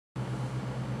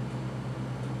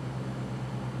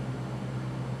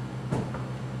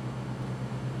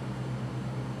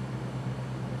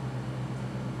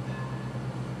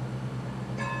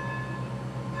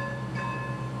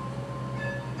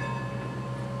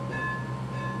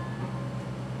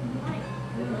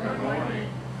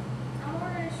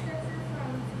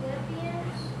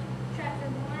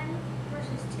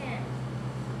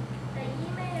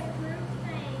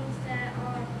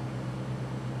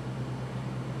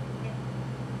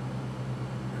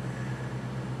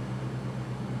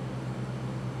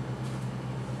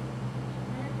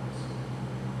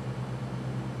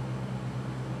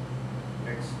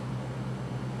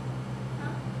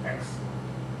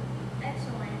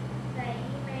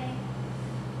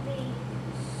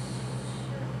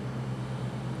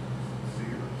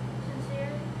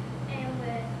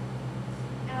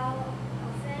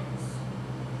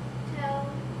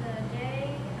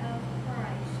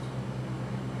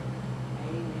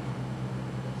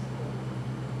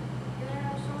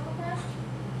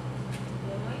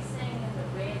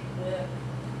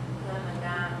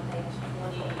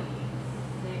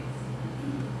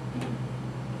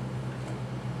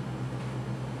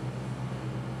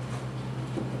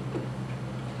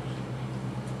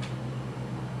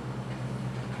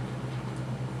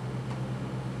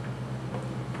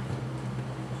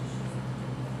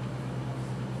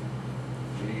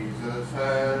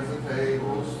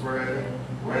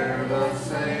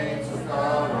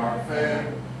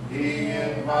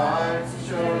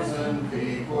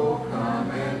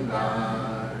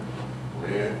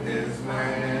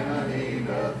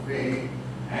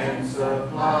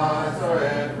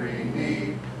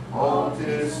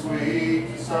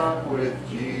with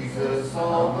Jesus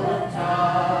all the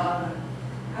time.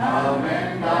 Come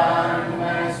and dine, the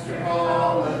Master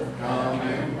calleth, come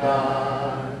and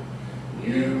dine.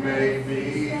 You may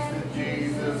feast at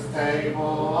Jesus' table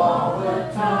all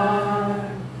the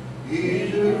time. He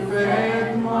who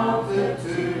fed the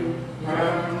multitude,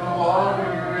 turned the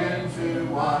water into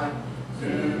wine. To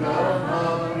the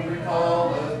hungry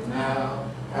calleth now,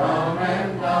 come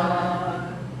and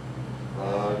dine.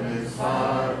 The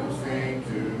disciples came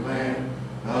to land,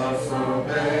 thus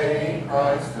obeying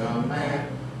Christ's command.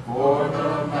 For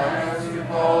the Master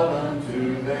called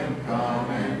unto them, come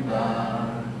and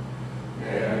dine.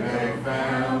 There they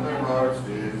found their heart's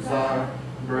desire,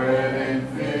 bread and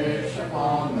fish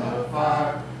upon the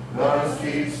fire. Thus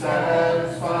he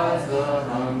satisfies the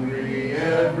hungry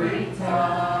every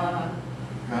time.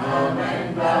 Come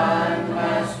and dine, the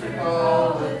Master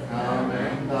calleth, come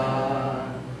and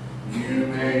dine. You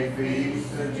may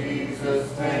feast at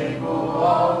Jesus' table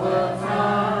all the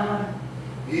time.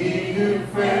 He who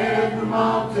fed the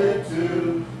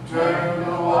multitude, turned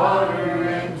the water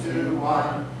into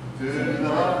wine. To the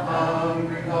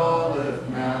hungry calleth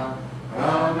now,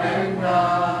 come and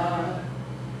dine.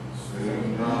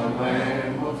 Soon the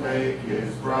Lamb will take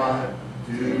his bride,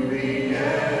 to be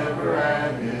ever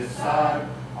at his side.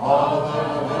 All the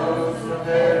hosts of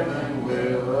heaven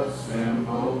will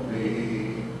assembled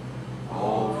be.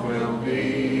 All 'twill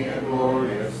be a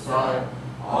glorious sight,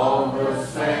 all the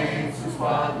saints in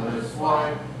spotless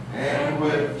white, and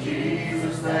with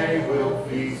Jesus they will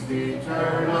feast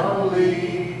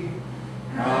eternally.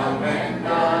 Come and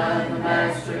dine, the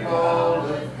Master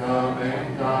calleth, come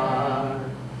and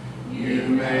dine. You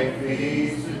may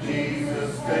feast at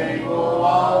Jesus' table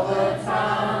all the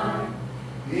time.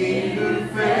 He who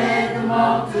fed the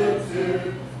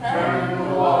multitude, turned the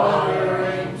water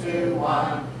into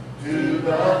wine. To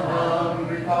the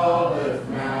hungry calleth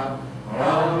now,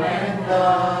 come and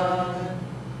dine.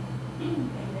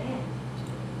 Amen.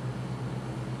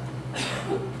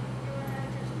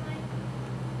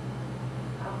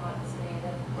 I'd like to stand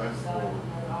up and Let's God go.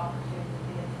 had an opportunity to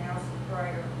be in the house of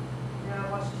prayer. You know, I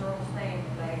watched Charles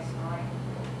Stanley last night.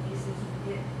 He says,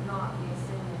 "Forget not the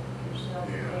assembly of yourselves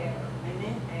Yeah. together."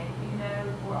 Amen. And you know,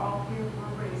 we're all here for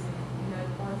a reason. You know,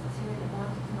 the ones that's here, the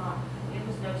ones that's not. It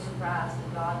was no surprise to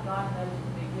God. God knows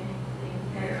the beginning, the end,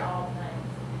 He knows Yeah. all things.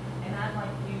 And I'd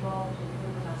like you all to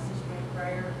remember my sister in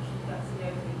prayer. She's got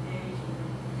COPD. She's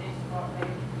been congestive heart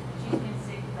failure. She's been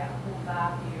sick about 4 or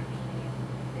 5 years.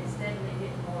 And steadily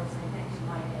getting worse. And next she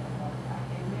might have a heart attack.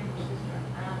 And remember, sister,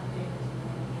 I'm doing this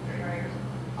morning in prayers.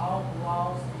 All the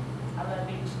lost. I love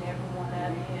each and every one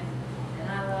of you. And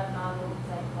I love my Lord and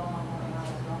Savior all my morning. I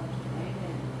was going to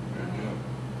Amen. Amen.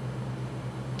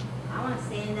 I want to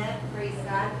stand up, praise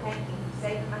God, thank Him for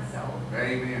saving my soul.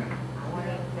 Amen. I want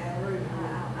to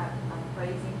I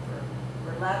praise Him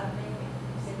for loving me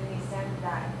and sending His Son to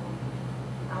die for me.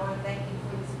 I want to thank Him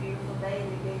for this beautiful day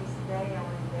that He gave us today. I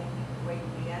want to thank Him for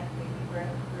waking me up, giving me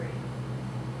breath and breathe.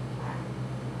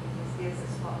 He just gives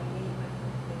us what we need when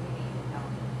we need it.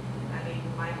 I mean,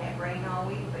 we might have rain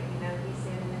all week, but you know He's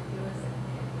sending it to us and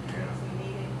things we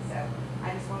need it. So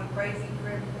I just want to praise Him for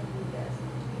everything He does.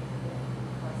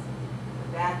 Because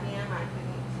without Him, I couldn't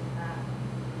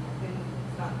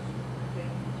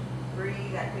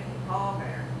breathe, I couldn't talk,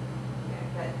 or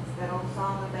that old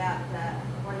song about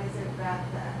what is it about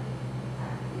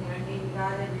needing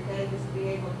God every day just to be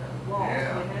able to walk,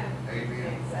 Yeah. you know.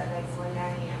 Amen. And so that's the way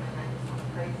I am, and I just want to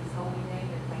praise His holy name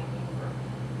and thank Him for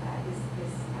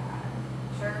this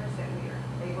church that we are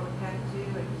able to come to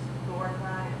and just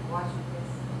glorify and worship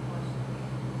His name.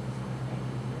 Thank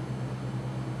you.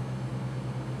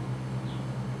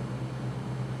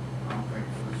 I'm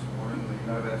thankful this morning. You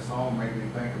know, that song made me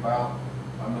think about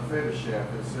Mephibosheth.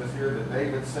 It says here that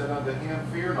David said unto him,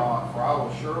 "Fear not, for I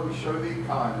will surely show thee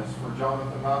kindness for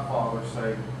Jonathan thy father's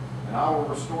sake. And I will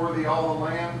restore thee all the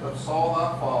land of Saul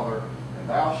thy father, and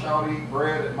thou shalt eat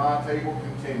bread at my table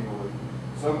continually."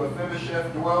 So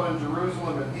Mephibosheth dwelt in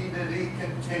Jerusalem, and he did eat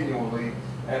continually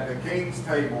at the king's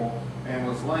table, and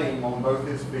was lame on both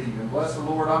his feet. And bless the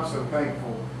Lord, I'm so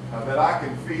thankful that I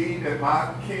can feed at my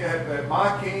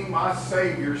King, my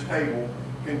Savior's table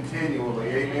continually.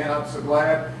 Amen. I'm so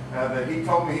glad that He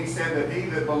told me, He said that he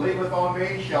that believeth on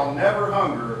me shall never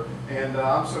hunger. And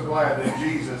I'm so glad that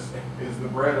Jesus is the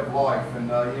bread of life.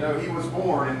 And He was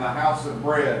born in the house of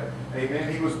bread.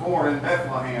 Amen. He was born in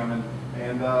Bethlehem.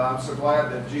 And I'm so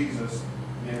glad that Jesus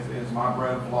is my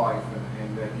bread of life,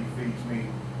 and that He feeds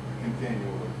me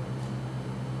continually.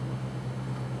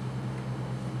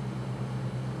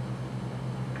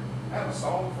 I have a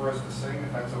song for us to sing,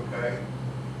 if that's okay.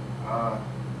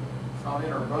 It's not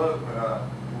in our book, but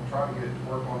we'll try to get it to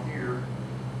work on here.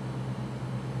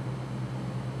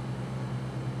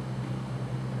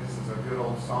 This is a good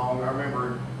old song. I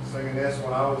remember singing this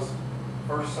when I was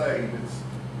first saved. It's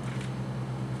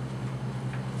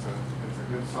a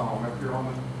good song up here on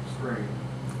the screen.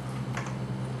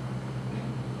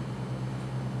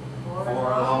 For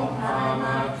a long time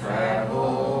I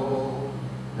traveled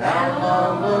down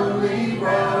a lonely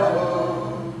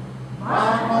road.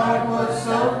 My heart was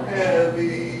so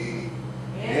heavy,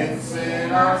 in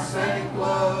sin I sank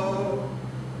low.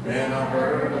 Then I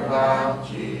heard about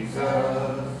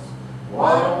Jesus,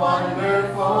 what a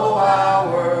wonderful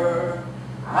hour.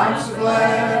 I'm so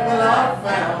glad that I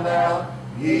found out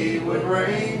He would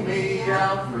bring me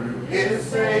out through His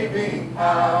saving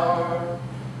power.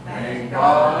 Thank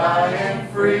God I am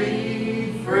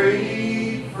free,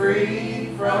 free,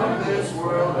 free from this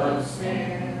world of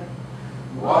sin.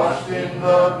 Washed in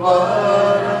the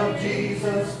blood of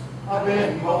Jesus, I've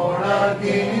been born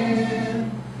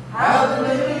again.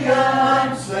 Hallelujah,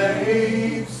 I'm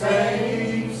saved,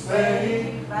 saved,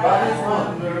 saved by His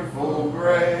wonderful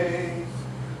grace.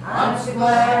 I'm so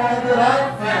glad that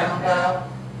I found out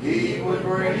He would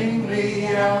bring me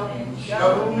out and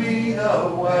show me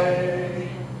the way.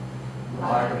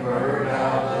 Like a bird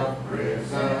out of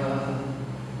prison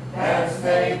that's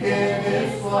taken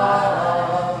its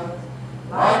flight,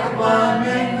 like a blind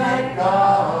man that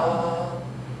God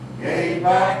gave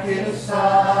back His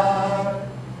sight,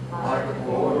 like a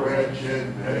poor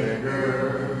wretched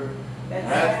beggar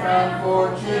that's found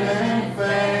fortune and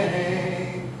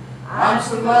fame. I'm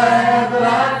so glad that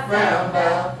I found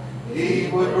out He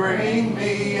would bring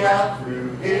me out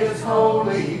through His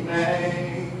holy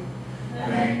name.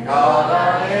 Thank God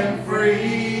I am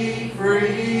free,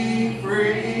 free,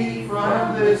 free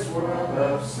from this world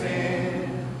of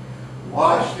sin.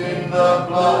 Washed in the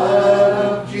blood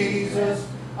of Jesus,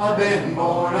 I've been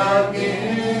born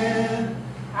again.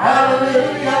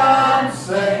 Hallelujah, I'm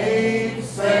saved,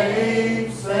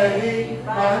 saved, saved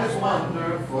by His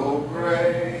wonderful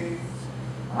grace.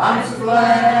 I'm so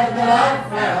glad that I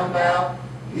found out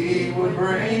He would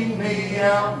bring me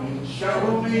out and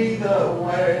show me the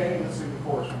way. Let's sing the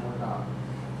chorus one more time.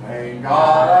 Thank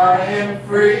God I am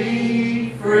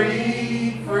free,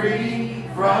 free, free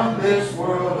from this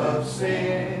world of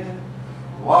sin.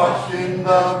 Washed in the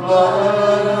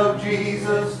blood of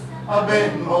Jesus, I've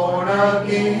been born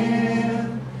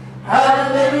again.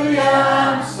 Hallelujah,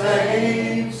 I'm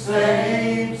saved,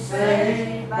 saved,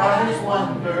 saved by His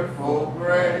wonderful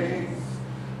grace.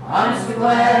 I'm so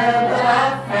glad that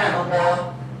I found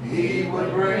out He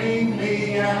would bring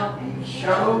me out and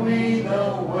show me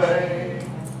the way.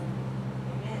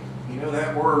 You know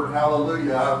that word,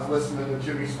 hallelujah, I was listening to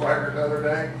Jimmy Swaggart the other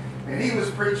day, and he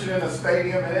was preaching in a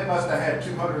stadium, and it must have had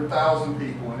 200,000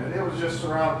 people in it. It was just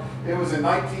around, it was in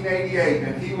 1988,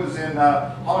 and he was in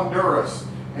Honduras,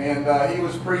 and he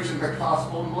was preaching the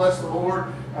gospel, and bless the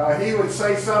Lord. He would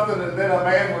say something, and then a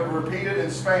man would repeat it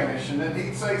in Spanish, and then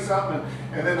he'd say something,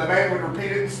 and then the man would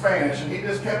repeat it in Spanish, and he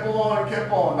just kept on and kept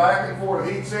on, back and forth.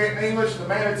 He'd say it in English, the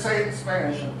man would say it in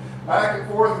Spanish, and back and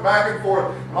forth and back and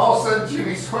forth. And all of a sudden,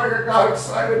 Jimmy Swaggart got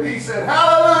excited, and he said,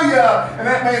 hallelujah! And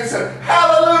that man said,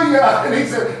 hallelujah! And he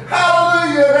said,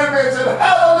 hallelujah! And that man said,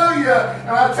 hallelujah! And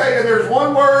I tell you, there's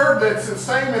one word that's the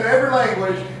same in every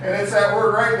language, and it's that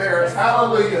word right there. It's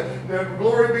hallelujah.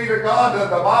 Glory be to God. The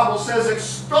Bible says,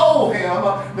 extol Him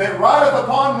that rideth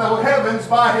upon the heavens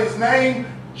by His name,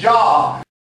 Jah.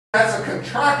 That's a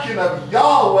contraction of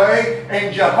Yahweh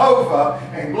and Jehovah.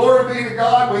 And glory be to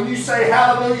God. When you say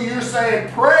hallelujah, you're saying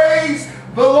praise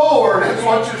the Lord. That's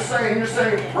what you're saying. You're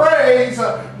saying praise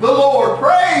the Lord.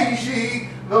 Praise ye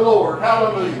the Lord.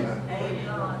 Hallelujah.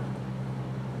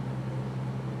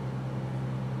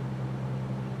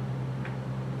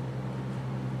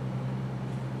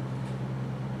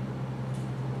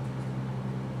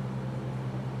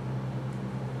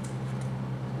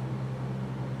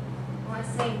 Want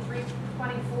to sing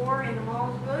 324 in the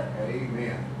Mom's book?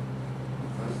 Amen.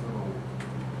 Bless the Lord.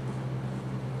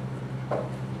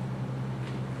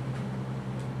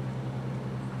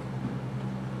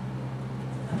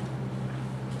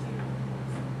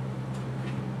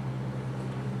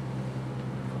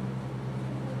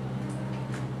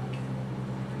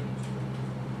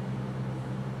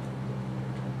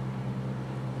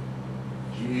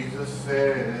 Jesus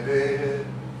said it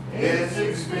is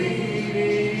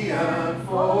expedient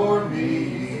for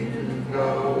me to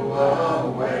go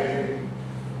away.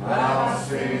 I'll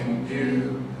send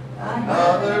you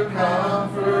another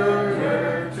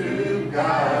comforter to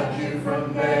guide you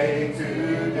from day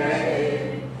to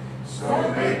day.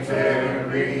 So they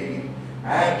tarry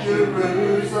at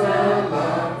Jerusalem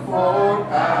for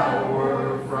power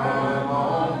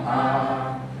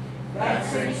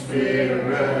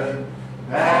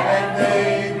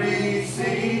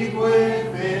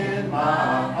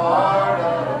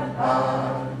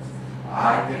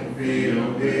I can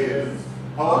feel His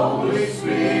Holy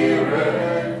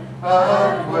Spirit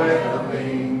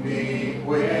dwelling deep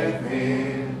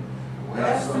within.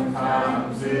 Well,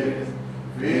 sometimes it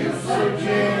feels so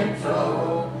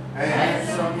gentle, and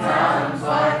sometimes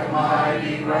like a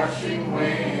mighty rushing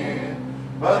wind.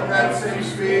 But that same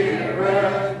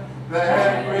Spirit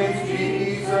that raised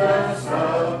Jesus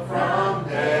up from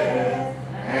death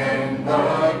and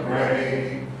the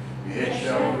grave, it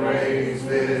shall raise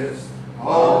this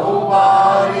whole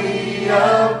body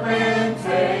up and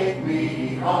take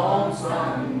me home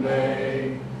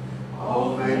someday.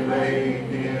 Oh, they laid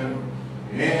Him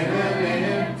in an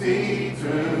empty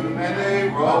tomb, and they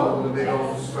rolled a big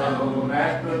old stone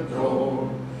at the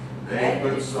door. They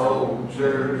put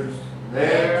soldiers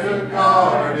there to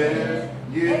guard it.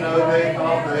 You know they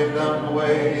thought they'd done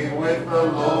away with the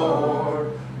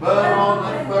Lord. But on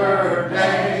the third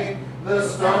day, the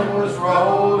stone was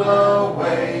rolled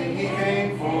away. He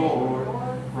came forth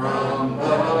from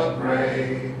the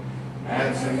grave.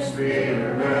 And some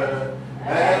Spirit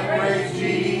that raised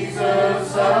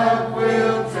Jesus up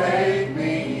will take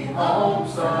me home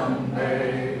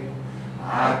someday.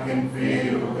 I can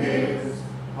feel His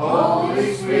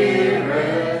Holy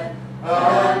Spirit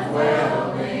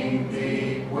dwelling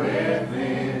deep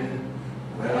within.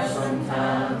 Well,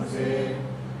 sometimes it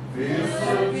feels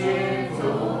so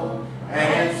gentle,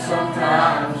 and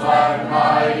sometimes like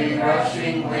mighty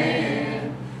rushing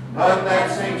wind. But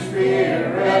that same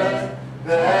Spirit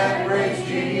that raised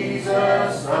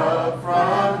Jesus up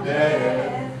from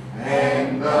death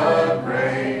and the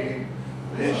grave,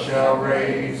 it shall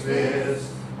raise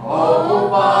this whole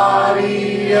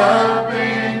body up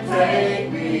and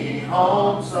take me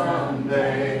home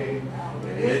someday.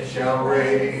 It shall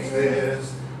raise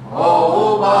this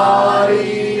whole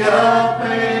body up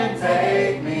and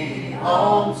take me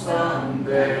home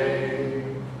someday.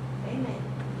 Amen.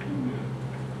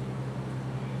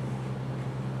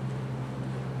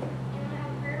 Can I have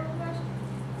a prayer request?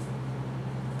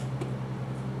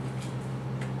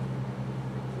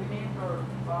 Remember,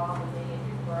 Father, me in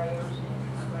your prayers, and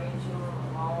my grandchildren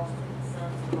are lost, and my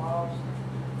sons are lost.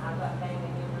 I've got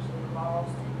family members that are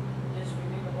lost, and just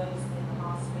remember those in the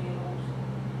hospitals,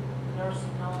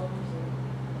 nursing homes, and,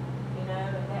 you know,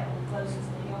 and that will close us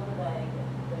to the other day,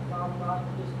 that Father God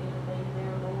will just intervene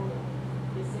there, Lord, and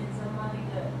just send somebody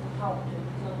to talk to,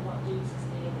 tell them what Jesus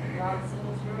did, and God sent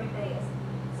His very best.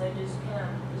 So just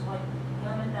come, just like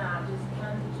come and die, just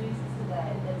come to Jesus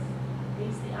today.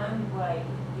 He's the only way.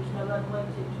 There's no other way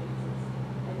to Jesus.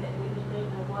 And that we would live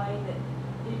in a way that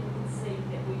people can see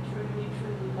that we truly,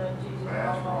 truly love Jesus with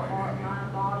all our heart,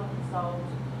 mind, body, and souls.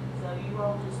 So you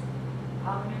all just,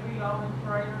 I remember you all in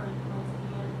prayer, and once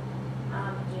again,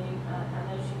 Jean, I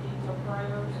know she needs our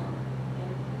prayers,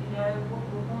 and you know,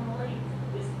 we're going to leave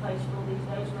this place for these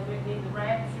days, whether it be the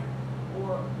rapture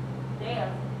or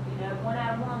death. You know, one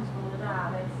out of one's going to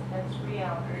die. That's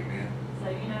reality. Amen. So,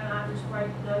 you know, I just pray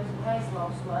for those who has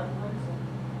lost loved ones and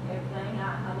everything.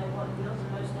 I know what it feels,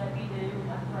 and most of you do. And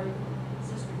I pray for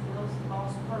Sister Phil's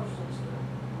lost her sister.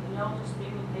 And y'all just be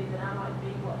with me that I might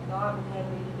be what God would have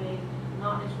me to be,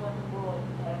 not just what the world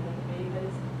would have me to be, but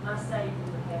as my Savior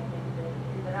would have me to be.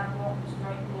 And that I walk the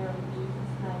straight and narrow in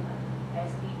Jesus' name. I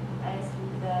ask you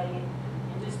today,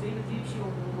 and just be with you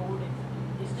children, Lord.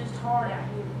 It's just hard out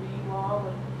here for you all,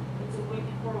 and it's a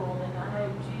wicked world, and I know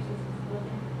Jesus is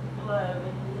looking below,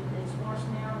 and it's worse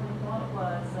now than what it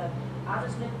was. So I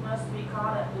just think it must be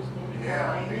caught up with me.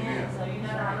 Yeah, Amen. amen. So you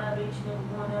know I love each and every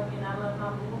one of you, and I love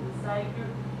my Lord and Savior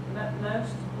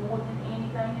most, more than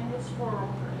anything in this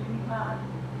world or anybody.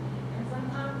 And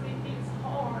sometimes it gets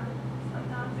hard,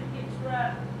 sometimes it gets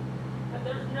rough, but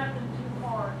there's nothing too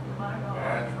hard for my God.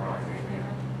 That's right, amen.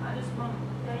 I just want to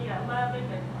tell you I love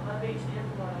Him, and I love each and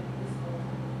every one of you this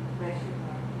morning. Bless you,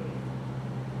 Lord.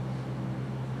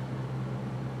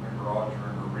 Remember Roger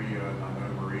and Maria, and I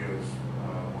know Maria's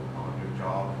working on a new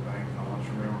job and things. I want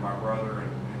you to remember my brother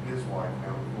and his wife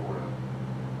down in Florida.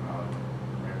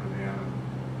 Remember them and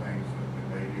things that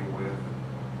they deal with.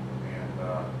 And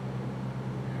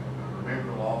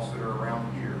remember the lost that are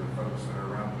around here, the folks that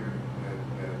are around here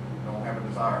that don't have a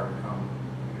desire to come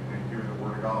and hear the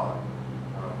Word of God.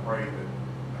 Pray that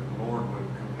the Lord would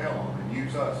compel them and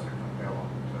use us to compel them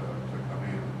to come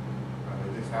in. That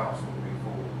this house will be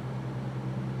full.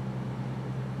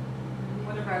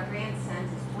 One of our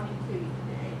grandsons is 22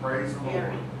 today. Praise the Lord.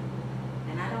 Aaron.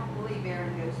 And I don't believe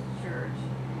Aaron goes to church.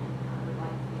 And I would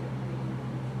like to get a reading.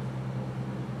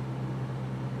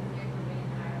 Remember me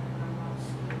and Aaron when I lost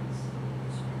kids.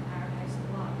 Aaron has a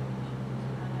lot.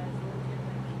 I know the Lord can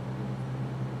make it.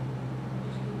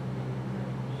 Just keep me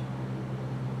encouraged.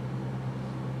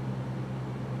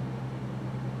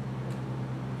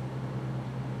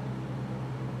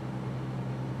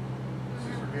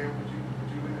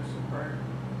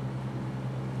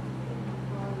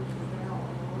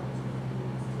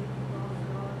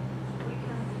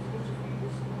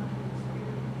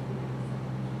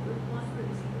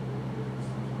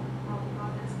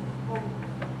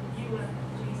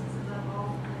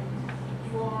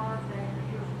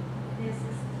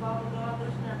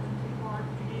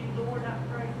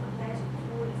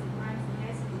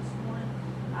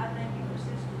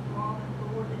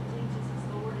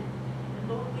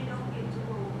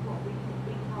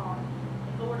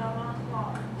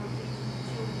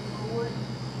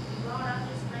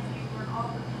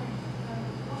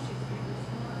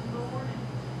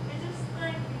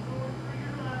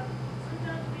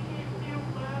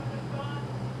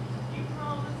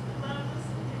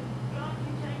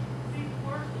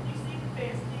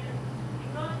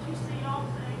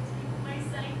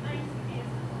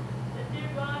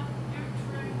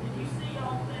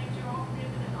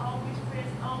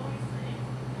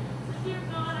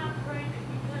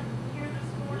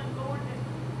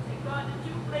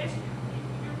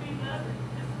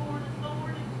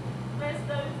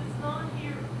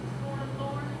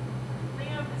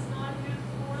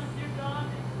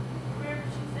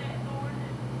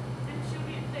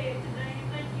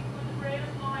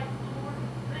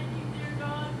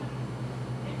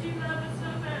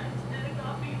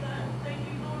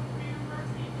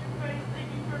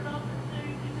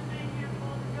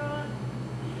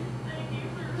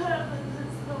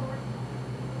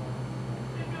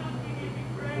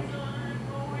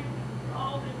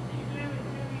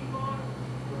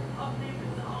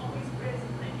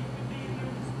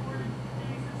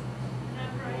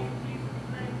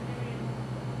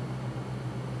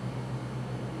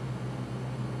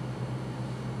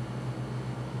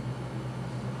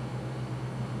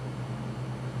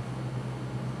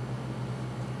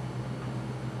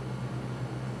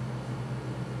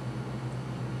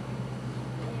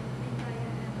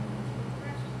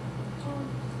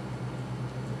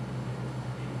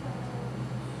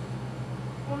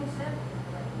 27.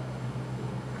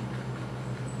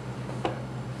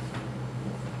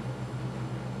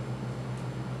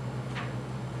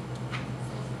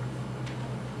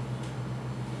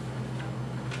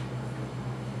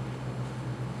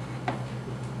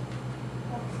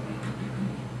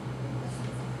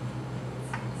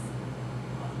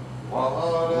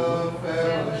 What a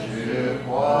fellowship,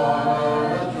 what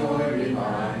a joy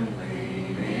divine,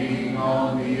 leaning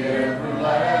on the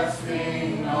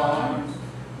everlasting arms.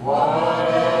 What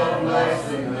a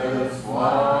blessedness,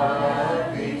 what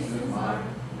a peace of mind,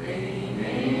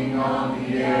 leaning on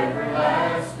the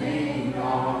everlasting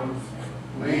arms.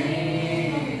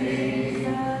 Leaning,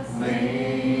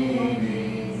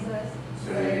 leaning,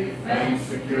 safe and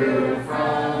secure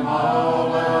from all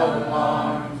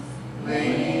alarms.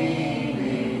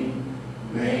 Leaning,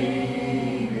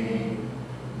 leaning,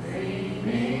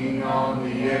 leaning on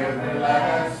the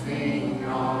everlasting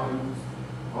arms.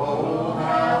 Oh,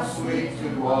 how sweet to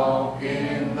walk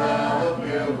in the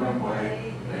pilgrim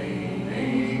way,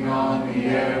 leaning on the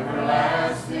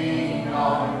everlasting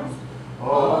arms.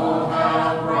 Oh,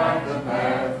 how bright the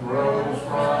path grows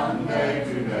from day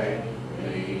to day,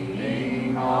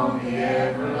 leaning on the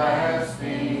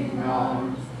everlasting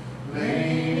arms.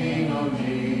 Leaning on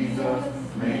Jesus,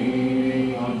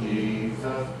 leaning on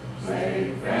Jesus,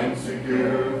 safe and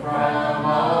secure from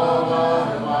all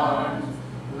alarms.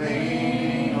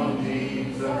 Leaning on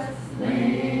Jesus,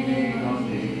 leaning on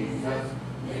Jesus,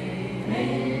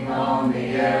 leaning on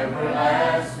the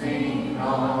everlasting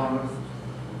arms.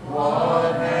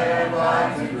 What have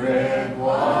I to dread?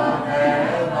 What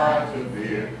have I to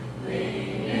fear?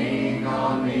 Leaning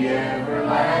on the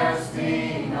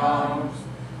everlasting arms.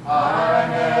 I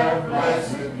have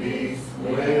blessed peace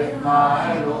with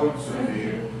my Lord so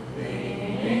near,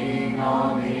 leaning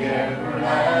on the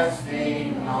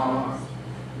everlasting arms.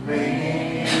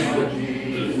 Leaning on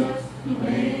Jesus,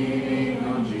 leaning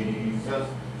on Jesus,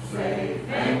 safe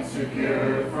and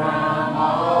secure from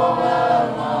all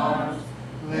alarms.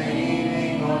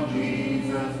 Leaning on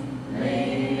Jesus,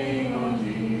 leaning on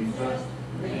Jesus,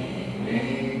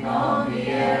 leaning on the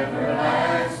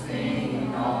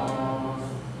everlasting arms.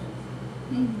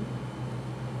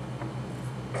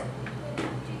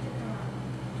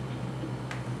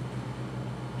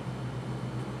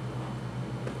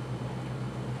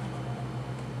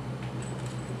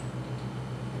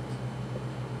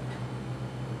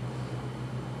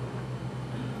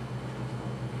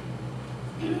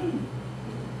 So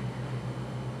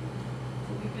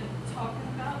we've been talking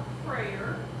about prayer.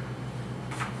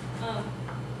 No.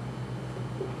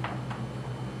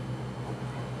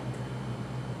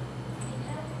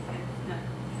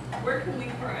 Where can we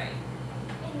pray?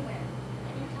 Anywhere,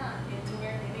 anytime.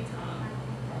 Anywhere, anytime.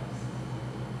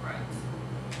 Right.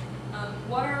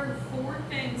 What are 4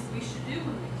 things we should do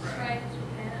when we pray? Pray,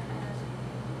 repent, ask.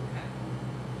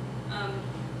 Okay.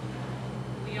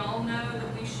 We all know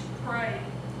that we should pray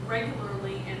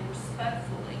regularly and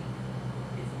respectfully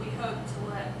if we hope to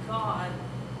let God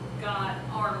guide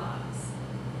our lives.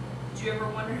 Do you ever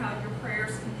wonder how your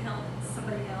prayers can help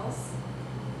somebody else?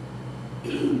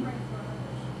 Pray for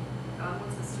others. God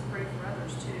wants us to pray for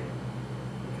others too.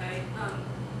 Okay.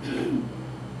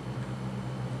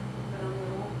 Got a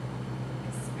little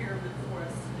experiment for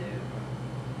us to do.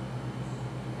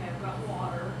 Okay, I've got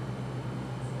water.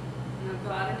 And I've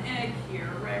got an egg here.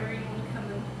 Reverend, you want to come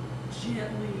and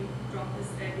gently drop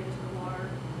this egg into the water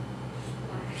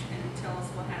and tell us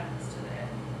what happens to the egg.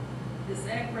 This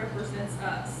egg represents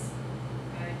us.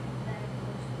 Okay?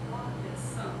 It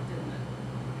sunk, didn't it?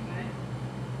 Okay?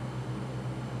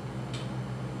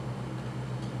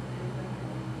 And back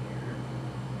over here.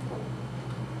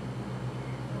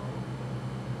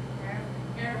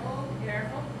 Careful,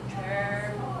 careful,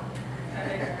 careful.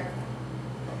 Okay.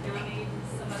 Now I need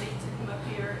somebody to come up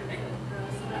here and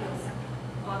somebody else.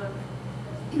 A lot of.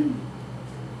 I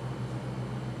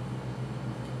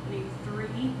need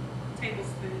 3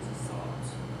 tablespoons of salt.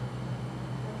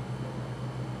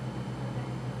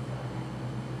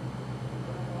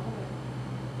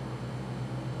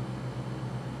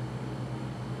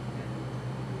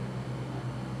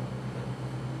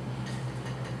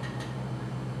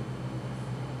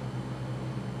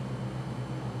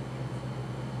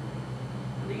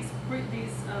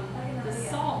 The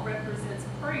salt represents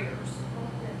prayers.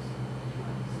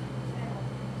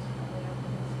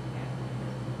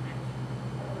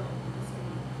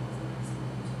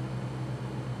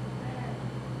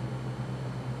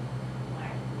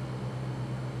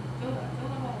 Fill that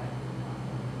all way.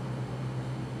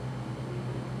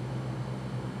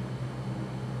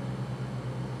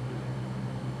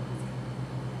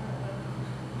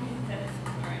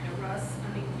 All right, now Russ, I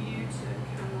need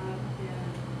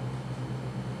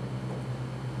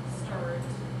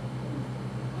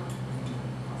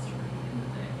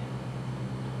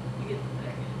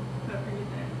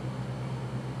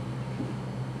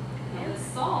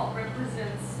salt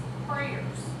represents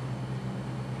prayers.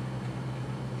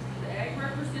 The egg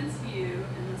represents you,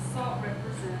 and the salt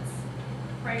represents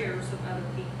prayers of other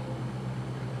people,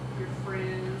 your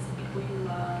friends, people you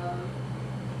love.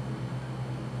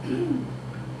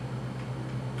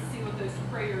 See what those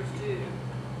prayers do.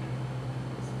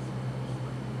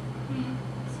 I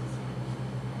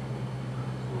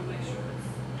want to make sure it's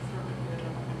starting good.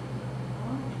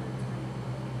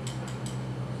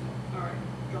 All right,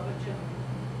 drop it gently.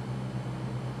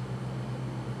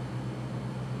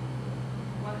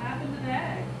 What happened to the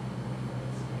egg?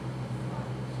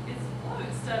 It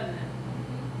floats, doesn't it?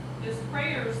 Those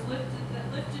prayers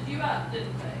lifted you up,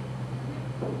 didn't they?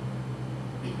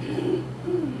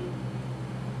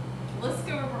 Let's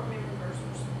go over our memory verse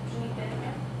for some.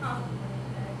 Oh,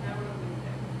 now we're going to do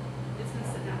it. It's going to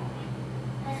sit down on me.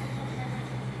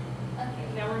 Okay.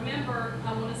 Now remember, I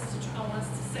want us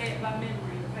to say it by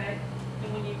memory, okay? And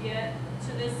when you get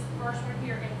to this verse right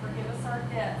here, and forgive us our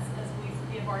debts as we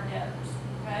forgive our debtors,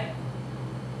 okay?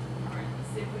 All right, let's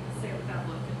see if we can say it without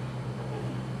looking.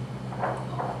 Okay.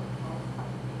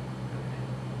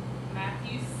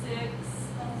 Matthew 6,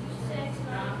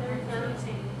 9 through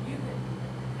 13.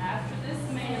 After this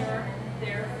manner,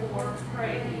 therefore,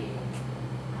 pray ye.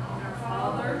 Our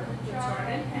Father, which art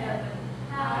in heaven,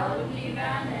 hallowed be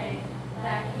thy name.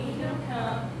 Thy kingdom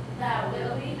come, thy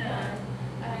will be done,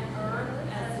 on earth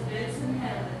as it is in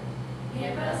heaven.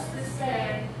 Give us this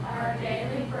day our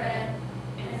daily bread,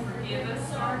 and forgive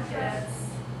us our debts,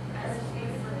 as we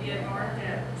forgive our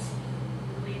debtors.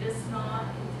 Lead us not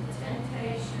into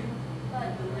temptation,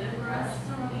 but deliver us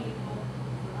from evil.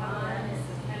 For thine is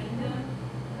the kingdom,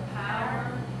 the power,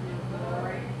 and the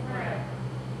glory forever.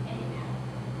 Amen.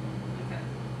 Okay.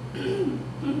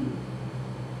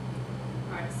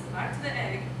 All right, so back to the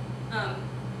egg.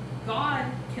 God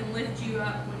can lift you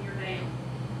up when you're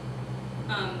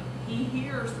down. He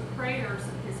hears the prayers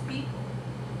of his people.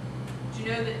 Do you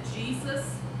know that Jesus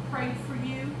prayed for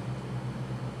you?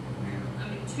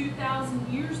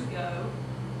 2,000 years ago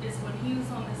is when he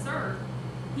was on this earth.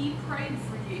 He prayed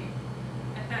for you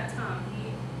at that time.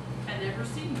 He had never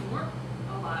seen you work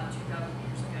alive 2,000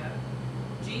 years ago.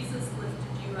 Jesus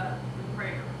lifted you up in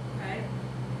prayer, okay?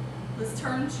 Let's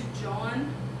turn to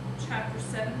John chapter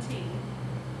 17.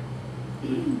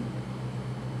 John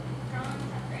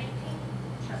chapter 18.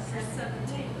 Chapter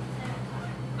 17.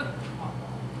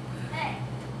 Hey.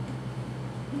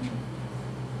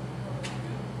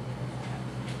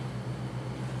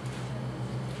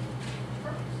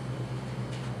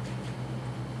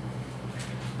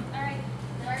 All right,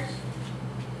 verse.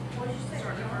 What did you say?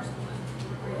 Start at verse 1.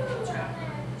 We're reading the whole chapter.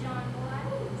 John what?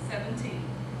 17.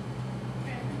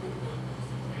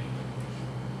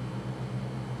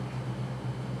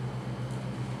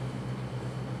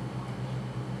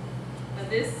 Now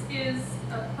this is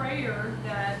a prayer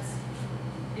that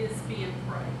is being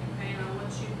prayed, okay? And I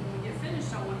want you, when we get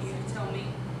finished, I want you to tell me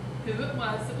who it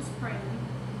was that was praying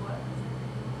what.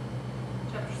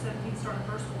 Chapter 17, starting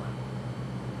verse 1.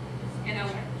 And I,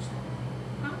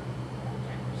 huh?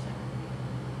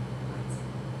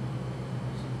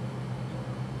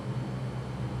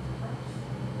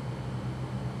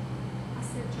 I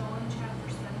said John chapter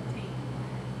 17.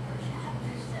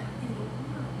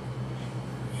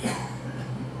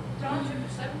 John chapter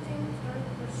 17,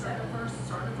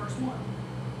 Start at verse 1.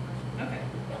 Okay.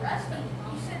 Rusty,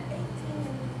 you said 18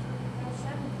 and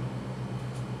 17.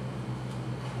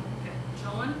 Okay.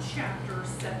 John chapter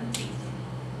 17,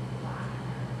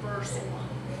 verse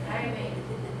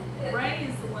 1. Ray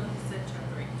is the one who said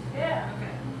chapter 18. Yeah.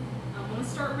 Okay. I'm going to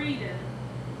start reading,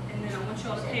 and then I want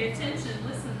y'all to pay attention.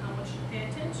 Listen, I want you to pay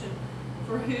attention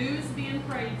for who's being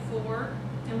prayed for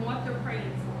and what they're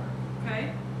praying for,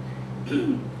 okay?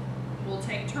 We'll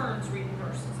take turns reading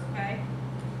verses, okay?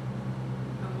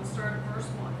 I'm going to start at verse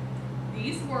 1.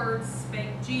 These words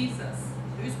spake Jesus.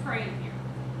 Who's praying here?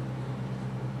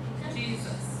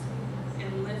 Jesus.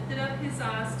 And lifted up his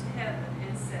eyes to heaven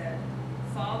and said,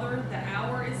 Father, the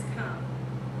hour is come.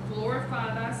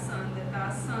 Glorify thy Son, that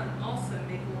thy Son also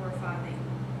may glorify thee.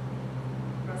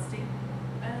 Rusty?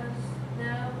 As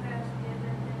thou hast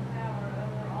given him power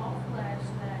over all flesh,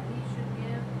 that he should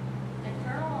give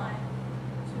eternal life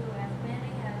to as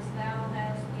many as thou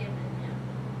hast given him.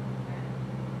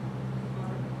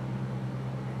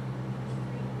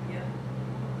 Yep.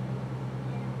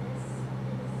 And this is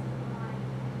my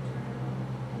eternal,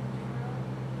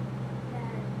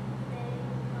 that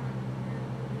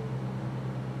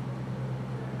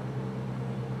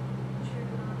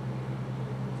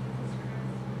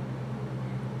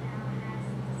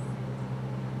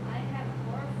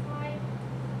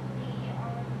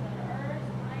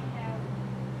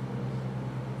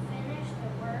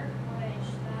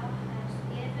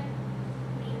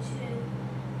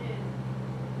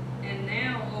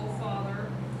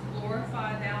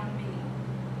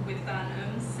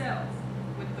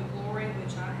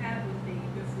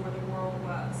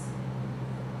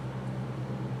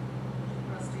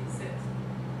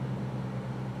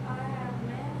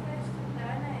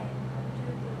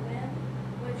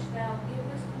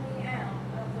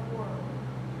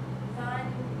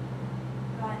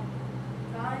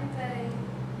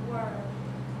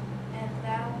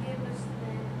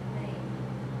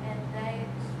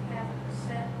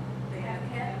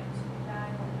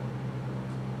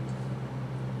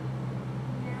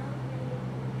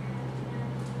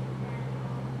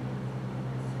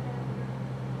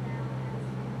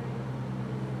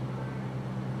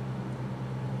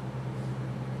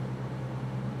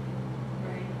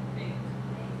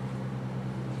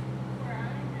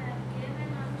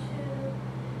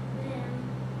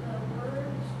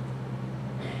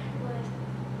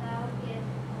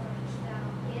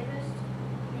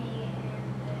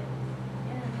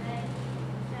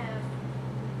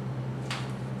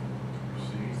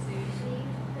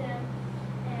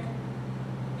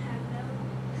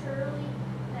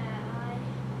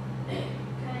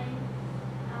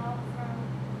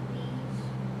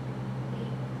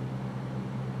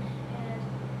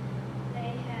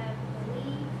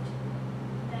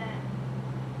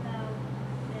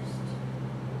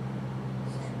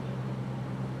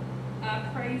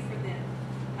pray for them.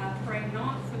 I pray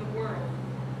not for the world,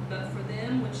 but for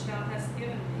them which thou hast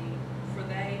given me, for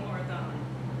they are thine.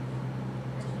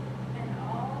 And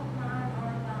all mine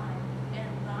are thine,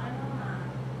 and thine are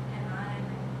mine, and I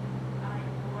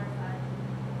am glorified.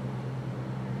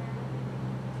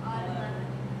 11.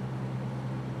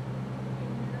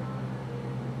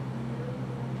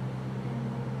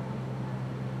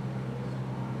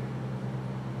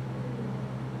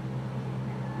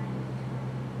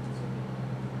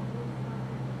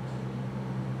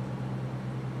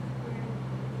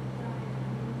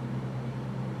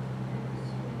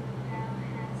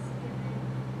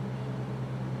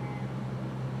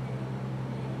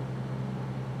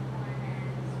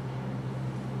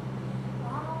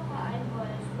 While I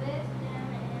was with them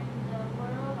in the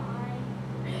world, I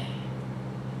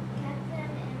kept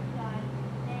them in thy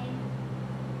name.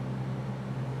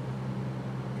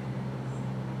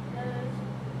 Those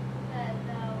that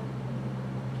thou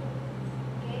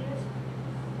gavest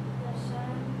the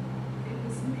Son. It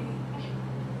was me.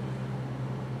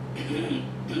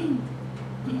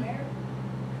 Where?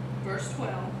 Verse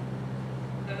 12.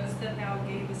 Those that thou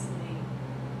gavest me.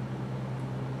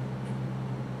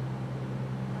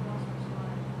 I lost my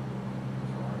slide.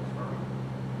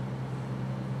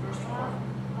 Verse 12.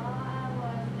 While I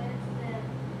was with them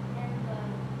in the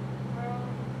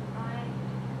world, I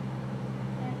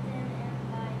kept them in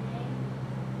thy name.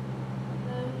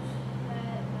 Those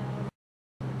that thou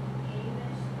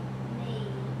gavest me,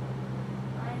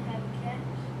 I have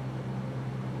kept,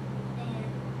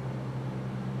 and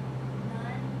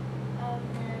none of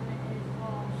them is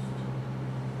lost,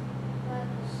 but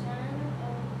the son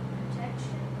of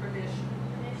perdition,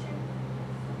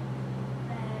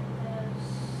 that the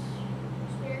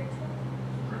spiritual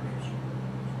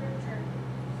scripture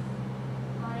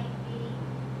might be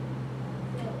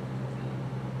filled.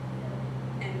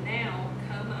 And now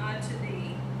come I to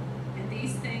thee, and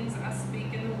these things I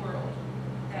speak in the world,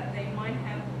 that they might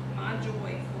have my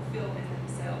joy fulfilled in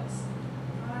themselves.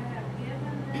 I have given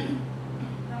them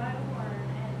thy word,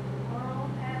 and the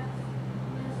world hath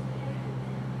mishated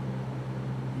them,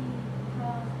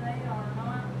 because they are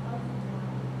not of the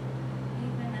world,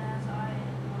 even as I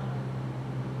am not.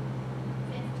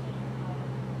 15.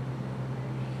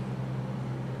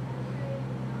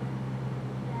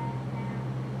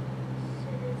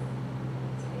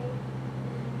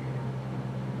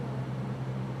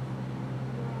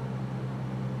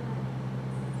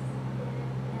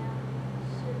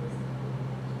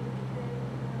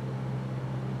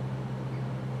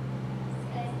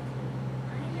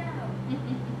 I know.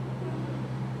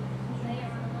 They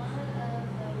are not of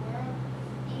the world,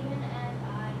 even as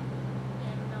I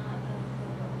am not of the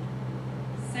world.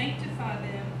 Sanctify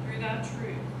them through thy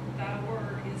truth. Thy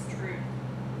word is truth.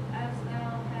 As thou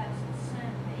hast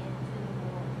sent me into the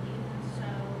world, even so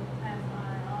have I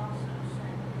also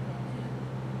sent them into the world.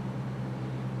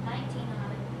 19 on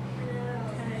it.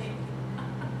 Okay.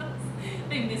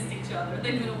 They missed each other.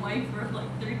 They've been away for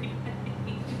like 3 days.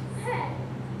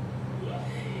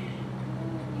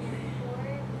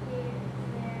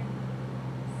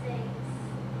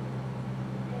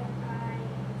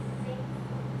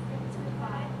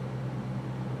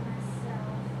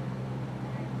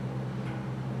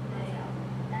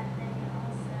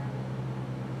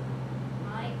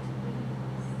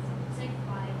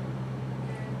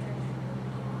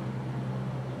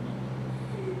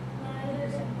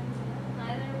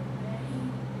 Neither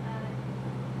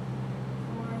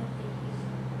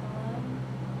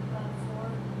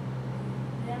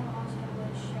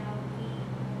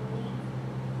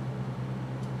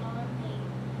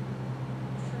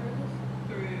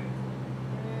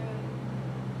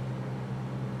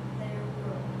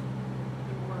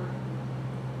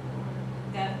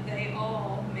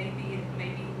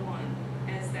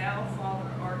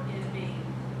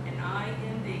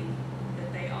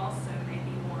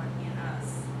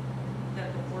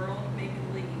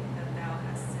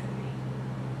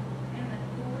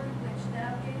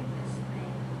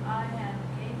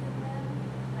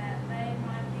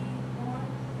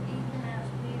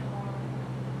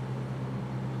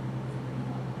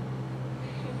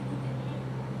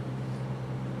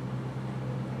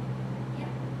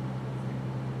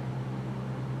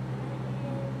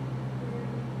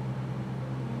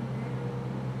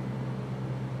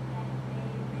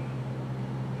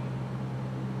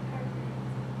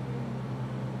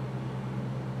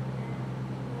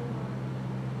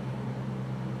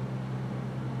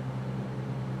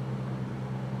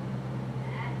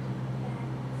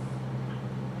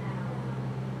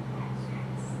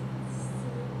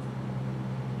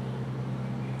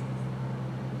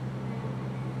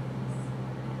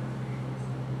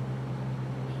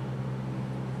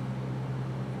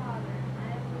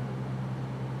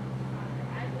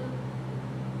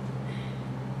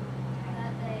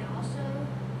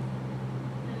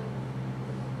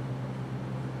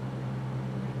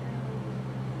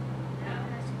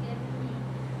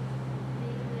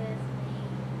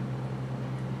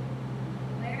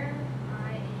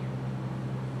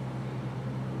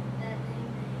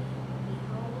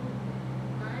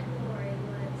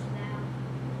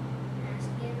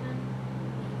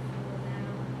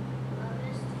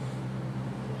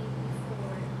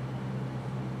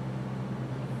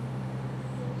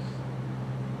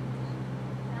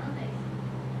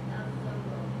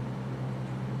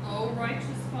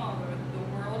righteous Father, the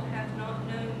world hath not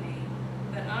known thee,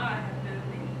 but I have known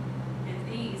thee, and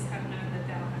these have known that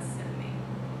thou hast sent me.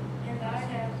 And I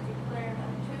have declared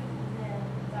unto them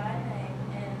thy name,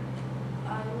 and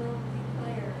I will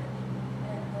declare it,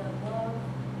 and the love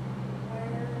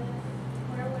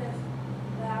wherewith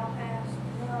thou hast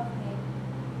loved me,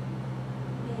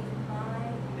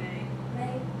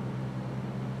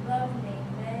 love me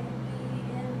may be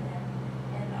in them,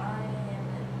 and I am in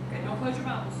them. Okay, don't close your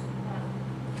Bibles.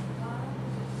 Why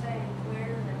does it say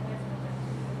where and with them?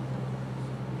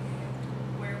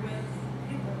 Wherewith,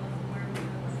 wherewith,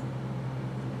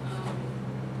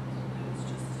 it was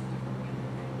just a different way to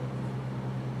do it.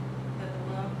 That the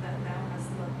love that thou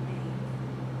hast loved me,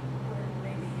 where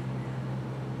may be in them.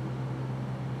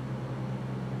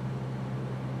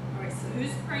 Alright, so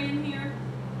who's praying here?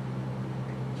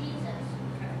 Jesus.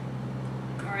 Okay.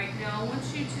 Alright, now I want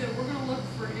you to, we're going to look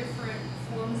for different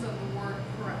forms of the word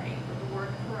pray, or the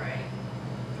word pray,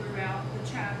 throughout the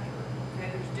chapter. Okay,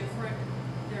 there's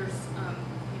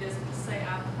he doesn't just say I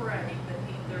pray, but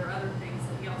there are other things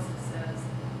that he also says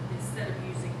instead of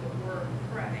using the word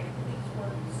pray. These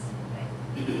words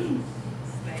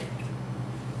Spake.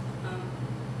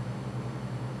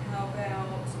 How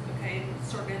about, okay,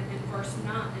 starting in verse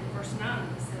 9. In verse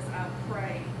 9 it says, I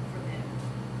pray for them.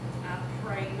 I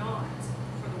pray not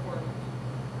for the world.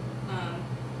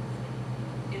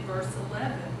 In verse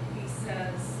 11 he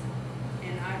says,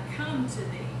 and I come to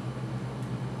thee.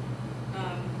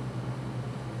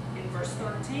 In verse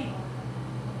 13,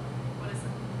 what is it?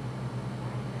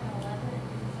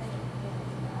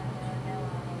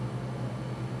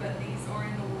 But these are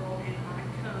in the world, and I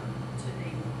come to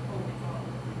thee, Holy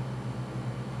Father.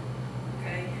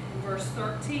 Okay, in verse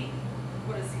 13,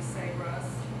 what does he say, Russ?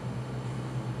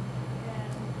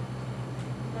 and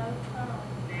no come,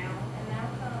 Now, and now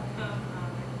come, come I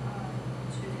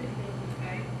to thee.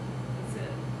 Okay, that's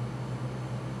it.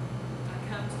 I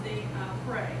come to thee, I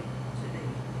pray to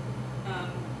thee.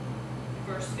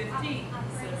 Verse 15 I pray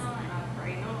says, not. I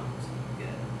pray not.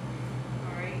 Good.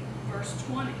 All right, verse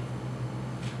 20.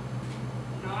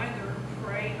 Neither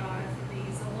pray I for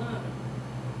these alone.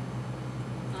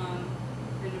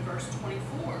 Then in verse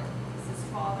 24, it says,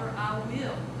 Father, I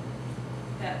will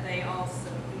that they also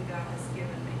whom thou hast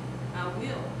given me. I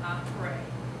will, I pray.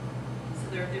 So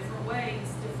there are different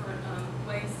ways,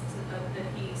 that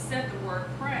he said the word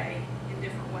pray in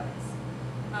different ways.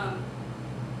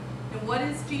 And what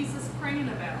is Jesus praying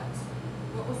about?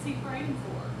 What was he praying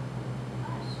for?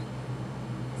 Us.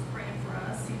 He's praying for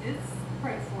us. He did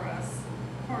pray for us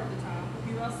part of the time.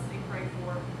 Who else did he pray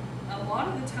for? A lot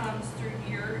of the times through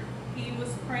here, he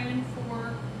was praying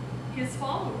for his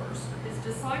followers, his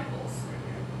disciples.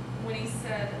 When he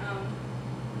said,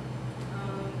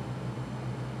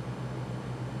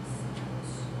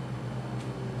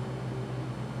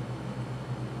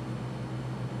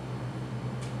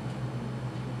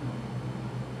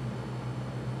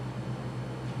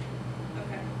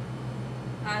 okay,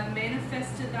 I have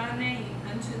manifested thy name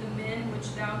unto the men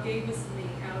which thou gavest me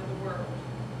out of the world.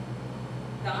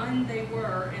 Thine they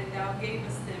were, and thou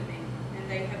gavest them me, and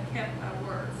they have kept thy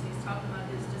words. He's talking about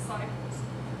his disciples.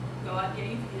 God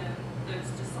gave him those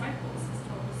disciples, his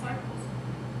 12 disciples.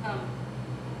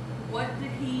 What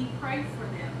did he pray for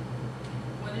them?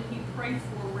 What did he pray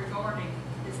for regarding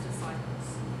his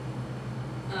disciples?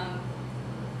 Let's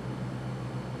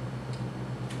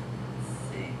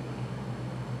see.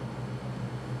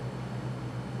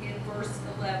 In verse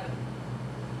 11,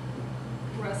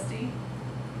 Rusty.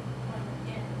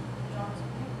 in John's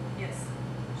opinion. Yes.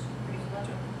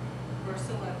 Verse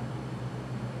 11.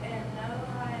 And no,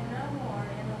 I am no more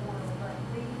in the world, but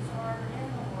these are in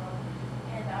the world,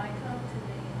 and I come to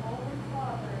thee, Holy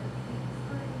Father, keep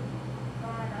free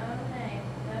thine own name,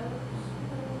 those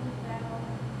whom thou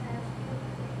hast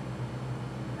given me,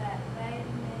 that they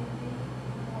may be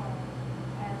one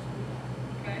as we are.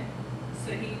 Okay. So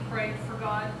he prayed for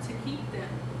God to keep them.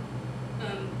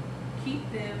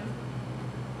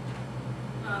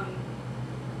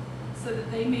 So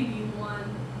that they may be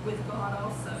one with God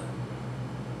also.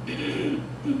 What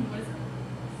is it?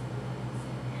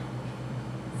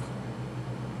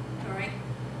 All right.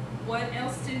 What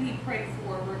else did he pray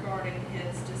for regarding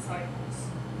his disciples?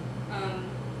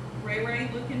 Ray,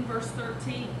 look in verse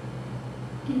 13.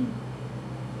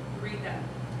 Read that.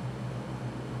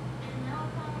 And now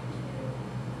come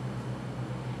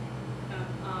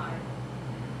I.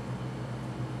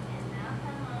 and now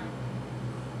come on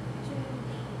to thee,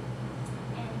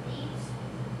 and these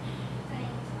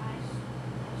things I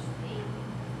speak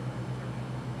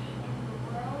in the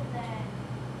world that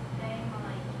they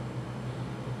might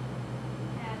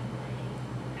have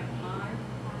Have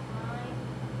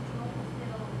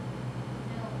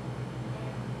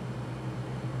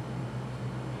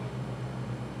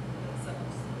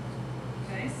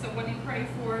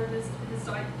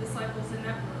disciples in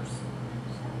that verse?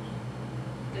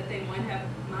 That they might have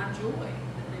my joy,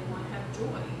 that they might have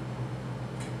joy.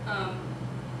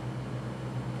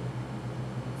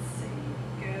 Let's see,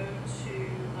 go to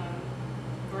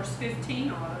verse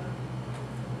 15, Autumn.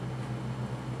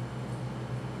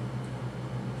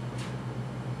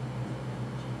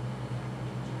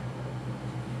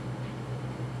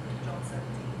 John 17.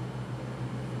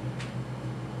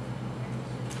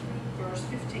 Verse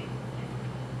 15.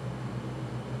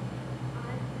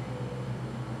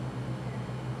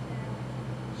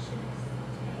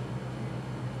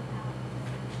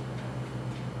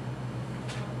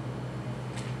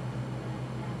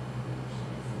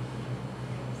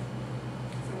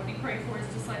 So what do you pray for his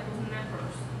disciples in that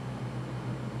verse?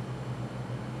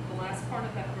 The last part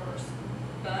of that verse.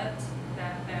 But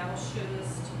that thou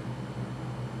shouldest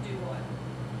do what?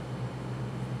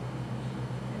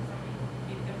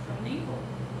 Keep them from evil.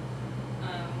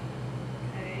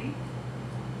 Okay.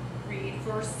 Read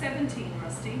verse 17,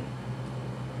 Rusty.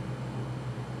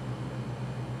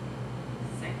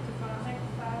 Sanctify.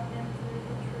 Sanctify them through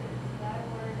the truth. Thy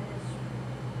word is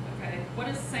truth. Okay. What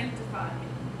does sanctify mean?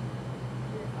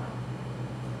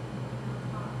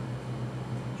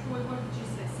 Troy, what did you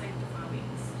say sanctify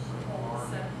means?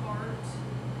 Set apart.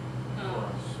 For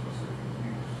a specific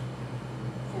use.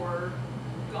 For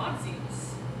God's use.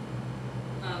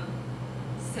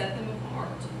 Set them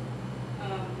apart.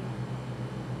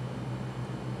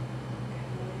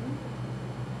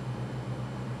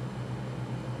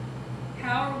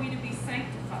 How are we to be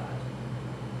sanctified?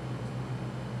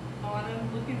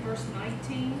 Autumn, look in verse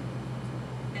 19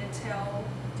 and tell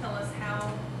us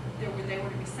how they were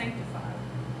to be sanctified.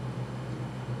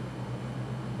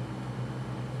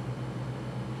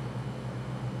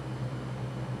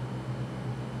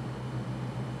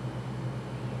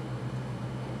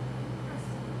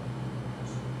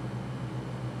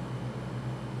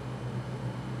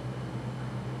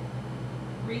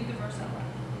 Read the verse out loud.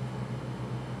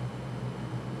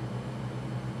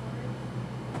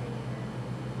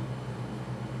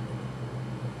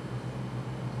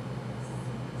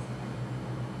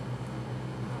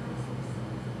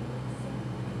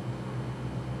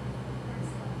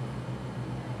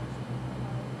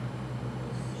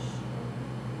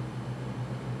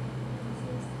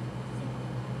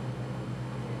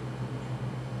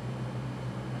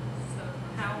 So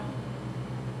how,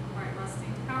 all right, Rusty,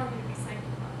 how are we to be sanctified?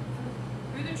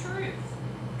 Through the truth.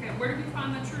 Okay, where do we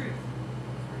find the truth?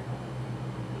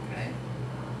 Okay.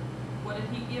 What did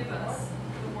he give us?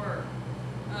 The word.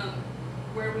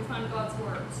 Where do we find God's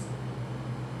words?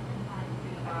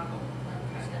 In the Bible.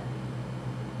 Okay.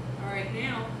 All right,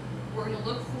 now we're going to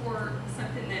look for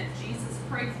something that Jesus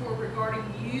prayed for regarding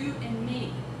you and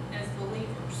me as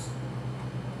believers.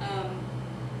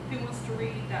 Who wants to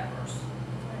read that verse?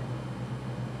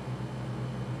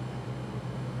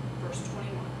 Verse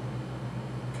 21.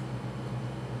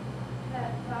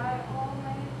 That thy all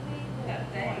may be one. That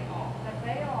they all. That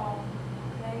they all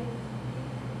may be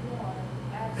one,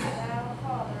 as thou,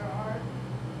 Father, art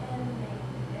in me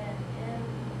and in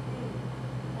thee,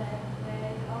 that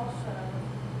they also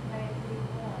may be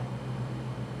one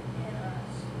in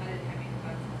us. I didn't have you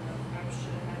back for that. I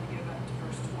should have had to go back to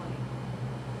verse 20.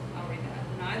 I'll read that.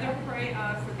 Neither pray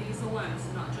I for these alone,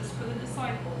 so not just for the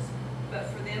disciples, but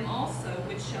for them also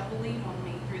which shall believe on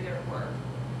me through their word.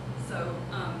 So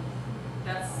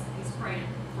he's praying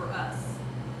for us,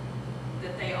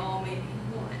 that they all may be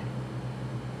one.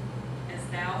 As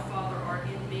thou, Father, art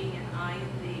in me and I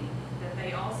in thee, that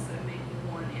they also may be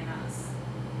one in us.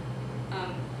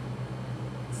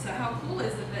 So how cool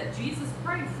is it that Jesus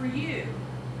prayed for you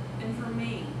and for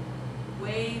me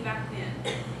way back then?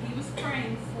 He was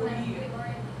praying for you.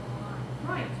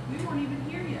 Right, we weren't even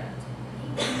here yet.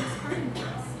 He was praying for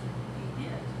us. He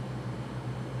did.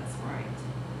 That's right.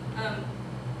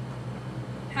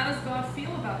 How does God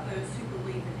feel about those who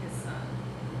believe in his son?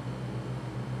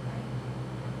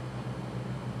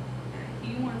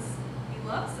 He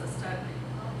loves us, doesn't he?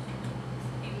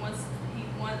 He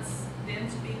wants them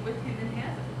to be with him in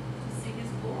heaven, to see his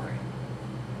glory.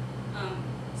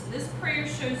 So this prayer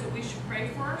shows that we should pray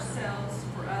for ourselves,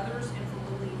 for others, and for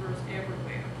believers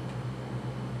everywhere.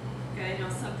 Okay, now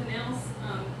something else,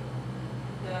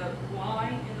 the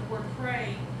Y in the word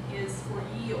pray is for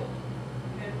yield.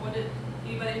 Okay,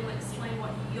 anybody want to explain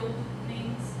what yield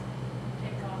means?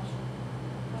 Take caution.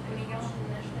 When you go from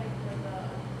the state to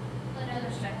the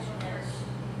intersection,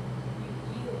 you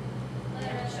yield the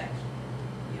intersection.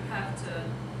 You have to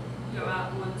go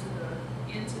out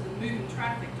into the moving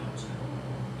traffic, don't you?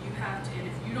 You have to, and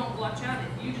if you don't watch out,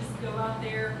 if you just go out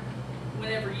there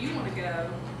whenever you want to go,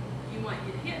 you might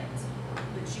get hit.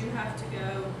 But you have to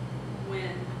go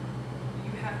when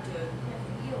you have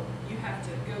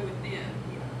to go with them.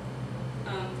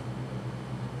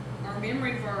 Our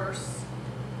memory verse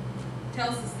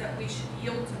tells us that we should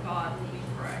yield to God when we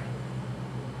pray.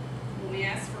 When we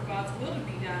ask for God's will to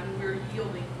be done, we're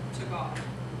yielding to God,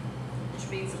 which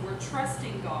means that we're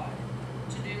trusting God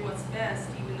to do what's best,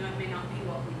 even though it may not be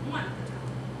what we want at the time.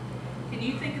 Can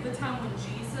you think of the time when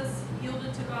Jesus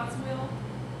yielded to God's will?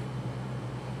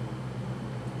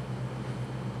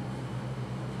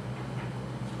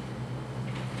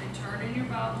 And turn in your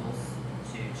Bibles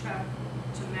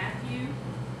to Matthew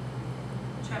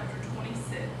chapter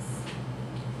 26.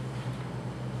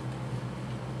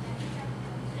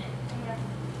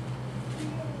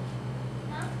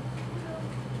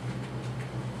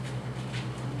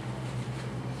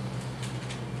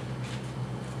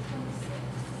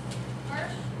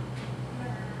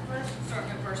 Start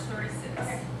at verse 36.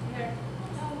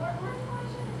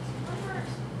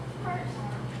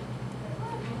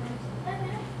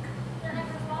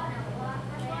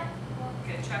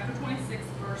 Okay, chapter 26,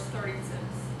 verse 36.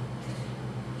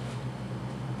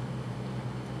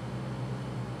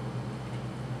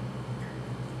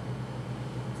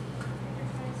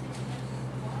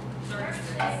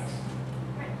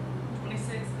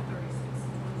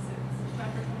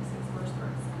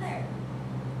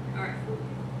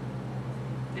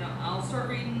 Start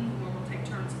reading, or we'll take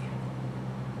turns again.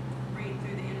 Read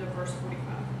through the end of verse 45.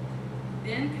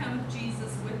 Then cometh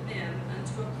Jesus with them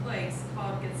unto a place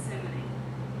called Gethsemane,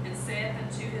 and saith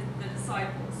unto the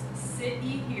disciples, Sit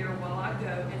ye here while I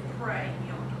go and pray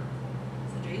yonder.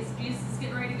 So Jesus is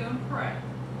getting ready to go and pray.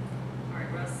 All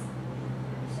right, Russ.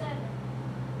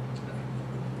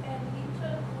 And he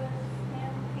took with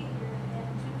him Peter and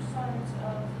 2 sons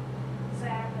of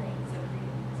Zebedee,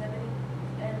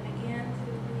 and began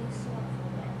to be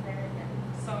sorrowful and very heavy.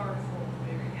 Sorrowful,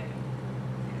 very heavy.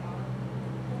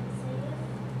 Then saith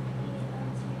he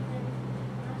unto them,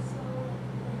 My soul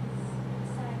is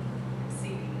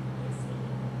Exceeding.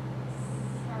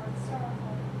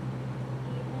 sorrowful,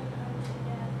 even unto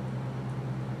death.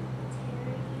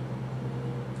 Tarry ye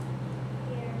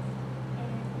here,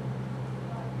 and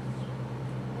watch with me.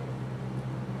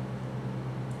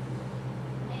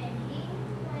 And he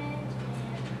went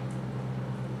and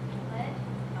led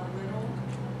A little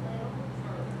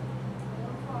further.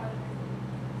 farther,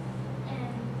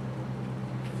 and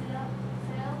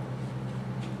fell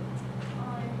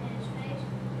on his face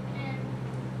and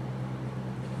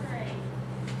prayed,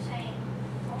 saying,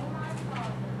 O my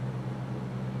Father,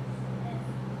 if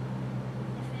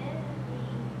it be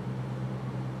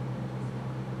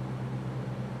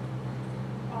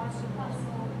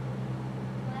possible,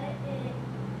 let this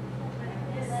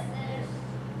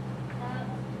cup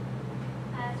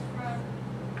pass from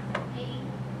me.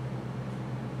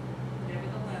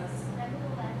 Nevertheless,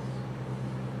 Nevertheless,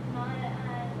 not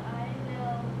as I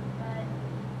will, but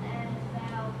as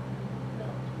thou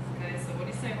wilt. okay, so what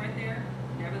do you say right there?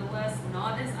 Nevertheless,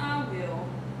 not as I will,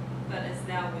 but as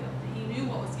thou wilt. He knew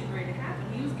what was getting ready to happen.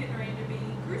 He was getting ready to be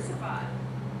crucified.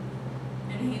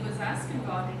 And he was asking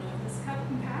God, if this cup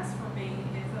can pass for me,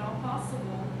 if at all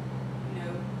possible,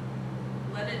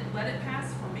 let it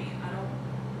pass for me. I don't,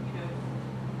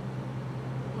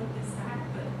 want this to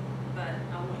happen, but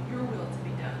I want your will to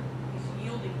be done. He's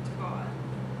yielding to God.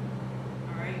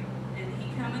 All right. And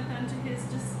he cometh unto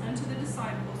the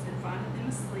disciples and findeth them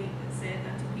asleep, and saith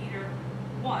unto Peter,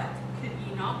 What? Could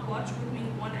ye not watch with me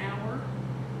 1 hour?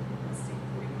 Let's see,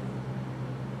 41.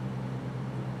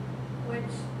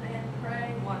 Which then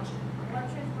pray, Watch and pray.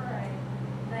 watch and pray,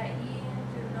 that ye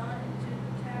enter not into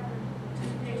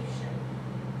temptation.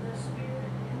 The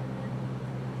spirit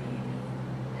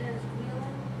is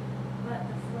willing, but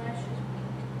the flesh is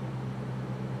weak.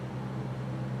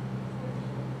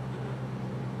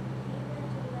 He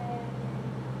went away again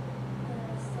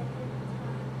the second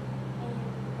time, and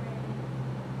prayed,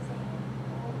 saying,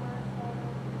 O my Father,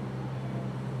 if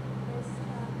this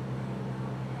cup may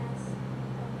not pass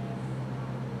away from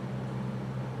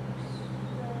me,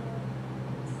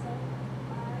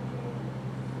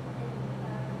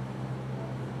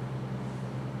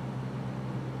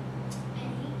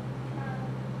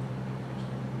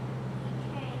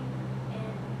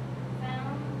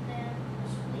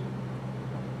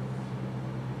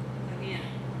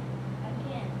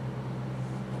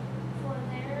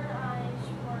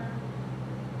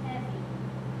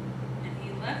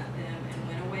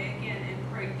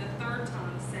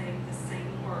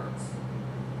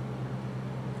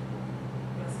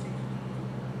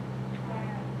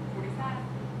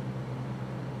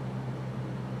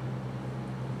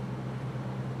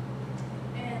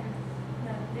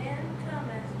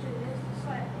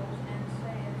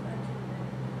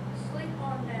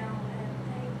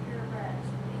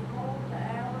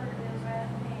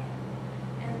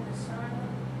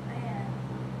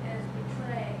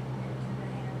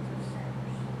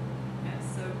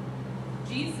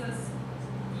 Jesus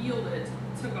yielded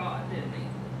to God, didn't he?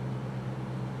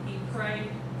 He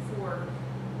prayed for,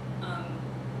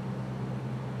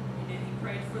 he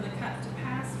prayed for the cup to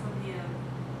pass from him,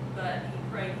 but he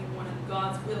prayed he wanted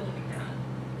God's will to be done.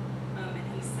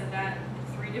 And he said that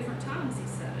 3 different times. He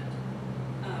said it.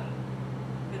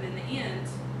 But in the end,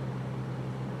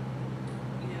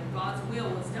 God's will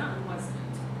was done, wasn't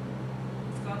it?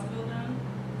 Was God's will done?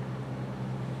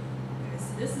 Okay,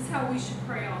 so this is how we should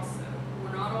pray also.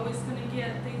 We're not always going to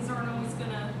things aren't always going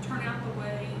to turn out the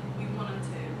way we want them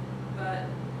to. But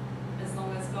as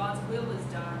long as God's will is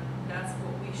done, that's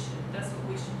what we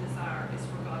should desire, is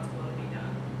for God's will to be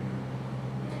done.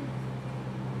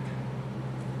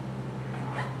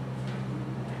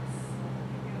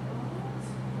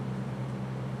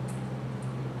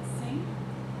 Sing.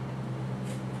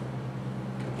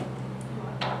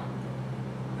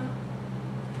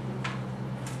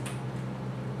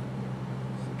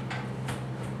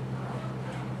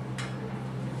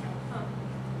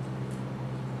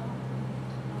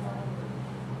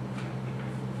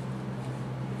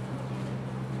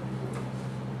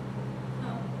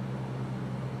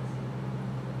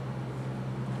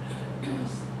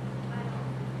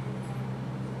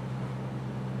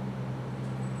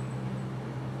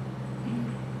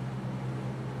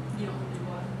 You don't want to do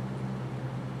what?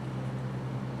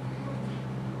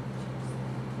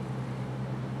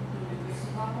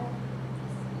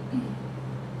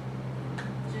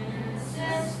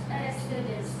 Genesis,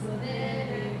 Exodus,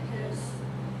 Leviticus,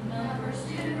 Numbers,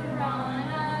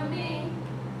 Deuteronomy,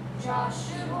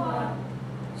 Joshua,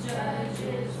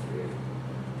 Judges, Ruth,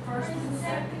 1st and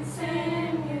 2nd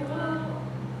Samuel,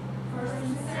 1st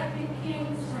and 2nd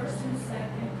Kings, 1st and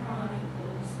 2nd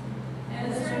Chronicles,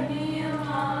 Ezra,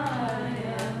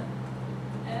 Nehemiah,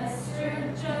 Esther,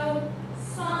 Job,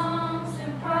 Psalms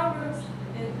and Proverbs,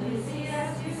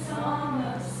 Ecclesiastes, Song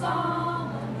of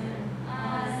Solomon,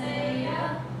 Isaiah,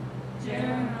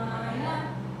 Jeremiah,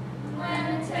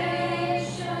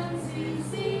 Lamentations,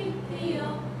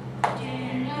 Ezekiel,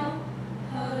 Daniel,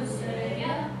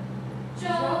 Hosea,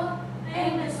 Job,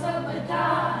 Amos,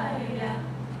 Obadiah,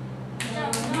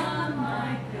 Jonah,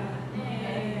 Micah,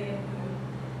 Nahum,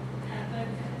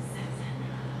 Habakkuk,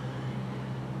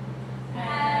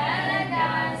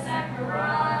 Haggai,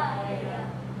 Zechariah,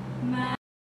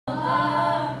 Malachi,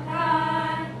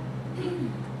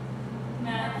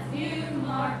 Matthew,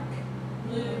 Mark,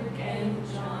 Luke, and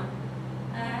John,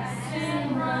 Acts and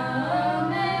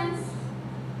Romans,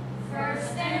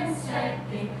 1st and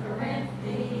 2nd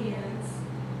Corinthians,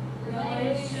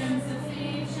 Galatians,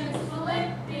 Ephesians,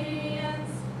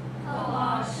 Philippians,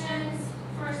 Colossians,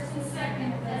 1st and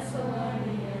 2nd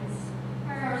Thessalonians,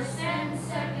 1st and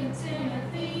 2nd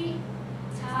Timothy,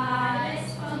 Titus,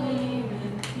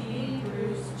 Philemon,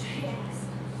 Hebrews, James,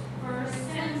 1st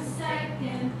and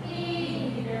 2nd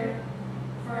Peter,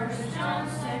 1st John,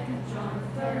 2nd John,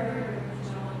 3rd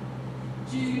John,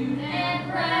 Jude, and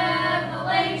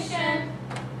Revelation.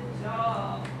 Good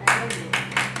job.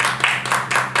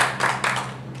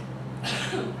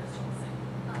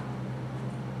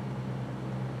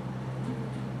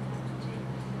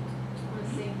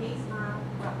 Let's sing, He's my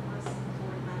rock, my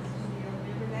sword, my shield.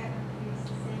 Remember that? We used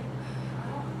to sing.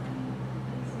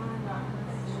 He's my rock,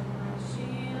 my sword, my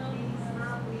shield. He's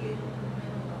my wheel in the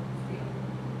middle of the field.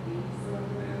 He's the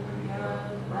lily of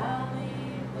the valley,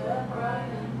 the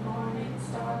bright and morning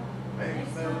star.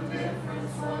 Makes no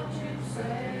difference what you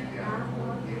say. I'm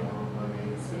working on my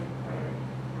knees and pray.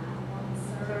 I want to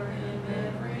Serve him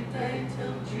every day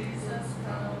till Jesus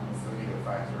comes. So you go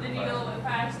faster. Then you go a little bit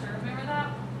faster. Remember that?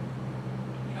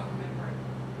 You don't remember it.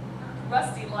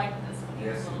 Rusty liked this one. He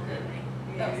was Yes, a little he did.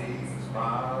 bit. That was He's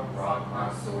my rock, my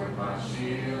sword, my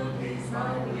shield. He's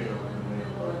my wheel in the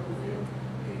middle of the field.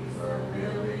 He's the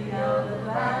lily of the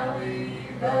valley,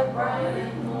 the bright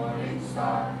and morning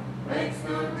star. Makes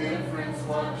no difference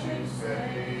what you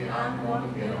say. I'm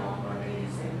going to get on my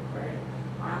knees and pray.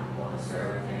 I'm going to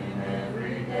serve him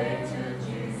every day till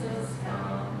Jesus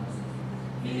comes.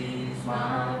 He's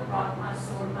my rock, my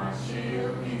sword, my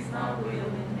shield. He's my wheel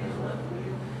in the middle of the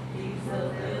wheel. He's the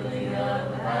lily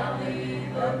of the valley,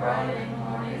 the bright and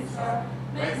morning star.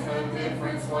 Makes no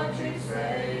difference what you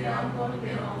say. I'm going to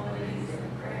get on my knees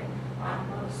and pray. I'm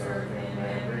going to serve him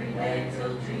every day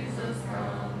till Jesus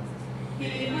comes.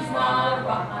 He's my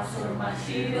rock, my sword, my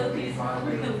shield. He's my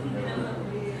wheel in the middle of the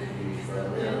wheel. He's the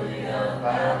lily of the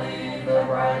valley, the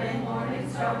bright and morning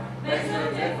star. Makes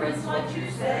no difference what you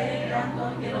say. I'm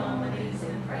going to get on my knees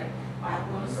and pray.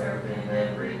 I'm going to serve him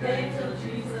every day till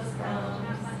Jesus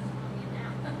comes.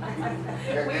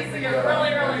 We used to get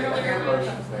really early.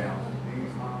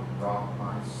 He's my rock,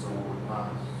 my sword, my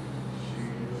shield.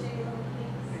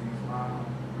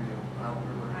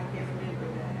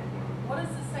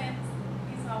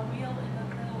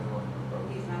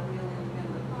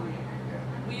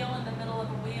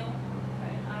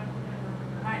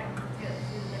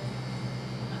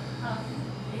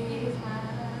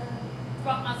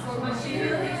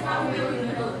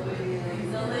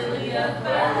 the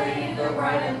valley, the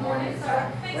bright and morning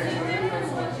star. Makes a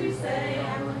difference what you say.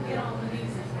 I'm gonna get on the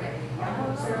knees and pray. I'm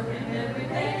gonna serve him every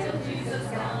day till Jesus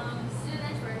comes. Do the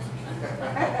next verse.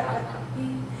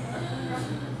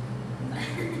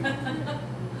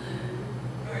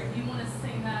 All right, you want to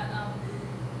sing that?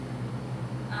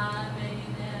 I may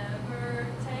never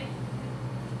take a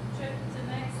trip to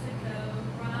Mexico,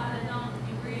 ride a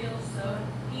donkey real so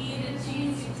eat a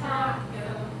cheesy taco.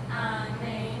 I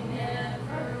may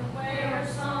never wear a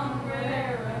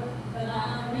sombrero, but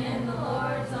I'm in the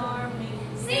Lord's army.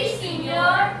 Si,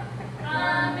 senor.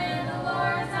 I'm in the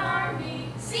Lord's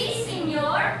army. Si,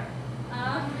 senor.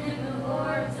 I'm in the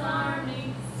Lord's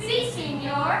army. Si,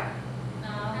 senor.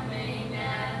 I may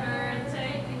never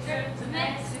take a trip to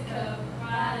Mexico,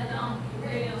 ride a donkey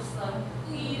real slow,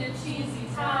 eat a cheesy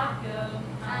taco.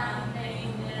 I may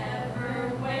never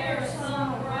wear a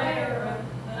sombrero,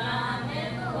 but I'm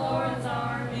in the Lord's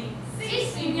army. Si,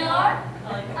 senor. I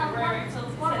like the prayer until it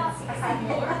What about, says, "Si,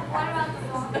 senor." what about the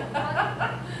one?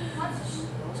 What's the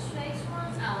space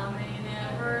one? I may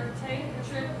never take a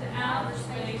trip to outer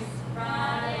space,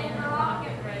 ride in a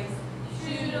rocket race,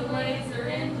 shoot a laser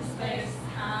into space.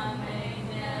 I may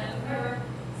never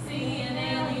see an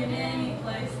alien any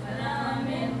place, but I'm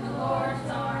in the Lord's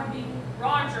army.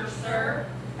 Roger, sir.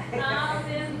 I'm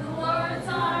in the Lord's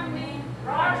army.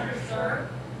 Roger, sir.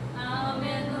 I'm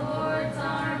in the Lord's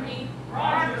army.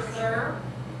 Roger, sir.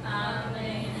 I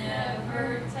may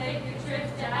never take a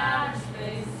trip to outer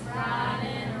space, ride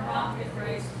in a rocket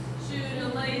race, shoot a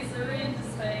laser into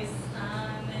space. I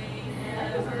may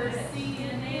never see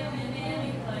an alien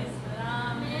any place, but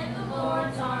I'm in the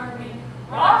Lord's army.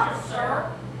 Roger,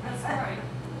 sir. That's right.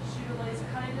 Shoot a laser.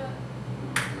 How do you do it?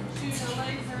 Shoot a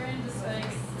laser into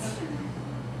space.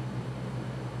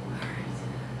 All right.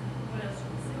 What else?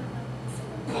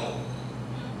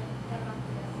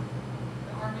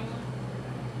 The army one.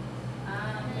 I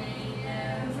may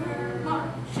never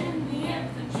march in the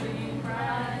infantry,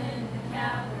 ride in the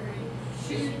cavalry,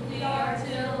 shoot the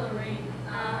artillery.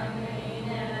 I may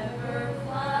never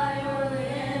fly o'er the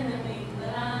enemy,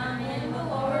 but I'm in the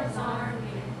Lord's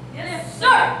army. Yes,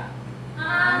 sir!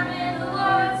 I'm in the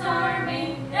Lord's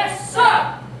army. Yes,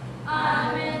 sir!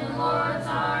 I'm in the Lord's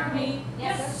army.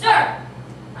 Yes, sir!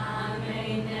 I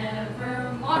may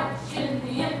never march in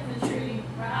the infantry,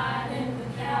 ride in the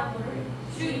cavalry,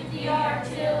 shoot the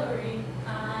artillery.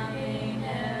 I may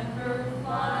never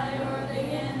fly o'er the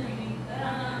enemy, but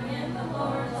I'm in the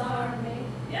Lord's army.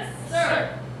 Yes,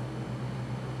 sir!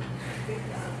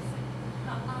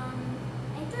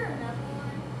 Ain't there another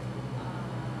one? I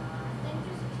think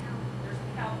there's a count. There's a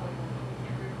cowboy one, but we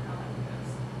can't remember how that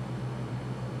goes.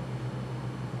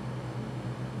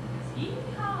 It's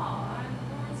yee-haw, I'm the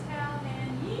Lord's cow,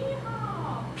 and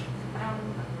yee-haw. I don't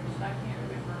remember, I can't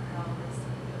remember how the rest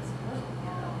of it goes.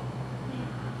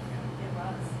 Give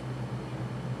us.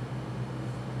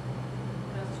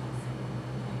 What else do you see?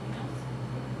 Anything else?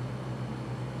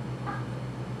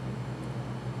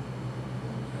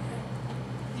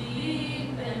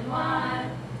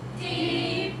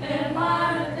 Deep and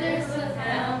wide, there's a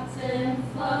fountain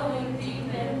flowing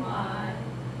deep and wide.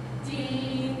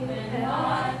 Deep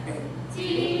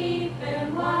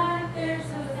and wide, there's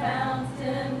a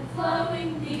fountain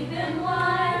flowing deep and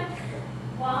wide.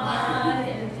 Wide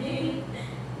and deep,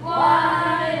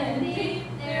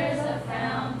 there's a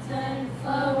fountain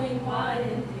flowing wide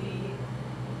and deep.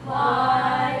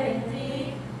 Wide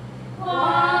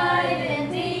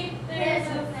and deep, there's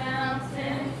a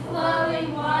fountain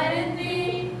flowing wide and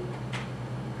deep. Is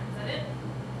that it?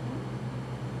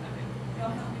 Okay, y'all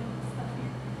help me with this stuff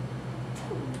here.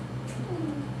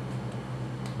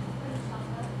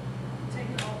 Take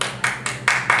it all.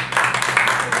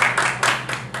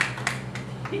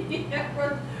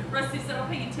 Yeah, Rusty said, I'll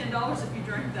pay you $10 if you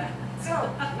drink that.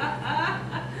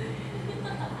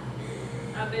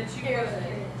 I bet you would.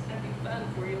 That'd be fun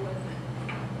for you, wouldn't it?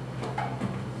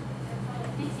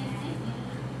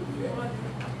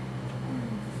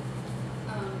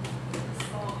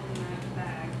 Salt in that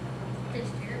bag. This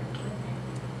year.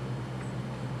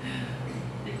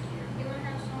 Thank you. You wanna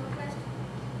have a song request?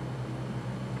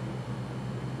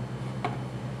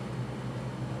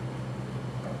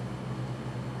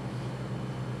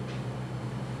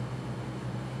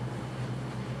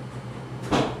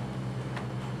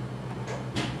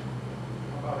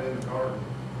 How about in the garden?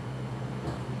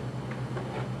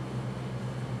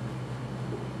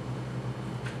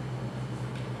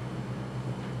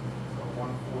 So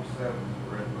 147 is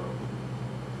the red road.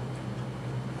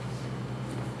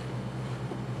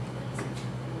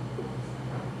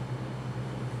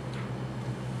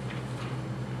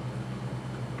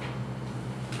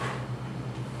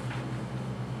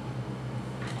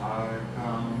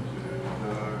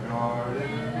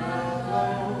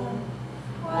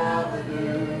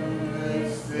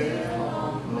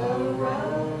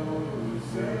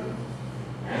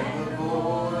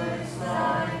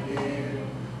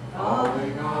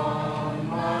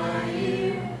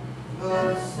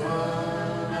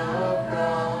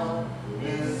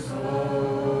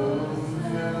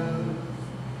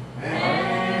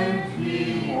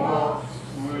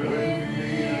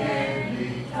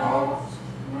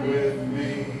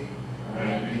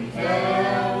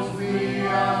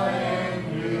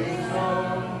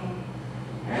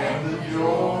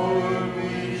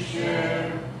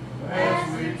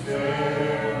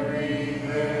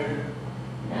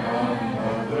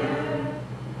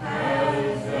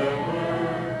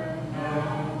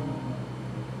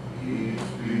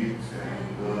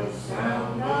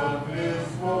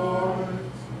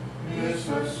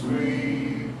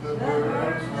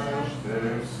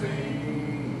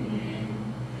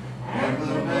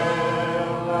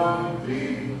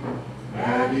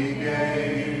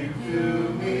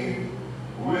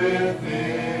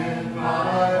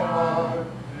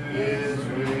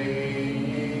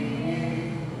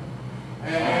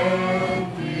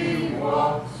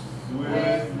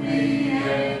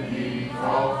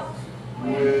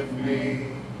 with me,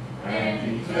 and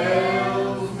he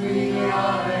tells me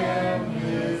I am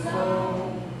his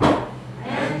own,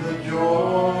 and the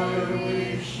joy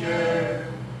we share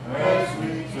as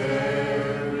we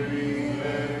tarry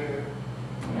there,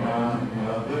 none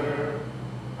other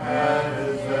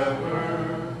has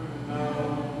ever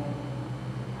known.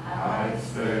 I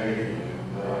stay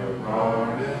in the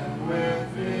garden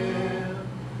with him,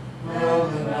 though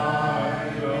the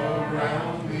night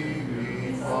around me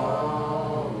be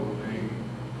falling,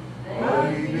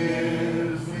 but he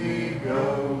bids me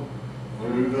go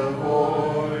through the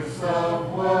voice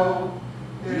of woe.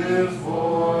 His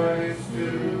voice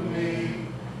to me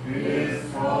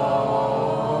is calling,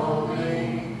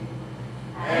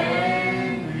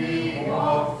 and he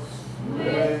walks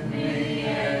with me,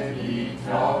 and he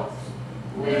talks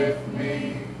with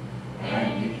me,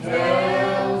 and he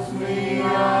tells me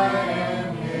I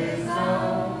am his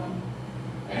own,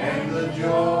 and the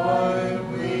joy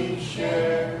we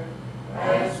share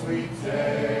as we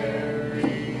tarry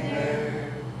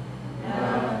there,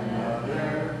 none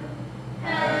other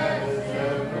has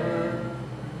ever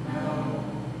known.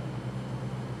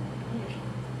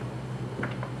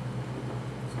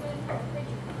 It's good for the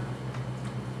preacher.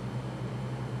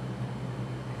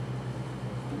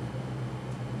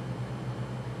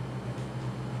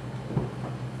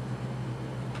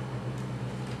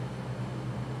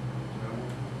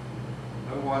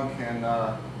 No one can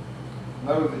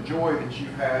know the joy that you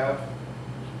have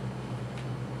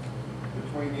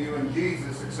between you and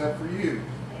Jesus except for you.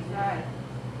 That's right.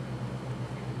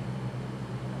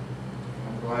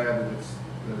 I'm glad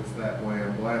that it's that way.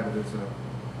 I'm glad that it's a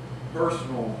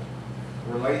personal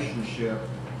relationship,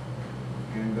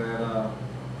 and that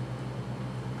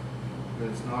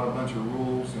it's not a bunch of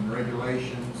rules and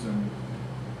regulations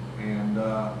and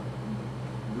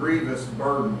grievous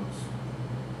burdens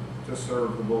to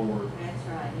serve the Lord. That's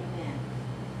right. Amen.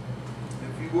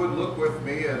 If you would look with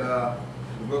me at the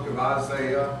book of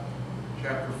Isaiah,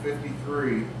 chapter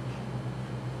 53.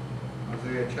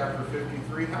 Isaiah chapter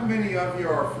 53. How many of you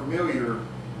are familiar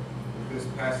with this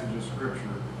passage of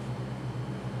Scripture?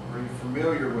 Are you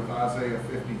familiar with Isaiah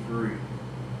 53?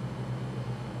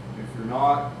 If you're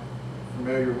not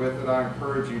familiar with it, I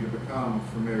encourage you to become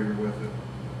familiar with it,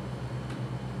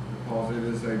 because it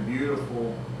is a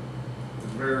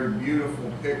very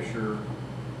beautiful picture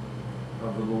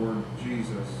of the Lord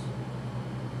Jesus.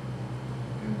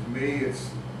 And to me,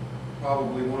 it's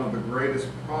probably one of the greatest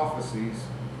prophecies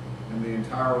in the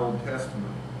entire Old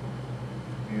Testament.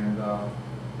 And I'm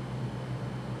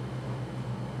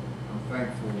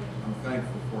thankful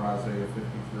for Isaiah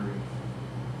 53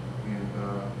 and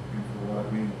for what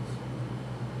it means.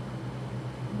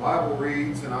 The Bible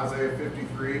reads in Isaiah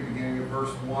 53, beginning of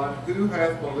verse 1, "Who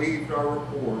hath believed our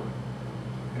report,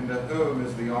 and to whom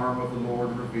is the arm of the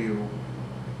Lord revealed?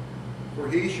 For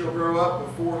he shall grow up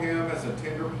before him as a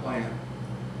tender plant,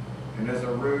 and as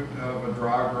a root of a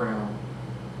dry ground.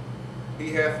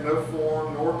 He hath no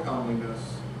form nor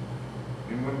comeliness,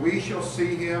 and when we shall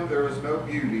see him, there is no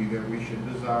beauty that we should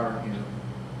desire him.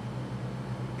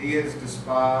 He is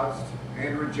despised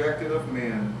and rejected of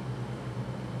men,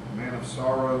 a man of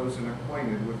sorrows and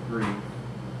acquainted with grief.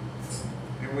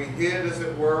 And we hid, as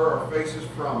it were, our faces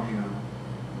from him.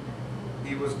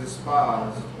 He was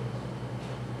despised,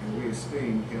 and we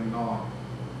esteemed him not.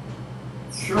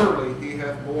 Surely he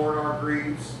hath borne our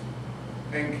griefs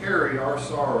and carried our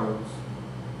sorrows.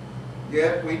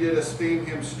 Yet we did esteem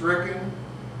him stricken,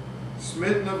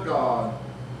 smitten of God,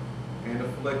 and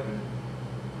afflicted.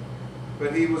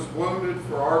 But he was wounded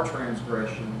for our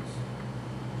transgressions.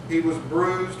 He was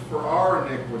bruised for our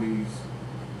iniquities.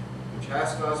 The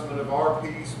chastisement of our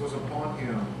peace was upon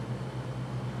him,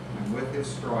 and with his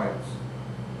stripes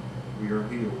we are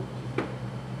healed."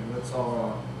 And let's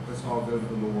all go to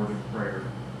the Lord in prayer.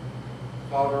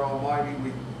 Father Almighty,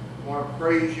 we want to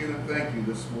praise you and thank you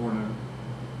this morning,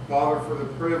 Father, for the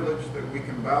privilege that we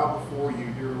can bow before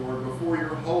you, dear Lord, before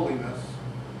your holiness.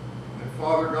 And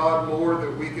Father God, Lord,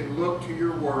 that we can look to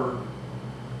your word.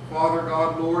 Father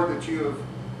God, Lord, that you have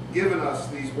given us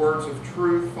these words of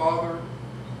truth, Father.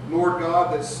 Lord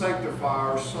God, that sanctify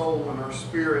our soul and our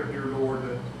spirit, dear Lord,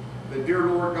 that dear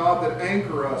Lord God, that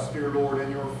anchor us, dear Lord,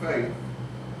 in your faith.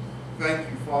 Thank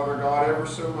you, Father God, ever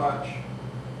so much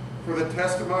for the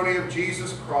testimony of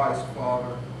Jesus Christ,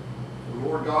 Father. For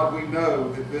Lord God, we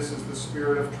know that this is the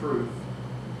Spirit of truth.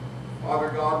 Father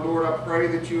God, Lord, I pray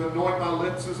that you anoint my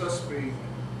lips as I speak.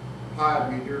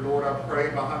 Hide me, dear Lord, I pray,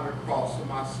 behind the cross of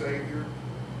my Savior.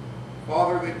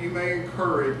 Father, that you may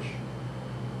encourage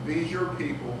these your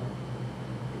people,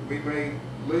 that we may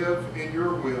live in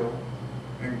your will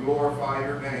and glorify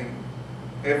your name.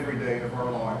 every day of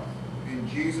our life. In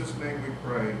Jesus' name we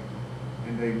pray,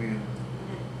 and amen.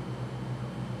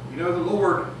 You know, the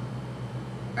Lord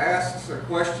asks a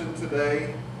question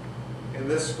today in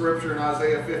this scripture in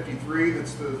Isaiah 53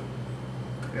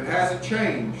 it hasn't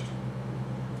changed.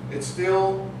 It's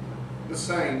still the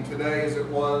same today as it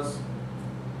was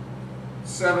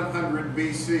 700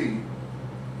 BC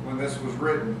when this was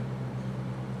written.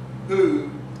 Who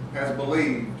has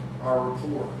believed our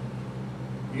report?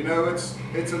 You know,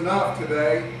 it's enough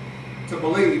today to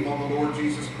believe on the Lord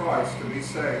Jesus Christ to be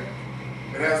saved.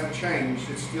 It hasn't changed.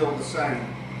 It's still the same.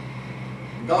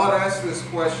 God asks this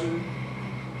question.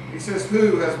 He says,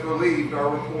 who has believed our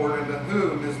report, and to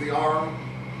whom is the arm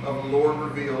of the Lord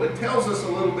revealed? It tells us a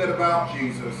little bit about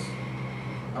Jesus,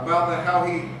 about how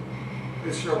he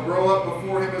shall grow up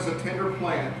before him as a tender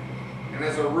plant and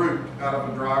as a root out of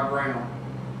a dry ground.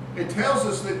 It tells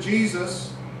us that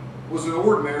Jesus was an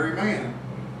ordinary man,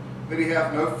 that he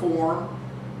hath no form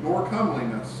nor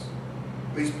comeliness.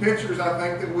 These pictures, I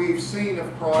think, that we've seen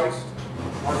of Christ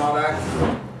are not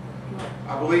accurate.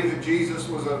 I believe that Jesus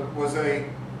was a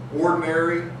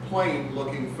ordinary,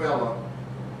 plain-looking fellow.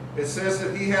 It says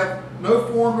that he hath no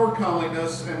form nor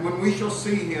comeliness, and when we shall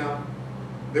see him,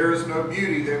 there is no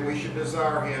beauty that we should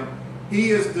desire him.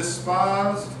 He is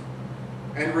despised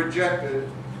and rejected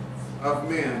of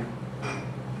men.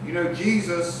 You know,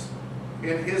 Jesus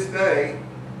in his day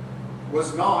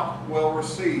was not well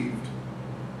received.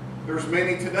 There's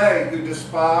many today who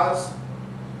despise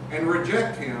and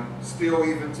reject him still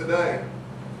even today.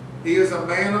 He is a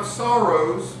man of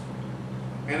sorrows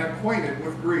and acquainted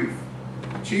with grief.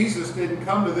 Jesus didn't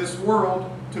come to this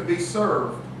world to be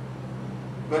served,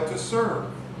 but to serve.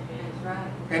 That's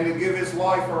right. And to give his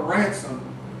life a ransom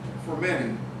for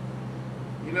many.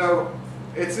 You know,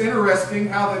 it's interesting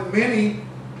how that many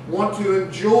want to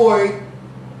enjoy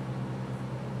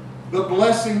the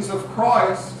blessings of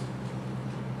Christ,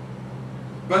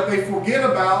 but they forget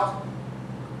about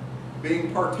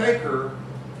being partaker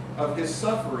of his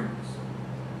sufferings.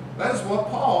 That is what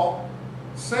Paul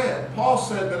said. Paul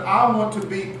said that I want to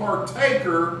be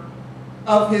partaker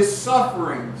of his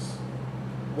sufferings.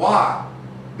 Why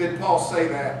did Paul say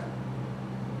that?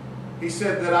 He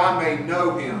said that I may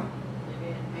know him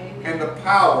and the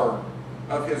power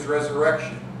of his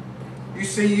resurrection. You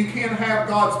see, you can't have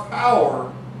God's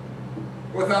power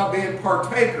without being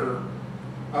partaker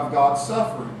of God's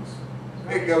sufferings.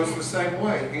 It goes the same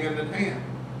way, hand in hand.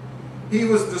 He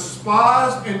was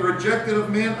despised and rejected of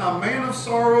men, a man of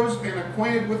sorrows and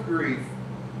acquainted with grief.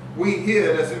 We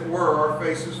hid, as it were, our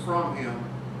faces from him.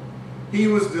 He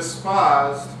was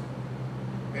despised,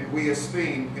 and we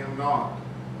esteemed him not.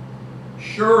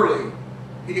 Surely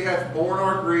he hath borne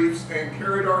our griefs and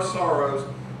carried our sorrows,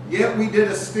 yet we did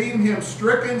esteem him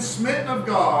stricken, smitten of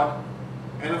God,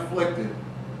 and afflicted.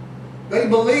 They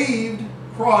believed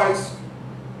Christ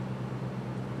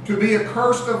to be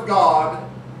accursed of God,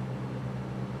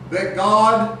 that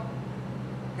God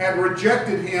had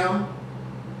rejected him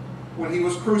when he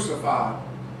was crucified.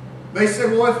 They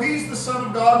said, well, if he's the Son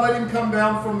of God, let him come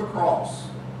down from the cross,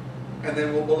 and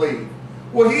then we'll believe.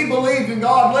 Well, he believed in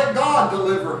God, let God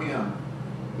deliver him.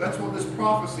 That's what this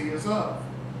prophecy is of.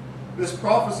 This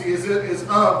prophecy is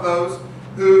of those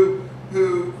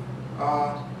who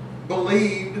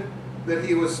believed that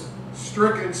he was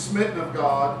stricken, smitten of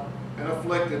God, and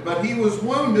afflicted. But he was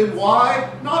wounded.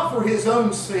 Why? Not for his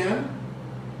own sin,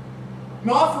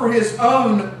 not for his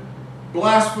own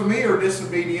blasphemy or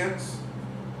disobedience.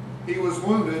 He was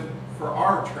wounded for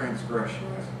our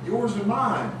transgressions, yours and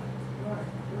mine.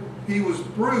 He was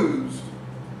bruised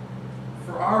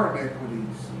for our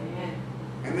iniquities.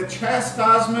 And the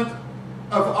chastisement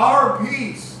of our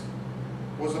peace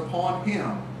was upon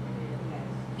him.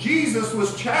 Jesus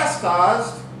was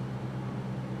chastised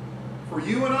for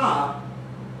you and I,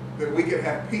 that we could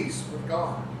have peace with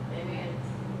God. Amen.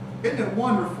 Isn't it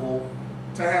wonderful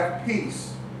to have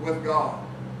peace with God?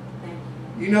 Thank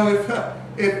You know,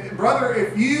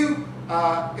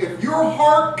 if your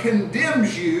heart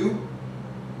condemns you,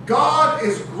 God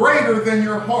is greater than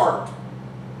your heart,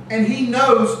 and he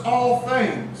knows all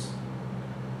things.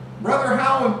 Brother,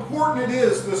 how important it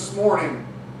is this morning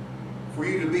for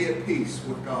you to be at peace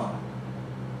with God.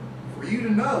 For you to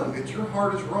know that your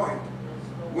heart is right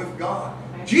with God.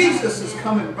 Jesus is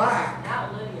coming back.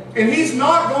 Hallelujah. And he's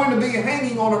not going to be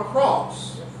hanging on a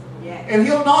cross. Yes. And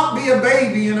he'll not be a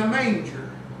baby in a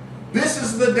manger. This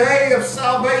is the day of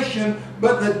salvation,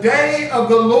 but the day of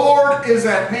the Lord is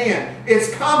at hand.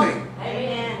 It's coming.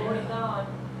 Amen. Glory to God.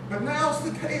 But now's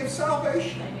the day of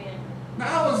salvation. Amen.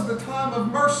 Now is the time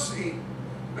of mercy.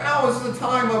 Now is the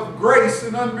time of grace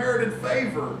and unmerited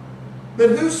favor.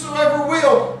 that whosoever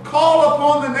will call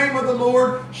upon the name of the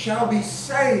Lord shall be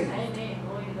saved. Amen.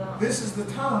 Glory to God. This is the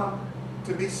time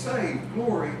to be saved.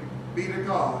 Glory be to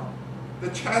God. The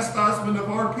chastisement of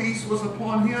our peace was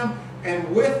upon him,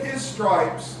 and with his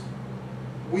stripes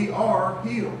we are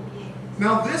healed.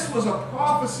 Now this was a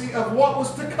prophecy of what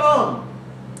was to come.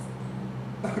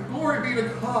 Glory be to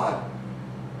God.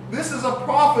 This is a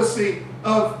prophecy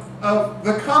of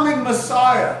the coming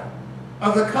Messiah,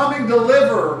 of the coming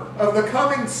deliverer, of the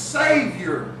coming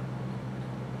Savior.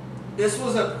 This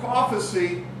was a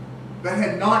prophecy that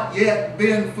had not yet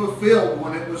been fulfilled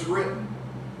when it was written.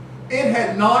 It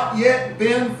had not yet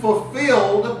been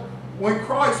fulfilled when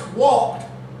Christ walked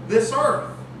this earth.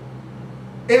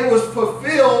 It was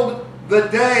fulfilled the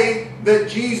day that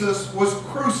Jesus was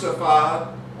crucified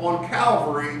on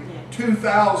Calvary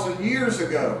 2,000 years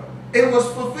ago. It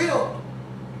was fulfilled.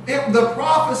 The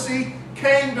prophecy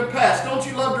came to pass. Don't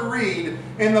you love to read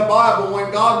in the Bible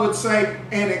when God would say,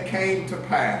 and it came to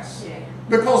pass? Yeah.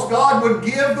 Because God would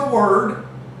give the word,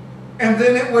 and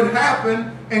then it would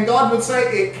happen, and God would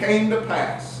say, it came to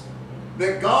pass.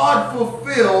 That God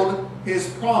fulfilled his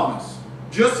promise.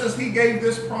 Just as he gave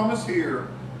this promise here,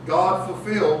 God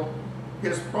fulfilled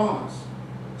his promise.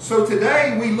 So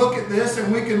today we look at this,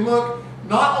 and we can look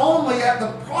not only at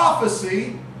the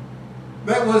prophecy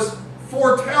that was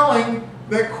foretelling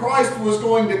that Christ was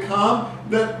going to come,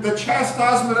 that the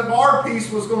chastisement of our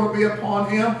peace was going to be upon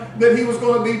him, that he was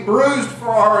going to be bruised for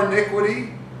our iniquity,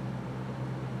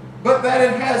 but that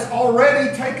it has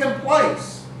already taken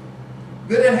place,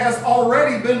 that it has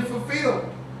already been fulfilled.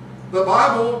 The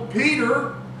Bible,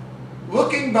 Peter,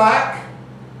 looking back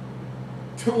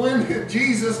to when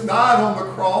Jesus died on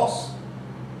the cross,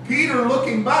 Peter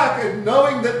looking back and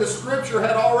knowing that the scripture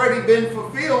had already been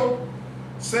fulfilled,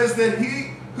 says that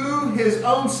he who his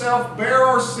own self bare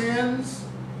our sins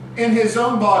in his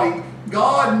own body,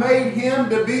 God made him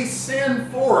to be sin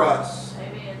for us,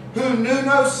 Amen. who knew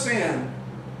no sin,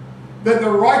 that the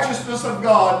righteousness of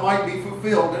God might be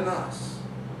fulfilled in us.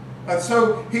 And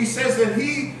so he says that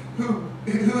he who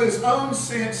his own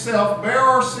self bare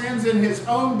our sins in his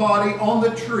own body on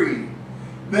the tree,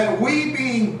 that we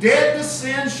being dead to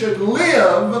sin should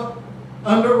live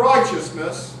unto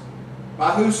righteousness,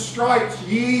 by whose stripes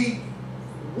ye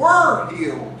were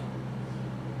healed.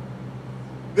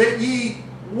 That ye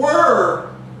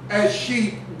were as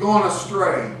sheep gone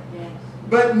astray. Yes.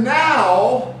 But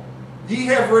now ye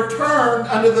have returned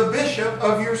unto the bishop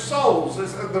of your souls.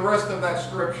 Is the rest of that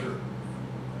scripture.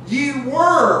 Ye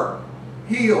were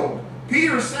healed.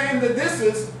 Peter's saying that this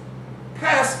is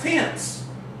past tense.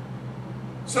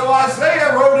 So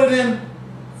Isaiah wrote it in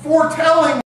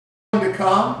foretelling what's going to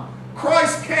come.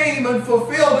 Christ came and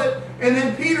fulfilled it. And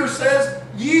then Peter says,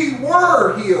 ye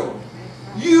were healed.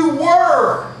 You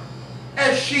were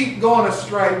as sheep gone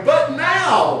astray. But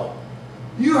now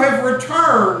you have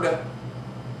returned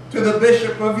to the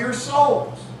bishop of your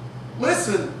souls.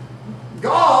 Listen,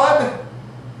 God,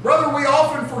 brother, we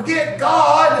often forget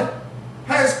God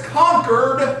has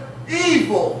conquered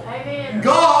evil. Amen.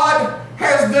 God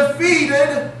has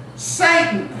defeated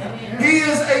Satan. Amen. He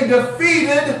is a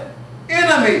defeated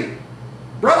enemy.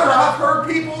 Brother, I've heard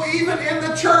people even in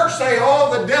the church say,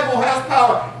 oh, the devil has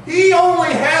power. He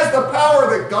only has the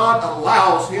power that God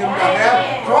allows him to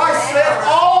have. Christ said,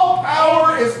 all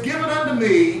power is given unto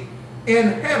me in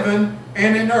heaven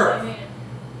and in earth. Amen.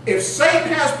 If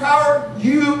Satan has power,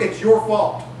 it's your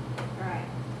fault. Right.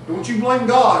 Don't you blame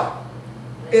God.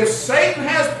 If Satan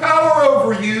has power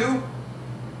over you,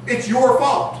 it's your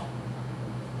fault.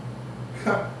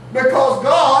 Because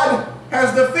God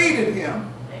has defeated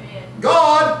him. Amen.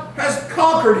 God has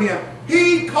conquered him.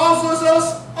 He causes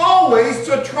us always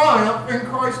to triumph in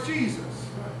Christ Jesus.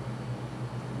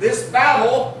 This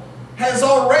battle has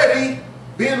already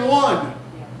been won.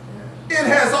 It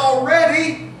has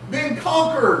already been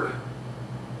conquered.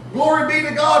 Glory be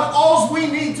to God. All we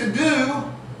need to do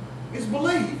is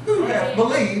believe. Who has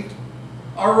believed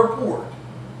our report?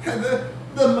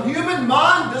 The human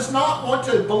mind does not want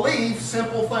to believe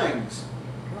simple things.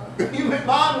 The human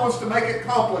mind wants to make it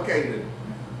complicated.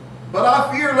 But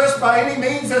I fear lest by any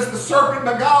means, as the serpent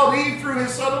beguiled Eve through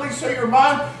his subtlety, so your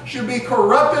mind should be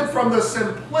corrupted from the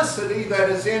simplicity that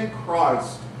is in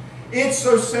Christ. It's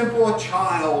so simple a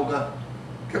child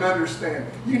can understand.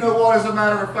 You know what, as a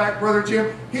matter of fact, Brother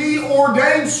Jim? He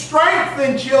ordains strength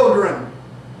in children.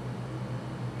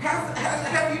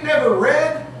 Have you never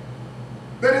read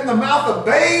that in the mouth of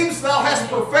babes thou hast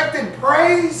perfected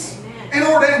praise? Amen. And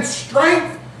ordained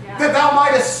strength, that thou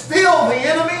mightest still the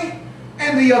enemy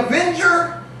and the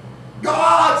avenger?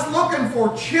 God's looking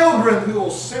for children who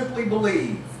will simply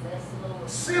believe. That's the Lord.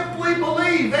 Simply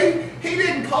believe. He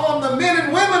didn't call them the men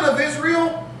and women of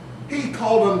Israel. He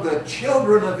called them the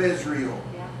children of Israel.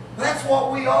 Yeah. That's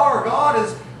what we are. God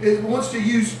wants to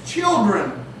use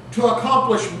children to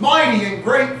accomplish mighty and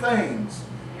great things.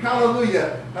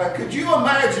 Hallelujah. Could you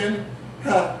imagine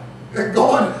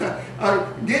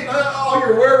getting all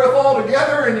your wherewithal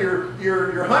together and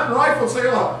your hunting rifle and say,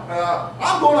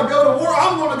 I'm going to go to war.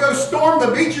 I'm going to go storm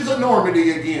the beaches of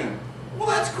Normandy again. Well,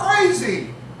 that's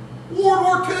crazy. World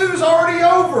War II is already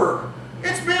over.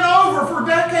 It's been over for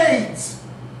decades.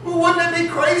 Well, wouldn't it be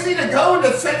crazy to go and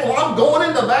to say, well, I'm going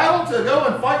into battle to go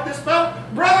and fight this battle?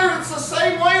 Brother, it's the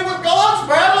same way with God's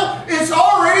battle. It's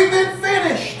already been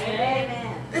finished.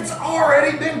 Amen. It's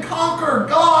already been conquered.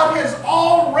 God has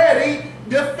already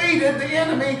defeated the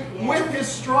enemy. Yes. With his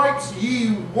stripes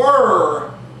ye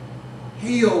were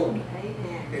healed.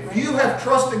 Amen. If you have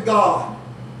trusted God,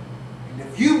 and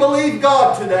if you believe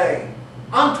God today,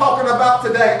 I'm talking about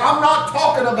today. I'm not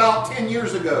talking about 10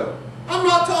 years ago. I'm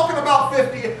not talking about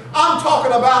 50. I'm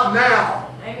talking about now.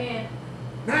 Amen.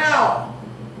 Now.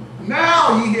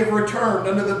 Now ye have returned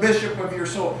unto the bishop of your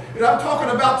soul. And I'm talking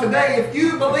about today. If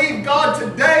you believe God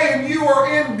today and you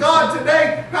are in God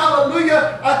today,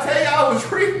 hallelujah. I tell you, I was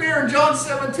reading there in John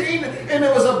 17 and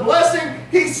it was a blessing.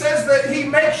 He says that he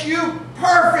makes you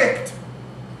perfect.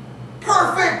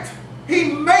 Perfect.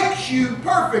 He makes you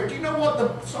perfect. You know what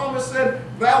the psalmist said?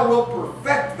 Thou wilt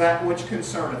perfect that which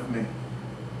concerneth me.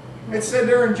 It said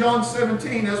there in John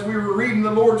 17 as we were reading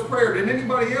the Lord's Prayer. Did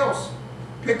anybody else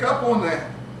pick up on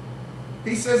that?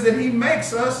 He says that he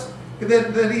makes us,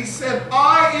 that he said,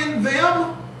 I in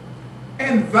them,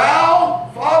 and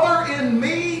thou, Father, in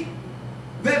me,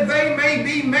 that they may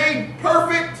be made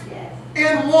perfect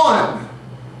in one.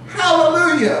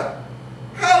 Hallelujah.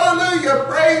 Hallelujah.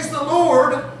 Praise the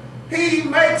Lord. He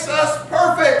makes us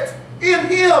perfect in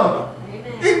Him.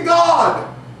 Amen. In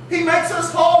God. He makes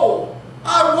us whole.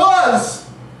 I was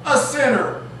a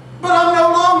sinner, but I'm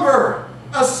no longer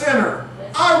a sinner.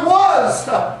 I was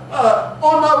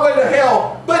on my way to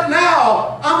hell, but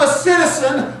now I'm a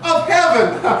citizen of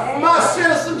heaven. My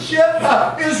citizenship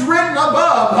is written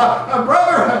above.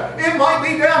 Brother, it might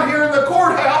be down here in the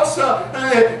courthouse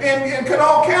in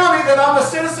Kanawha County that I'm a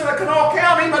citizen of Kanawha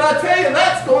County, but I tell you,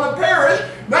 that's going to perish.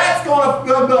 That's going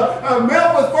to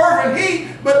melt with fervent heat.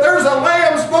 But there's a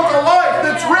Lamb's Book of Life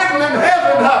that's written in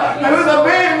heaven, who the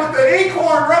man with the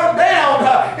inkhorn wrote down,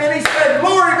 and he said,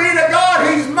 glory be to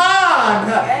God, he's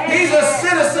mine. He's a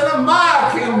citizen of my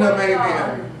kingdom.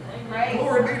 Amen.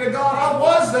 Glory be to God. I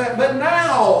was that, but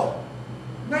now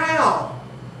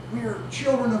we are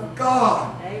children of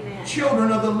God. Amen.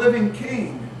 Children of the living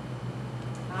King.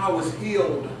 I was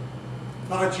healed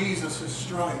by Jesus'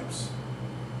 stripes.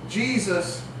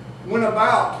 Jesus went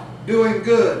about doing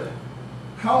good.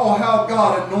 How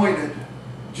God anointed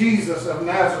Jesus of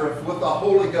Nazareth with the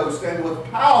Holy Ghost and with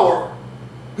power,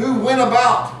 who went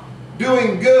about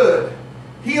doing good,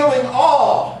 healing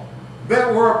all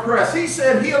that were oppressed. He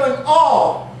said, healing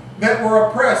all that were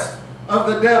oppressed of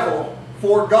the devil,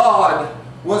 for God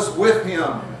was with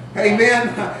him.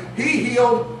 Amen. He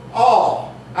healed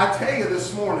all. I tell you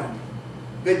this morning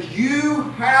that you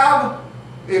have,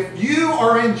 if you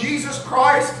are in Jesus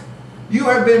Christ, you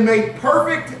have been made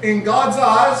perfect in God's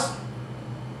eyes.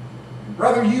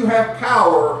 Brother, you have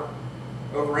power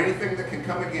over anything that can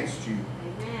come against you.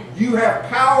 Amen. You have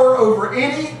power over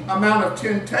any amount of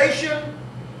temptation.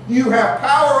 You have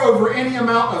power over any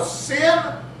amount of sin.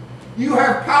 You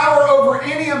have power over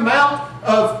any amount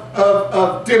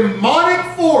of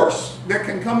demonic force that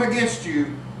can come against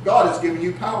you. God has given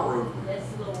you power over it. Yes,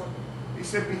 Lord. He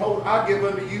said, behold, I give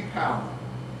unto you power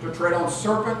to tread on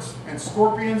serpents and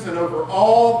scorpions and over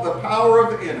all the power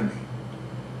of the enemy.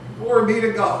 Glory be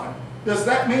to God. Does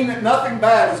that mean that nothing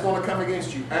bad is going to come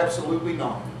against you? Absolutely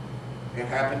not. It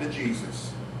happened to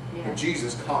Jesus. Yeah. And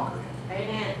Jesus conquered it.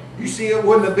 Amen. You see, it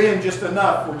wouldn't have been just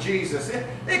enough for Jesus. It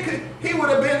would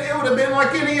have been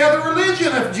like any other religion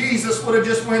if Jesus would have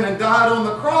just went and died on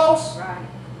the cross. Right.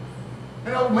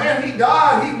 And oh man, he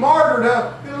died, he martyred.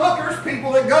 Look, there's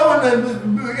people that go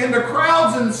into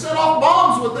crowds and set off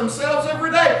bombs with themselves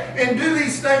every day and do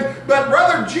these things. But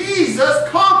brother, Jesus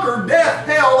conquered death,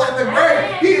 hell, and the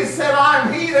grave. He has said, I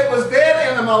am he that was dead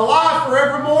and am alive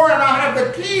forevermore, and I have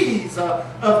the keys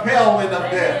of hell and of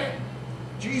death.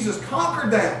 Jesus conquered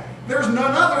that. There's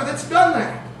none other that's done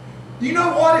that. You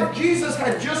know what? If Jesus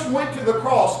had just went to the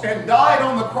cross and died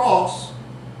on the cross,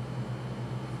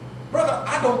 brother,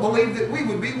 I don't believe that we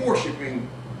would be worshiping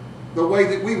the way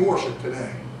that we worship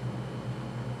today.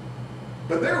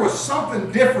 But there was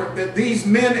something different that these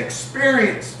men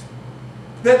experienced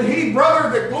That he, brother,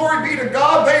 that glory be to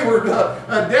God, they were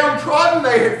downtrodden.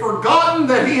 They had forgotten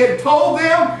that he had told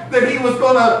them that he was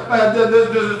going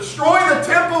to destroy the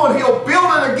temple and he'll build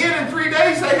it again in 3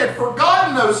 days. They had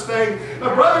forgotten those things.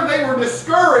 Brother, they were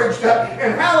discouraged.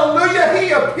 And hallelujah,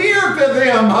 he appeared to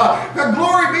them.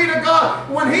 Glory be to God.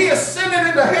 When he ascended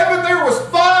into heaven, there was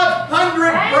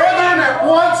 500 brethren at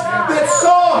once that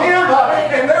saw him.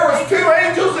 And there was 2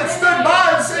 angels that stood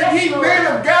by and said, "Ye men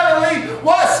of Galilee,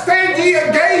 why stand ye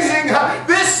gazing?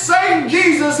 This same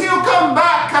Jesus, he'll come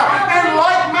back in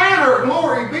like manner."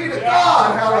 Glory be to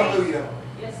God. Hallelujah.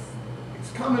 Yes.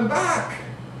 He's coming back.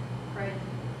 Praise.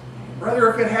 Brother,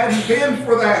 if it hadn't been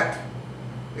for that,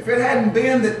 if it hadn't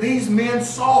been that these men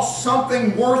saw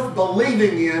something worth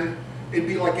believing in, it'd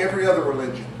be like every other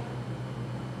religion.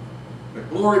 But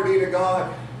glory be to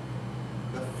God.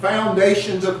 The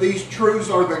foundations of these truths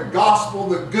are the gospel,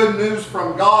 the good news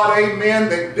from God. Amen.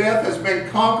 That death has been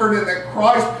conquered and that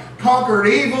Christ conquered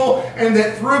evil and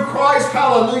that through Christ,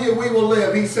 hallelujah, we will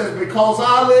live. He says, "Because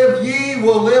I live, ye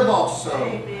will live also."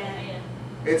 Amen.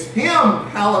 It's Him,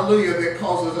 hallelujah, that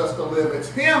causes us to live. It's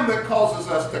Him that causes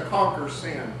us to conquer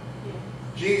sin.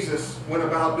 Jesus went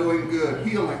about doing good,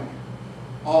 healing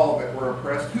all that were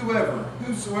oppressed. Whoever,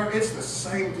 whosoever, it's the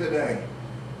same today.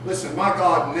 Listen, my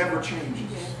God never changes.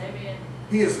 Amen.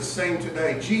 He is the same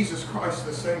today. Jesus Christ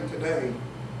the same today,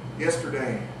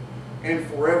 yesterday, and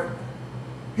forever.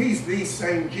 He's the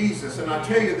same Jesus. And I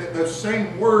tell you that those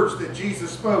same words that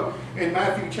Jesus spoke in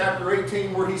Matthew chapter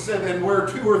 18 where he said, "And where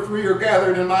 2 or 3 are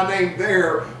gathered in my name,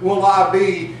 there will I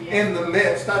be in the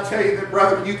midst." I tell you that,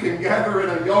 brother, you can gather in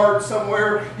a yard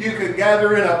somewhere. You can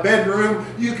gather in a bedroom.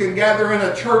 You can gather in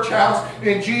a church house.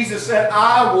 And Jesus said,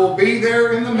 "I will be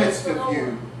there in the midst of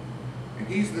you." And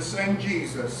He's the same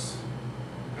Jesus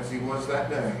as He was that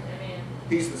day. Amen.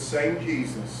 He's the same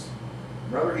Jesus.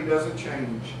 Brother, He doesn't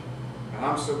change. And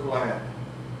I'm so glad.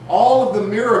 All of the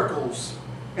miracles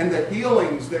and the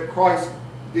healings that Christ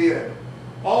did,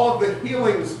 all of the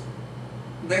healings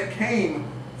that came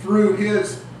through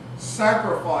His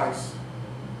sacrifice,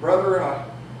 brother,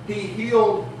 He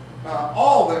healed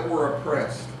all that were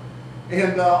oppressed.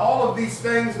 And all of these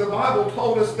things, the Bible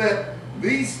told us that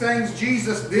these things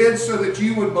Jesus did so that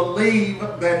you would believe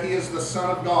that He is the Son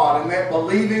of God, and that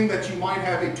believing that you might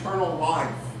have eternal life.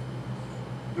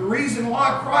 The reason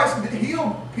why Christ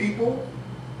healed people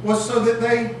was so that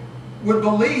they would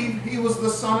believe He was the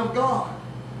Son of God.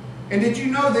 And did you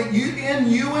know that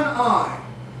in you and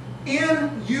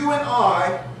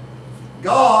I,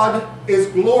 God is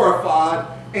glorified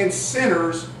and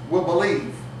sinners will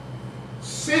believe.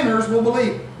 Sinners will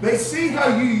believe. They see how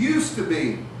you used to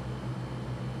be.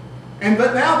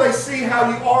 But now they see how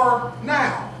you are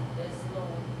now.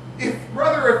 Yes,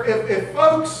 Lord. If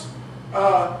folks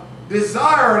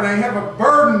desire and they have a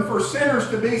burden for sinners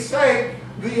to be saved,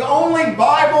 the only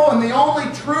Bible and the only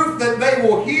truth that they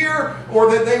will hear or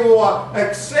that they will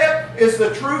accept is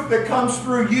the truth that comes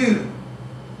through you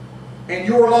and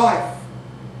your life.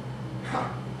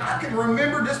 I can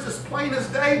remember just as plain as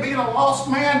day being a lost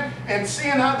man and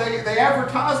seeing how they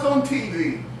advertised on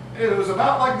TV. It was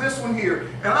about like this one here.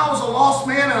 And I was a lost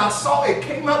man and I saw it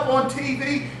came up on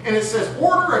TV and it says,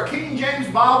 "Order a King James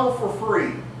Bible for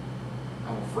free."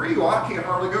 Free? Well, I can't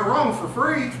hardly go wrong for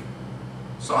free.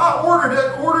 So I ordered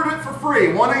it for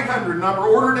free. 1-800 number,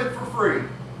 ordered it for free.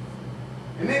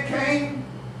 And it came,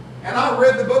 and I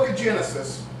read the book of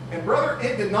Genesis. And brother,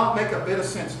 it did not make a bit of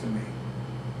sense to me.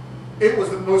 It was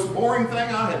the most boring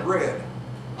thing I had read.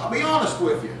 I'll be honest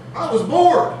with you. I was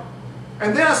bored.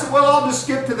 And then I said, well, I'll just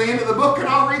skip to the end of the book and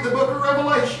I'll read the book of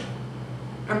Revelation.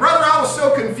 And brother, I was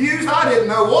so confused, I didn't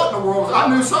know what in the world. I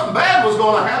knew something bad was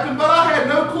going to happen, but I had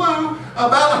no clue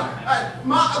about it.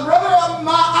 My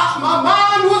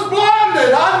mind was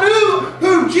blinded. I knew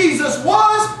who Jesus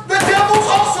was. The devils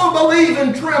also believe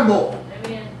and tremble.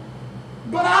 Amen.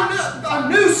 But I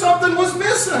knew something was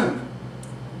missing.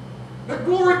 But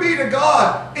glory be to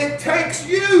God, it takes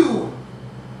you.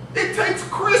 It takes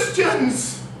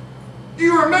Christians. Do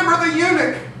you remember the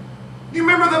eunuch? You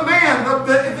remember the man,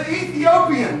 the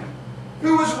Ethiopian,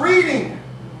 who was reading.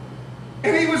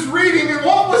 And he was reading, and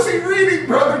what was he reading,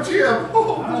 Brother Jim?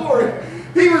 Oh, glory.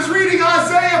 He was reading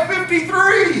Isaiah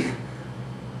 53.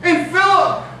 And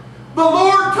Philip, the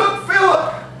Lord took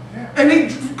Philip, and He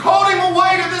called him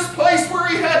away to this place where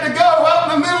he had to go,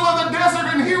 out in the middle of the desert.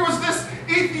 And here was this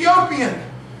Ethiopian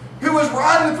who was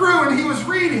riding through, and he was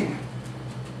reading.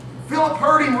 Philip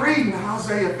heard him reading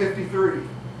Isaiah 53.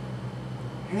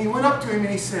 And he went up to him and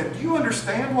he said, "Do you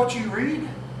understand what you read?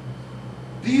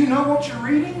 Do you know what you're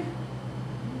reading?"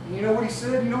 And you know what he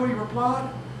said? You know what he replied?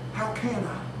 "How can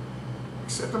I?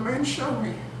 Except a man show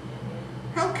me."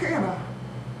 How can I?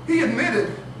 He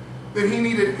admitted that he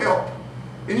needed help.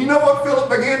 And you know what Philip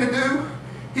began to do?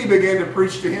 He began to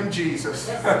preach to him Jesus.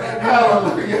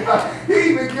 Hallelujah.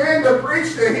 He began to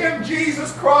preach to him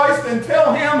Jesus Christ and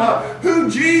tell him who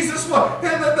Jesus was.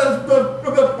 And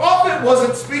the prophet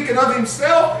wasn't speaking of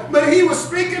himself, but he was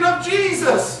speaking of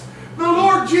Jesus. The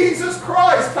Lord Jesus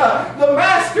Christ, the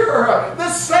Master, the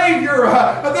Savior,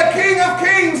 the King of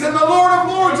Kings and the Lord of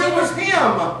Lords. It was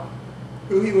him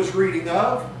who he was reading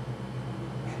of.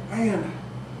 And man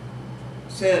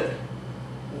said,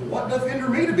 what doth hinder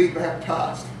me to be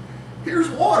baptized? Here's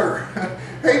water.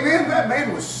 Amen. That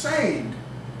man was saved.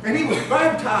 And he was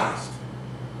baptized.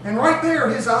 And right there,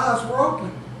 his eyes were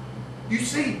opened. You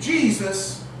see,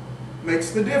 Jesus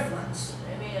makes the difference.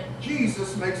 Amen.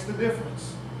 Jesus makes the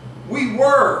difference. We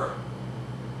were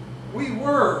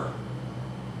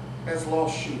as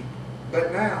lost sheep.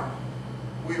 But now,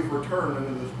 we have returned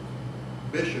unto the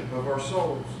Bishop of our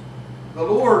souls. The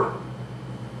Lord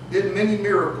did many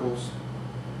miracles.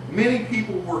 Many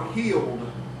people were healed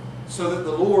so that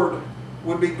the Lord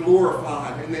would be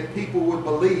glorified and that people would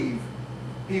believe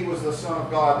he was the Son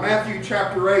of God. Matthew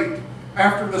chapter 8,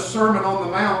 after the Sermon on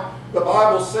the Mount, the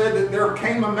Bible said that there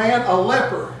came a man, a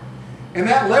leper. And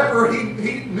that leper,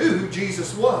 he knew who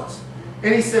Jesus was.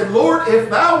 And he said, Lord, if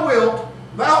thou wilt,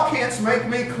 thou canst make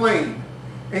me clean.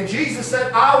 And Jesus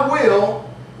said, I will.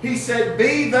 He said,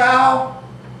 be thou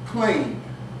clean.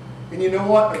 And you know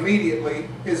what? Immediately,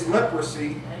 his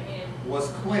leprosy was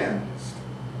cleansed.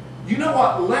 You know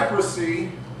what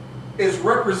leprosy is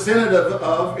representative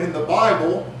of in the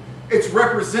Bible? It's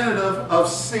representative of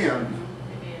sin.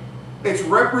 It's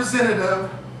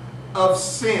representative of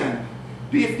sin.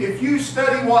 If you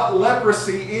study what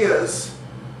leprosy is,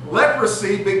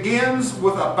 leprosy begins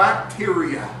with a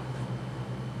bacteria.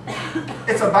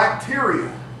 It's a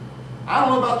bacteria. I don't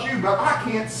know about you, but I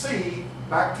can't see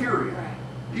bacteria.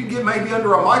 You get maybe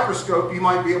under a microscope, you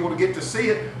might be able to get to see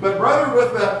it. But brother,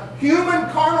 with the human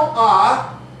carnal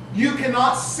eye, you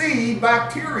cannot see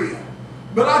bacteria.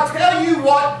 But I tell you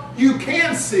what you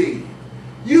can see.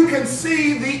 You can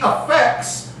see the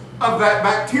effects of that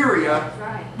bacteria,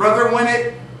 brother, when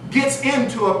it gets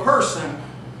into a person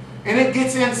and it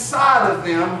gets inside of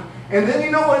them. And then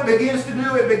you know what it begins to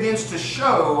do? It begins to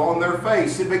show on their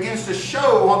face. It begins to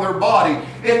show on their body.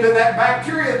 And that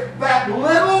bacteria, that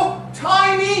little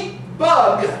tiny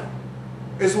bug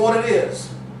is what it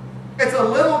is. It's a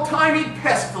little tiny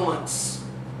pestilence.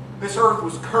 This earth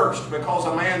was cursed because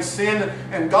a man sinned,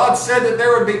 and God said that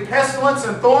there would be pestilence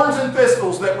and thorns and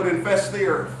thistles that would infest the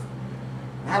earth.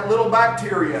 That little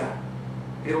bacteria,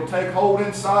 it'll take hold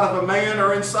inside of a man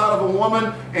or inside of a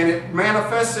woman, and it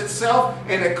manifests itself,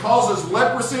 and it causes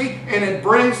leprosy, and it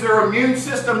brings their immune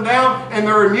system down, and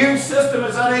their immune system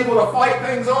is unable to fight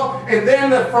things off. And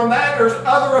then from that, there's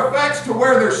other effects to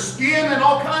where their skin and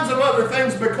all kinds of other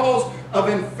things because of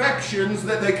infections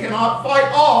that they cannot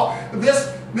fight off.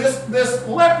 This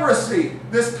leprosy,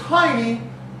 this tiny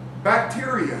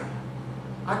bacteria.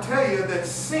 I tell you that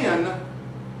sin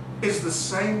is the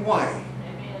same way.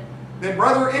 Then,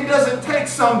 brother, it doesn't take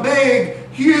some big,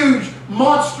 huge,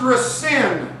 monstrous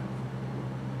sin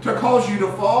to cause you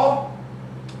to fall.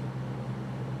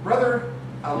 Brother,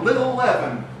 a little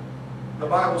leaven, the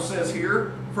Bible says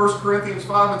here, 1 Corinthians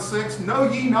 5 and 6, know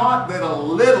ye not that a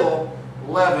little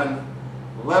leaven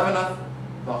leaveneth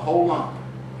the whole lump?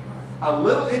 A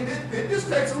little, it just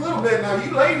takes a little bit. Now,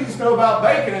 you ladies know about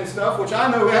baking and stuff, which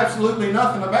I know absolutely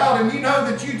nothing about, and you know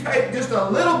that you take just a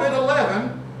little bit of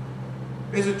leaven.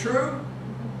 Is it true?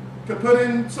 To put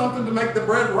in something to make the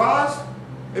bread rise?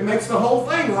 It makes the whole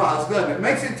thing rise, doesn't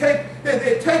it?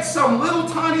 It takes some little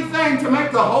tiny thing to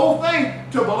make the whole thing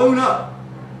to balloon up.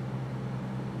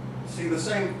 See the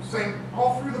same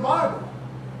all through the Bible.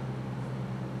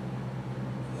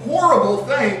 Horrible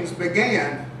things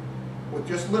began with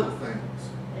just little things.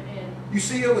 Amen. You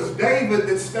see, it was David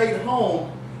that stayed home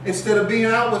instead of being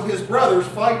out with his brothers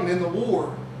fighting in the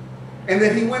war. And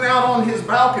then he went out on his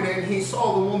balcony and he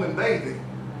saw the woman bathing.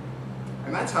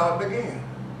 And that's how it began.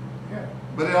 Yeah.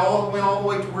 But it all went all the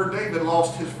way to where David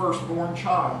lost his firstborn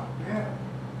child. Yeah.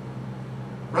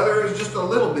 Brother, it was just a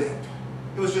little bit.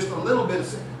 It was just a little bit of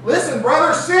sin. Listen,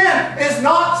 brother, sin is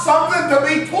not something to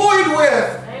be toyed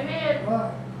with. Amen.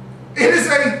 Right. It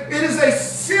is a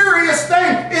serious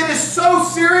thing. It is so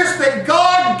serious that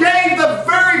God gave the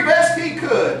very best He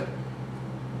could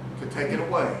to take it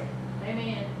away.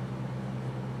 Amen.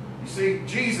 You see,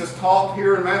 Jesus taught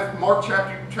here in Mark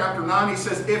chapter 9, He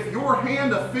says, if your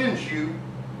hand offends you,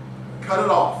 cut it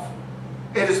off.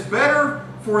 It is better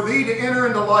for thee to enter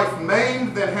into life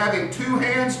maimed than having 2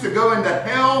 hands to go into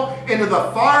hell, into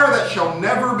the fire that shall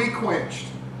never be quenched.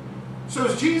 So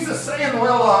is Jesus saying,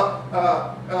 well,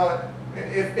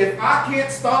 if I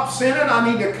can't stop sinning,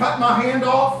 I need to cut my hand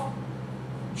off?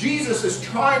 Jesus is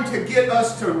trying to get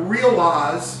us to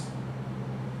realize,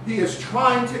 He is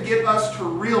trying to get us to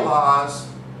realize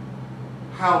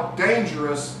how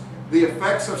dangerous the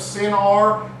effects of sin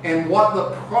are and what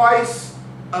the price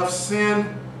of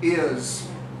sin is.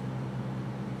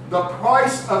 The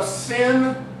price of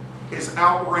sin is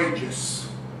outrageous.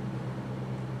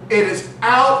 It is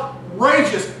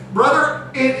outrageous. Brother,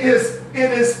 it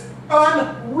is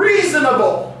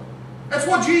unreasonable. That's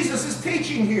what Jesus is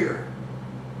teaching here.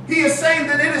 He is saying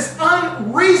that it is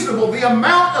unreasonable. The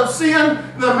amount of sin,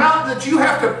 the amount that you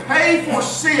have to pay for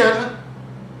sin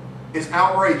is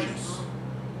outrageous.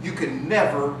 You can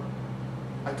never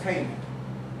attain it.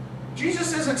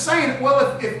 Jesus isn't saying,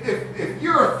 well, if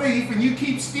you're a thief and you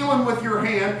keep stealing with your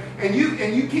hand and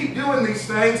you keep doing these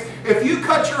things, if you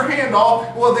cut your hand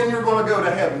off, well, then you're going to go to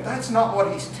heaven. That's not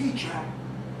what He's teaching.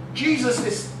 Jesus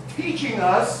is teaching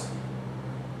us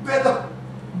that the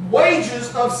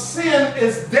wages of sin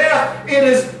is death. It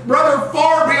is, brother,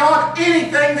 far beyond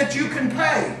anything that you can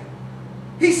pay.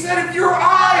 He said, if your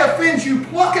eye offends you,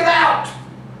 pluck it out.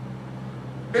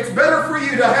 It's better for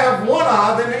you to have 1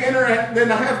 eye than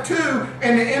to have 2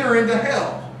 and to enter into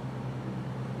hell.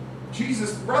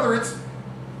 Jesus, brother,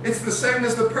 it's the same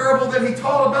as the parable that He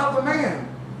taught about the man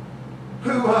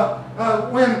who,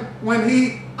 when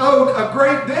he owed a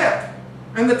great debt,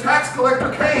 and the tax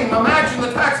collector came. Imagine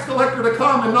the tax collector to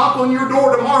come and knock on your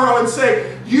door tomorrow and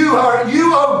say, you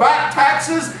owe back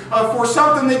taxes for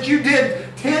something that you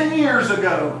did 10 years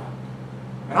ago.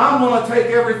 And I'm going to take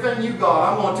everything you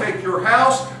got. I'm going to take your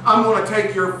house. I'm going to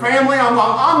take your family. I'm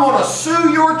going to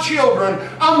sue your children.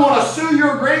 I'm going to sue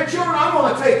your grandchildren. I'm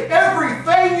going to take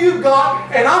everything you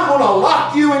got and I'm going to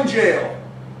lock you in jail.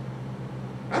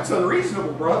 That's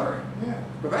unreasonable, brother. Yeah.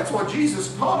 But that's what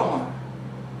Jesus taught on.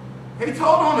 He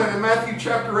taught on it in Matthew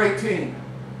chapter 18.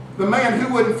 The man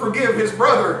who wouldn't forgive his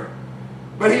brother.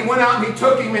 But he went out and he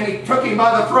took him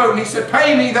by the throat and he said,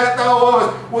 pay me that thou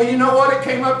owest. Well, you know what? It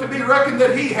came up to be reckoned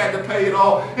that he had to pay it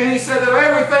all. And he said that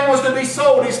everything was to be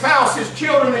sold. His house, his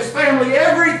children, his family,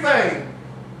 everything.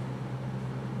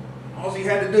 All he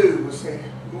had to do was say,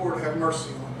 Lord, have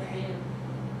mercy on me.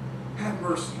 Have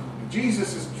mercy on me.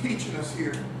 Jesus is teaching us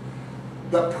here.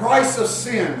 The price of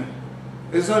sin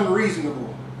is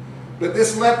unreasonable. But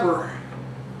this leper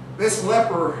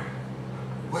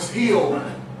was healed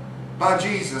by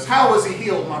Jesus. How was he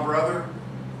healed, my brother?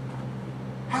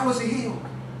 How was he healed?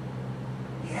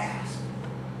 He asked.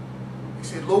 He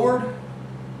said, Lord,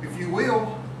 if you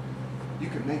will, you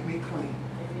can make me clean.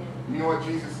 You know what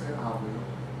Jesus said? I will.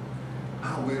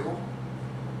 I will.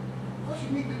 All you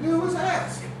need to do is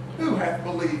ask. Who hath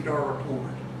believed our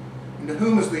report? And to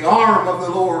whom is the arm of the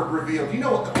Lord revealed? You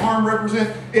know what the arm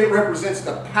represents? It represents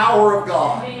the power of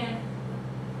God. Amen.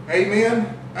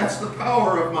 Amen? That's the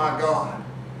power of my God.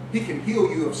 He can heal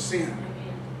you of sin.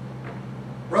 Amen.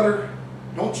 Brother,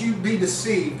 don't you be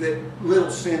deceived that little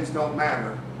sins don't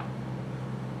matter.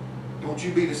 Don't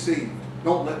you be deceived.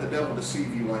 Don't let the devil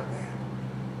deceive you like that.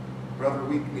 Brother,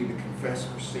 we need to confess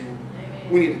our sin. Amen.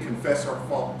 We need to confess our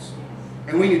faults.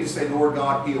 And we need to say, Lord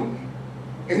God, heal me.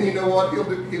 And you know what? He'll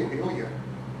heal you.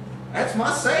 That's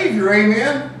my Savior,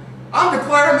 amen. I'm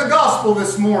declaring the gospel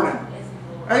this morning. Yes,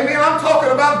 Lord. Amen. I'm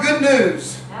talking about good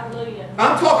news. Hallelujah.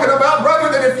 I'm talking about,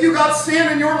 brother, that if you got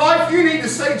sin in your life, you need to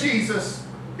say, Jesus,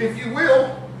 if you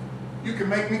will, you can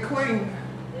make me clean.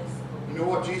 Yes, Lord. You know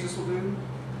what Jesus will do?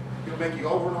 He'll make you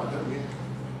over and not done yet.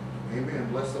 Amen.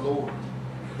 Bless the Lord.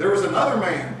 There was another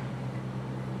man.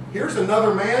 Here's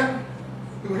another man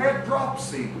who had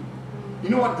dropsy. You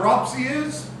know what dropsy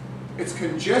is? It's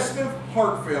congestive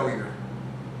heart failure.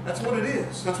 That's what it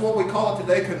is. That's what we call it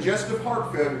today, congestive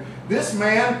heart failure. This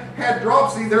man had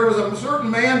dropsy. There was a certain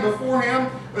man before him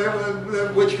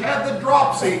which had the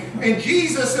dropsy. And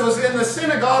Jesus was in the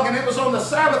synagogue, and it was on the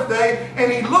Sabbath day,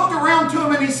 and he looked around to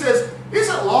him and he says, is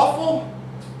it lawful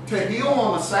to heal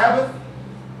on the Sabbath?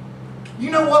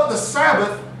 You know what? The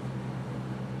Sabbath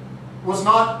was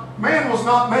not, man was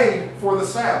not made for the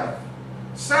Sabbath.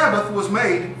 Sabbath was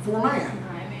made for man.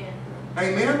 Amen.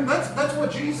 Amen? That's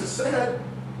what Jesus said.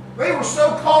 They were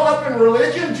so caught up in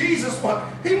religion.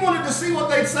 He wanted to see what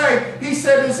they'd say. He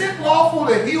said, is it lawful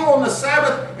to heal on the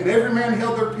Sabbath? And every man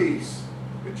held their peace.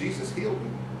 But Jesus healed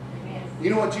him. Amen. You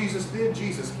know what Jesus did?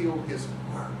 Jesus healed his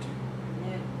heart.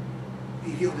 Amen.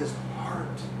 He healed his heart.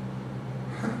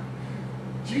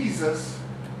 Jesus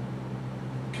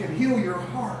can heal your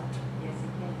heart. Yes, he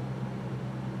can.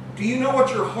 Do you know what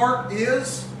your heart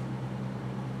is?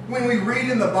 When we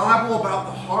read in the Bible about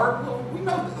the heart, well, we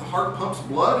know that the heart pumps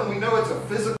blood, and we know it's a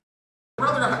physical.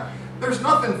 Brother, there's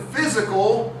nothing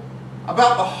physical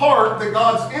about the heart that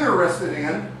God's interested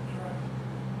in.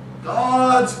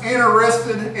 God's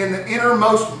interested in the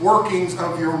innermost workings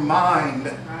of your mind.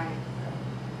 Right.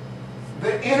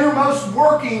 The innermost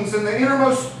workings and the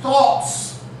innermost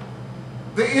thoughts.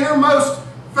 The innermost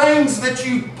things that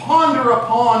you ponder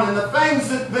upon, and the things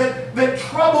that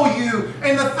trouble you,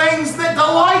 and the things that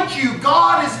delight you.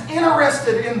 God is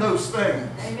interested in those things.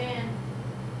 Amen.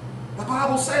 The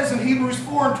Bible says in Hebrews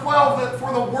 4:12 that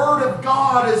for the Word of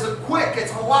God is quick,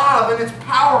 it's alive, and it's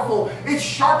powerful. It's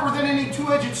sharper than any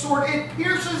two-edged sword. It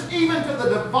pierces even to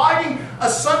the dividing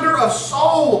asunder of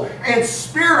soul and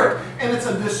spirit, and it's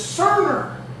a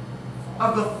discerner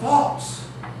of the thoughts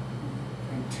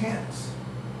and intents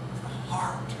of the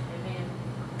heart. Amen.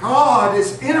 God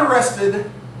is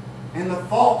interested in the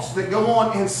thoughts that go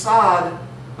on inside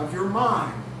of your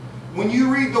mind. When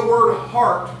you read the word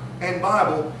heart and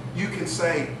Bible, you can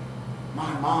say,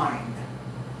 my mind.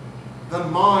 The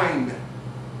mind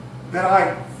that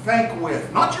I think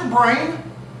with. Not your brain,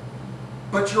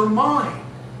 but your mind.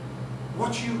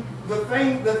 The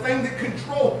thing that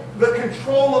the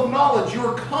control of knowledge,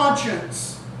 your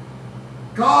conscience.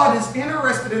 God is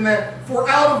interested in that. For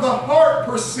out of the heart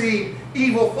proceed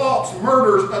evil thoughts,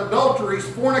 murders, adulteries,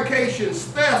 fornications,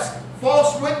 thefts,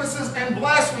 false witnesses, and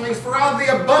blasphemies. For out of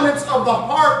the abundance of the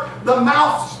heart, the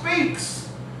mouth speaks.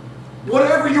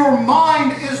 Whatever your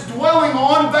mind is dwelling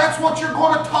on, that's what you're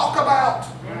going to talk about.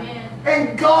 Amen.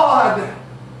 And God,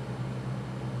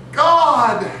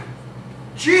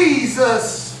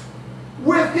 Jesus,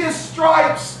 with His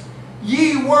stripes,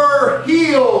 ye were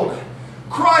healed.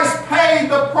 Christ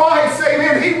paid the price,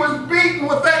 amen. He was beaten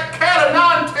with that cat of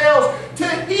nine tails to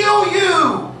heal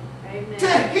you. Amen.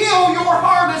 To heal your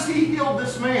heart as He healed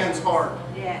this man's heart.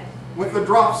 Yes. With the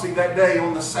dropsy that day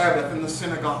on the Sabbath in the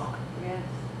synagogue. Yes.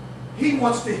 He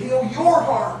wants to heal your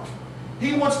heart.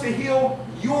 He wants to heal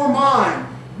your mind.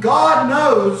 God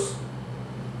knows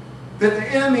that the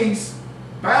enemy's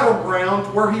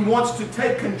battleground where he wants to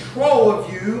take control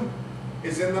of you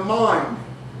is in the mind.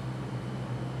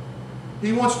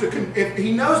 He wants to.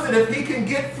 He knows that if he can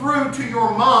get through to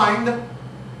your mind,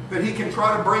 that he can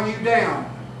try to bring you down.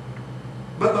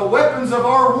 But the weapons of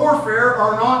our warfare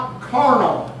are not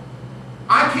carnal.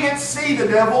 I can't see the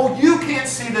devil. You can't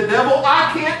see the devil.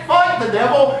 I can't fight the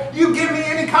devil. You give me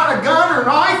any kind of gun or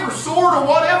knife or sword or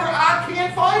whatever, I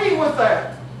can't fight him with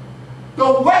that.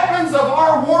 The weapons of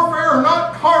our warfare are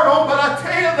not carnal, but I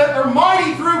tell you that they're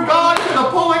mighty through God to the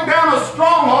pulling down of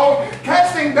strongholds,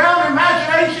 casting down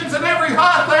imaginations and every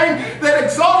high thing that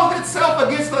exalteth itself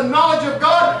against the knowledge of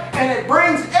God, and it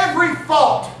brings every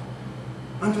thought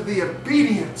unto the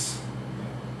obedience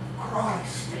of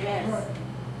Christ. Yes.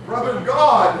 Brother,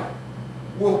 God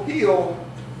will heal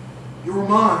your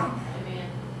mind. Amen.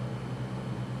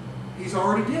 He's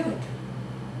already did it.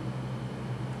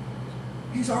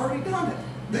 He's already done it.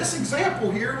 This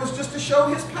example here was just to show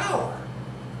His power.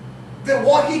 That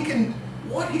what He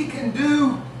can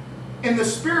do in the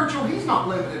spiritual, He's not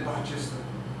limited by just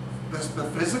the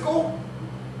physical.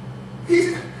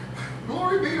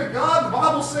 Glory be to God. The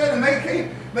Bible said, and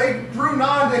they drew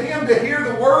nigh to Him to hear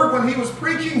the word. When He was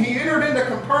preaching, He entered into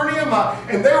Capernaum,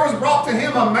 and there was brought to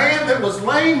Him a man that was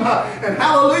lame. And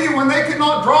hallelujah, when they could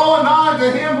not draw nigh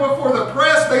to Him before the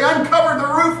press, they uncovered the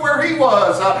roof where He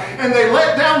was, and they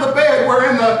let down the bed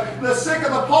wherein the sick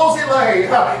of the palsy lay.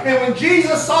 And when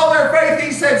Jesus saw their faith,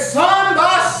 He said, Son,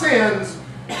 thy sins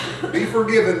be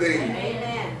forgiven thee.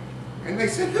 Amen. And they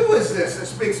said, who is this that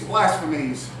speaks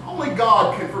blasphemies? Only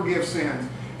God can forgive sins.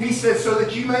 He said, so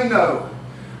that you may know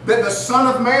that the Son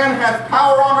of Man hath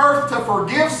power on earth to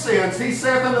forgive sins. He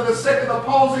saith unto the sick of the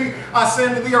palsy, I say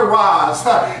unto thee, arise.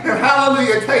 And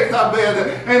hallelujah, take thy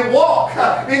bed and walk.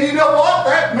 And you know what?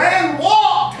 That man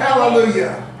walked.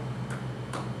 Hallelujah.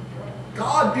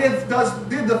 God did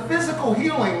the physical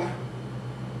healing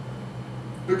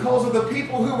because of the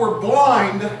people who were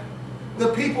blind,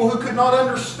 the people who could not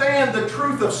understand the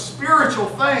truth of spiritual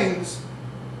things.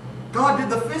 God did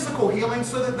the physical healing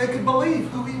so that they could believe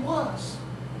who He was.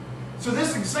 So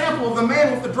this example of the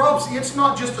man with the dropsy, it's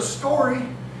not just a story.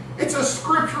 It's a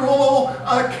scriptural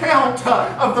account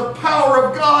of the power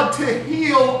of God to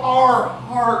heal our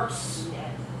hearts.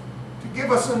 Yes. To give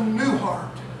us a new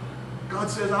heart. God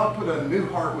says, I'll put a new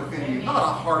heart within you. Not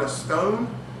a heart of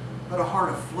stone, but a heart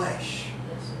of flesh.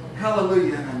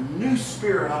 Hallelujah. And a new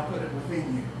spirit, I'll put it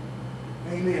within you.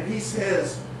 Amen. He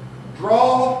says,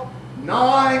 draw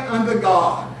nigh unto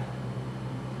God.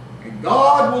 And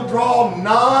God will draw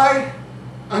nigh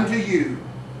unto you.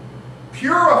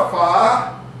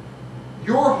 Purify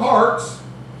your hearts.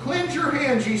 Cleanse your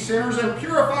hands, ye sinners, and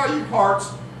purify your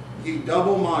hearts, ye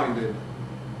double-minded.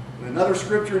 In another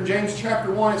scripture in James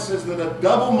chapter 1, it says that a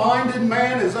double-minded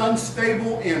man is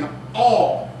unstable in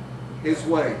all his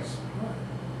ways.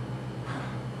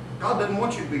 God doesn't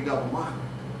want you to be double-minded.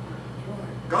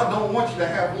 God don't want you to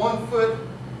have one foot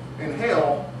in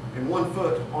hell and one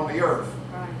foot on the earth.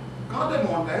 God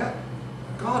doesn't want that.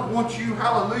 God wants you,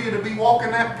 hallelujah, to be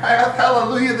walking that path,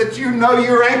 hallelujah, that you know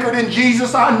you're anchored in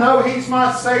Jesus. I know He's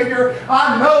my Savior.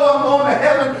 I know I'm going to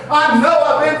heaven. I know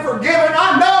I've been forgiven.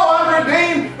 I know I'm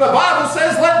redeemed. The Bible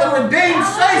says, let the redeemed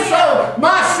say so.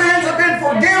 My sins have been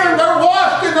forgiven. They're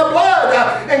washed in the blood.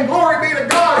 And glory be to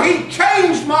God. He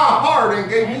changed my heart and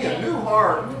gave me a new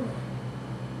heart.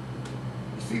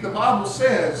 You see, the Bible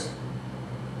says,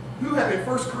 in 1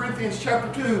 Corinthians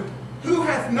chapter 2, who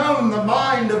hath known the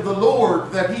mind of the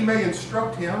Lord that He may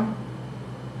instruct him?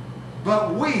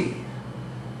 But we,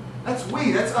 that's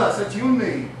us, that's you and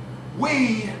me.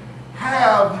 We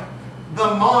have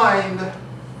the mind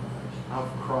of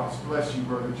Christ. Bless you,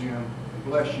 Brother Jim.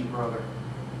 Bless you, brother.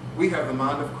 We have the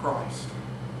mind of Christ.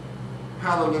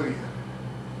 Hallelujah.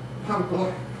 I'm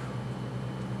glad.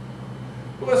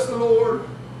 Bless the Lord.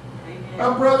 Amen.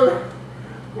 Now, brother,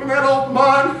 when that old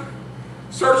mind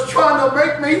starts trying to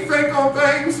make me think on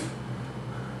things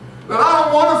that I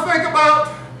don't want to think about,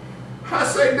 I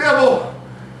say, devil,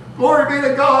 glory be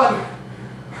to God.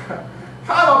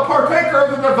 I'm a partaker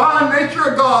of the divine nature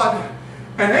of God.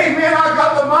 And amen, I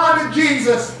got the mind of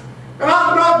Jesus. And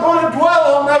I'm not going to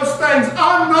dwell on those things.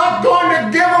 I'm not going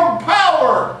to give them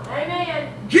power.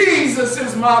 Amen. Jesus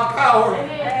is my power.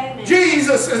 Amen.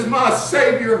 Jesus is my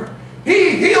Savior.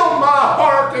 He healed my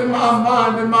heart and my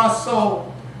mind and my soul.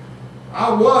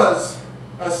 I was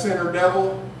a sinner,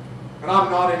 devil, and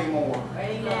I'm not anymore.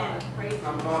 Amen. Praise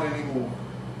I'm not anymore.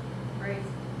 Praise.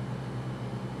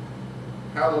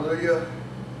 Hallelujah.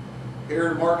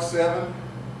 Here in Mark 7,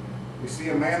 we see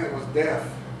a man that was deaf,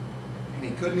 and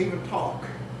he couldn't even talk.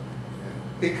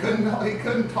 He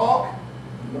couldn't talk.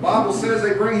 The Bible says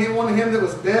they bring him one of him that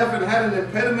was deaf and had an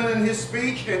impediment in his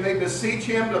speech, and they beseech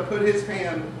him to put his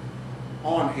hand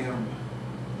on him.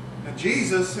 Now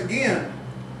Jesus, again,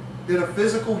 did a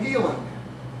physical healing.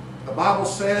 The Bible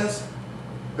says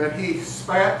that he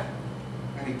spat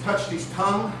and he touched his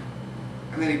tongue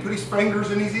and then he put his fingers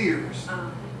in his ears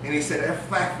and he said,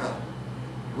 Ephphatha,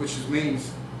 which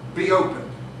means be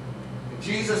opened. And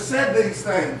Jesus said these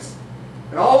things,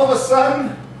 and all of a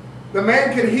sudden the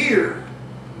man could hear.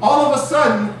 All of a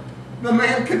sudden the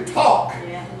man could talk.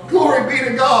 Yeah. Glory be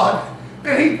to God.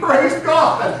 And he praised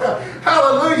God.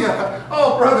 Hallelujah.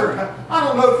 Oh, brother, I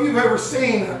don't know if you've ever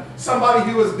seen somebody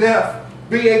who was deaf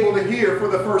be able to hear for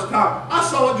the first time. I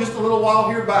saw it just a little while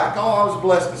here back. Oh, I was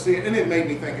blessed to see it, and it made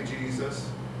me think of Jesus.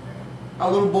 A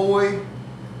little boy,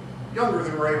 younger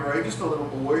than Ray, just a little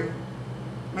boy,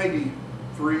 maybe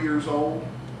 3 years old.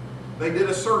 They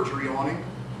did a surgery on him,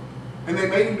 and they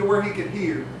made him to where he could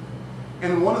hear.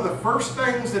 And one of the first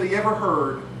things that he ever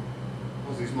heard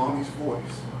was his mommy's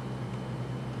voice.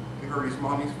 He heard his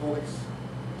mommy's voice.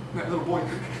 And that little boy,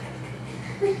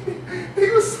 he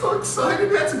was so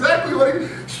excited. That's exactly what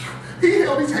he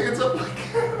held his hands up like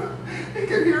he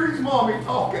could hear his mommy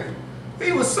talking.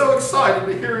 He was so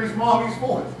excited to hear his mommy's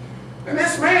voice. And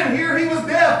this man here, he was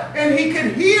deaf, and he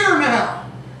could hear now.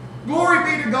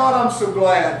 Glory be to God, I'm so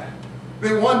glad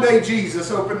that one day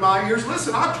Jesus opened my ears.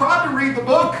 Listen, I tried to read the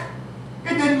book.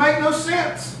 It didn't make no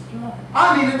sense.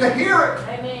 I needed to hear it.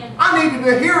 Amen. I needed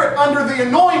to hear it under the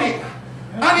anointing.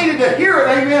 I needed to hear it,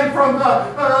 amen, from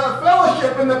the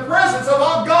fellowship and the presence of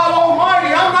our God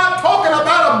Almighty. I'm not talking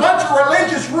about a bunch of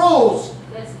religious rules.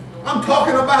 I'm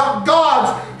talking about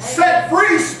God's set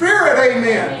free spirit,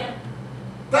 amen. Amen.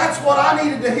 That's what I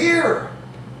needed to hear.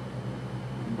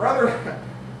 Brother,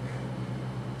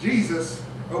 Jesus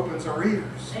opens our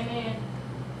ears. Amen.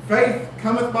 Faith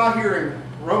cometh by hearing.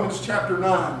 Romans chapter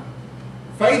 9.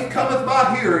 Faith cometh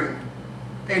by hearing,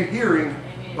 and hearing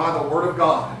by the Word of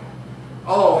God.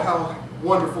 Oh, how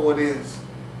wonderful it is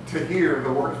to hear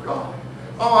the Word of God.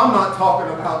 Oh, I'm not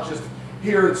talking about just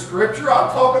hearing Scripture.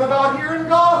 I'm talking about hearing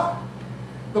God.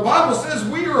 The Bible says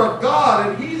we are of God,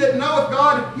 and he that knoweth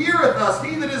God heareth us.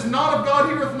 He that is not of God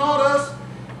heareth not us.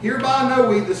 Hereby know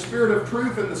we the spirit of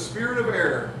truth and the spirit of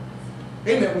error.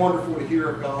 Isn't it wonderful to hear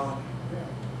of God?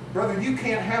 Brother, you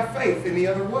can't have faith any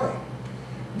other way.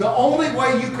 The only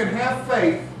way you can have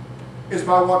faith is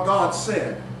by what God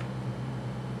said.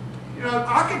 You know,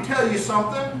 I can tell you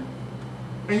something,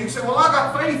 and you say, well, I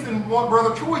got faith in what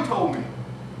Brother Troy told me.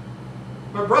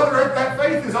 But brother, that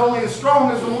faith is only as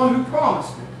strong as the one who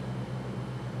promised it.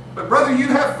 But brother, you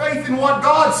have faith in what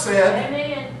God said,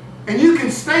 Amen. and you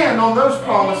can stand on those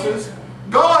promises.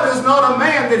 God is not a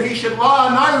man that he should lie,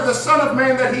 neither the Son of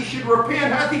Man that he should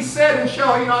repent. Hath he said, and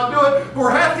shall he not do it?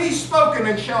 Or hath he spoken,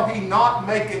 and shall he not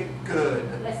make it good?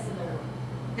 Bless the Lord.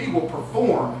 He will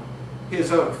perform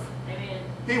his oath. Amen.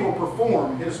 He will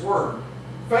perform his word.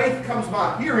 Faith comes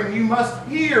by hearing. You must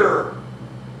hear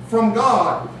from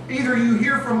God. Either you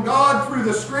hear from God through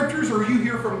the Scriptures, or you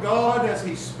hear from God as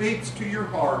he speaks to your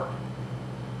heart.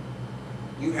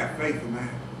 You have faith in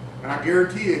that. And I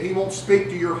guarantee you, he won't speak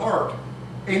to your heart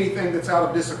anything that's out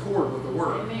of disaccord with the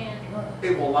Word. Amen.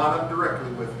 It will line up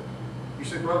directly with it. You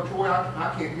say, Brother Troy,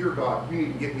 I can't hear God. You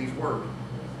need to get in His Word.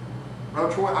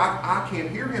 Brother Troy, I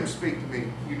can't hear Him speak to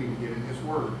me. You need to get in His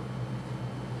Word.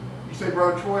 You say,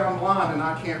 Brother Troy, I'm blind and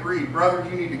I can't read. Brother,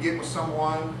 you need to get with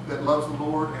someone that loves the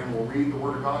Lord and will read the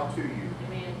Word of God to you.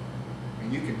 Amen.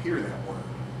 And you can hear that Word.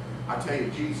 I tell you,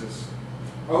 Jesus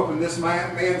opened this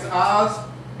man's eyes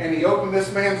and He opened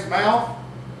this man's mouth.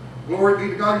 Glory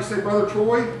be to God. You say, Brother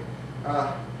Troy,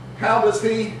 how does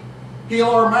He heal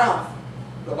our mouth?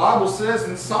 The Bible says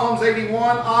in Psalms 81,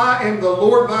 I am the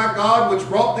Lord thy God, which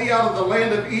brought thee out of the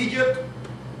land of Egypt.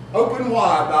 Open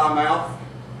wide thy mouth,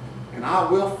 and I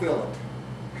will fill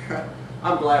it.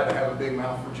 I'm glad to have a big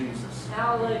mouth for Jesus.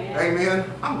 Hallelujah. Amen.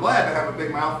 I'm glad to have a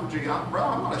big mouth for Jesus. Brother,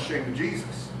 I'm not ashamed of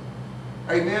Jesus.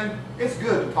 Amen. It's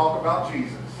good to talk about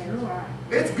Jesus.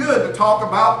 It's good to talk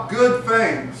about good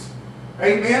things.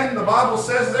 Amen. The Bible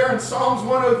says there in Psalms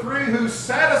 103, who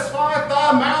satisfieth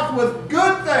thy mouth with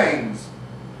good things,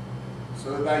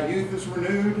 so that thy youth is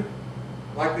renewed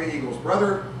like the eagles.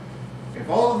 Brother, if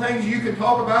all the things you can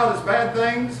talk about is bad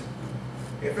things,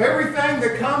 if everything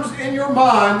that comes in your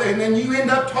mind and then you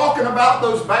end up talking about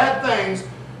those bad things,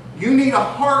 you need a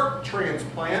heart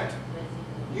transplant.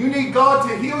 You need God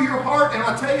to heal your heart, and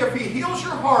I tell you, if He heals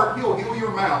your heart, He'll heal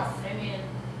your mouth. Amen.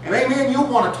 And amen, you'll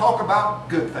want to talk about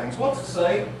good things. What's it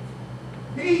say?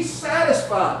 He's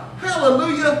satisfied.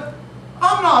 Hallelujah.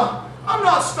 I'm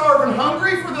not starving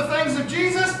hungry for the things of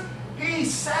Jesus. He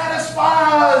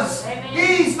satisfies. Amen.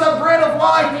 He's the bread of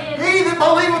life. Amen. He that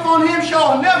believeth on Him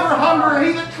shall never hunger, and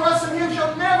he that trusts in Him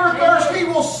shall never thirst. Amen.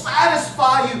 He will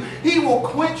satisfy you. He will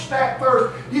quench that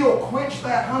thirst. He will quench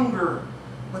that hunger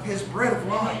with His bread of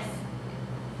life.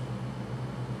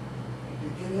 You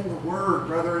get in the Word,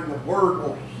 brother, and the Word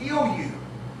will heal you.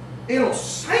 It'll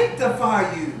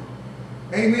sanctify you.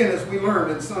 Amen, as we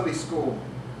learned in Sunday school.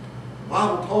 The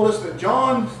Bible told us that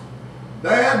John's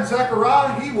dad,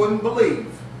 Zechariah, he wouldn't believe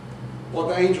what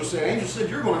the angel said. The angel said,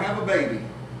 you're going to have a baby.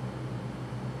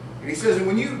 And he says, and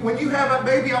when you have that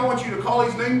baby, I want you to call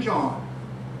his name John.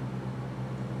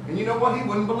 And you know what? He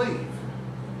wouldn't believe.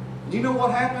 And you know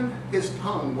what happened? His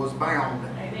tongue was bound.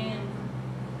 Amen.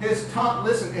 His tongue,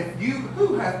 listen,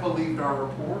 who hath believed our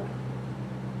report?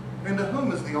 And to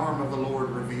whom is the arm of the Lord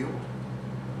revealed?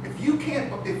 If you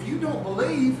don't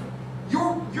believe,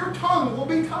 your tongue will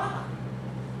be tied.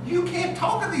 You can't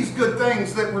talk of these good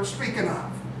things that we're speaking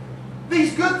of.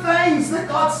 These good things that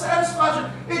God satisfies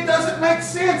you. It doesn't make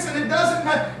sense, and it doesn't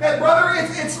make, brother,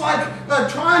 it's like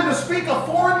trying to speak a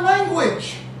foreign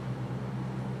language.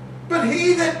 But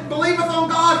he that believeth on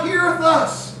God heareth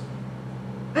us.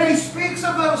 And he speaks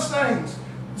of those things.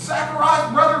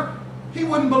 Zacharias, brother, he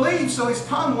wouldn't believe, so his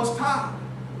tongue was tied.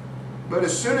 But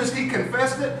as soon as he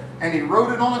confessed it and he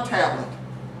wrote it on a tablet,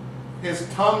 his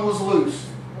tongue was loose.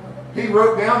 He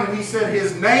wrote down and he said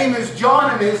his name is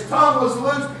John, and his tongue was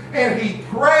loose, and he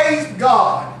praised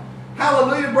God.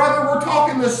 Hallelujah, brother. We're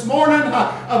talking this morning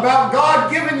about God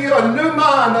giving you a new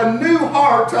mind, a new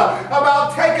heart,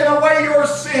 about taking away your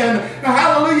sin.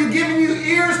 Hallelujah, giving you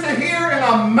ears to hear and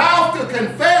a mouth to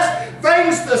confess,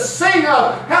 things to sing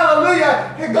of.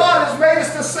 Hallelujah. God has made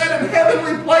us to sit in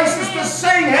heavenly places, to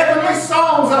sing heavenly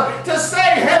songs, to say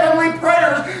heavenly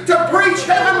prayers, to preach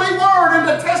heavenly word, and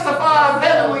to testify of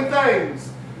heavenly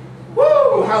things.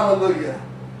 Woo! Hallelujah.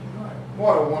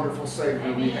 What a wonderful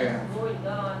Savior we have. Glory to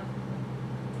God.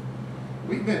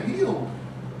 We've been healed.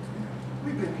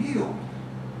 We've been healed.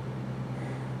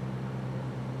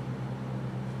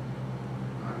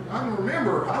 I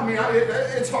remember.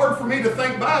 It's hard for me to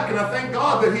think back, and I thank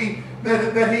God that He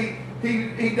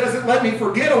doesn't let me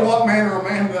forget of what manner of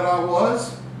man that I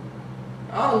was.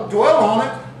 I don't dwell on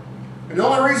it, and the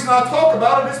only reason I talk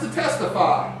about it is to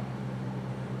testify.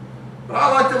 But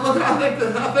I like to look. I think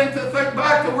to think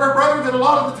back to where, brother, that a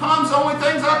lot of the times the only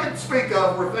things I could speak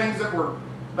of were things that were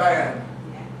bad.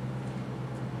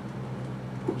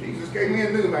 Jesus gave me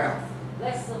a new mouth.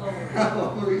 Bless the Lord.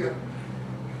 Hallelujah.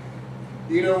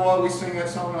 You know what? We sing that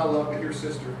song. I love to hear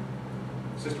Sister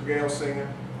Gail sing it.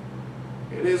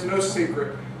 It is no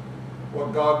secret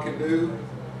what God can do.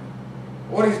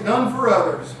 What He's done for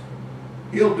others,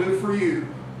 He'll do for you.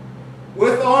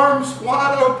 With arms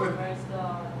wide open, Praise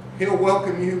God. He'll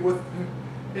welcome you with,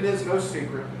 it is no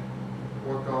secret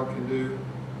what God can do.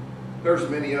 There's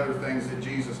many other things that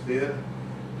Jesus did.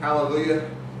 Hallelujah.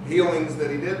 Healings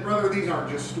that He did. Brother, these aren't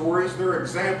just stories. They're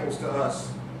examples to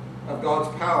us of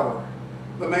God's power.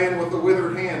 The man with the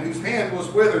withered hand, whose hand was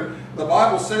withered. The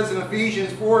Bible says in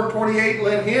Ephesians 4:28,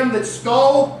 let him that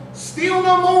stole steal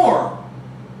no more,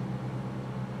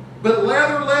 but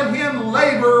rather let him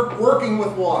labor, working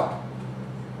with what?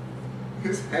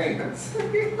 His hands.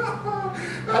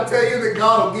 I tell you that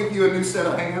God will give you a new set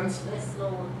of hands. Yes,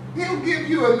 Lord. He'll give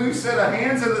you a new set of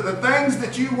hands, and that the things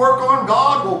that you work on,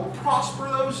 God will prosper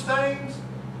those things.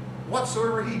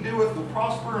 Whatsoever He doeth will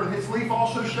prosper, and His leaf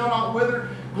also shall not wither.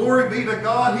 Glory be to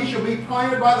God. He shall be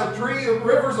planted by the tree of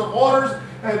rivers of waters.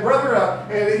 And brother,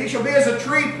 and he shall be as a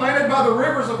tree planted by the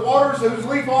rivers of waters, whose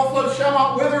leaf also shall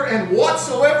not wither, and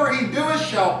whatsoever he doeth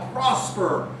shall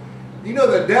prosper. You know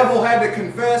the devil had to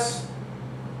confess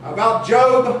about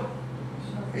Job.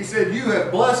 He said, you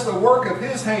have blessed the work of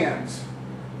his hands.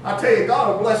 I tell you,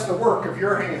 God will bless the work of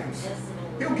your hands. Yes,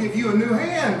 Lord. He'll give you a new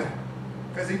hand,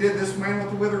 as He did this man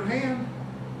with the withered hand.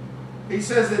 He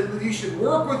says that you should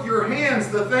work with your hands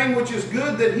the thing which is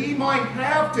good, that He might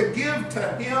have to give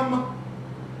to him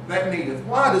that needeth.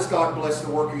 Why does God bless the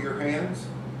work of your hands?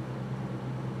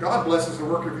 God blesses the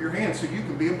work of your hands so you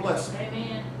can be a blessing.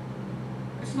 Amen.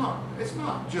 It's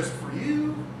not just for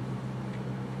you.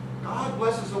 God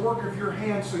blesses the work of your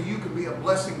hands so you can be a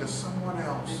blessing to someone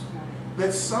else.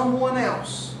 That someone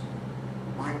else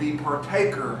might be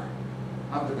partaker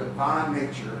of the divine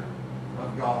nature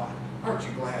of God. Aren't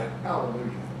you glad? Hallelujah.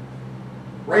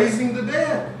 Raising the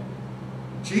dead.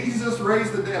 Jesus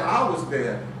raised the dead. I was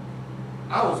dead.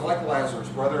 I was like Lazarus,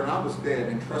 brother, and I was dead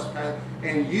in trespass.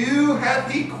 And you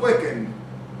hath He quickened,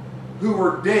 who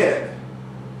were dead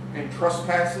in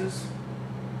trespasses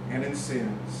and in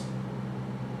sins.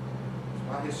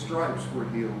 By His stripes we're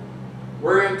healed.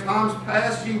 Where in times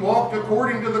past ye walked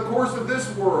according to the course of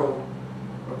this world,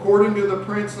 according to the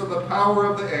prince of the power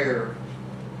of the air,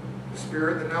 the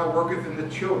spirit that now worketh in the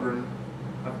children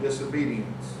of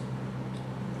disobedience.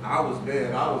 I was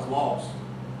dead, I was lost,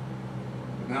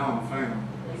 but now I'm found.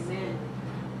 Amen.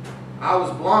 I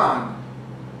was blind,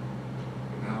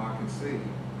 but now I can see.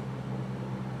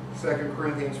 2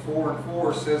 Corinthians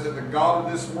 4:4 says that the God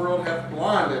of this world hath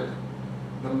blinded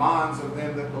the minds of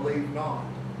them that believe not.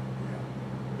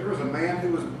 There was a man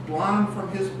who was blind from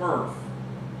his birth.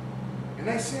 And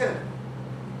they said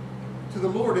to the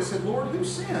Lord, they said, Lord, who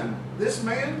sinned? This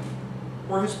man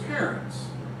or his parents?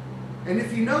 And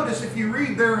if you notice, if you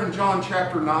read there in John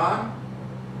chapter 9,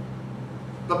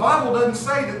 the Bible doesn't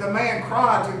say that the man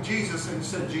cried to Jesus and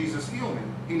said, Jesus, heal me.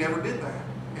 He never did that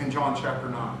in John chapter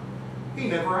 9. He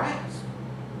never asked.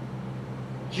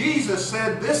 Jesus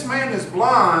said, this man is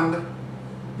blind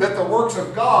that the works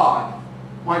of God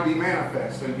might be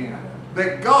manifest in him.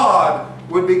 That God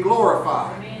would be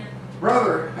glorified. Amen.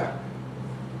 Brother,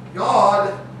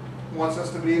 God wants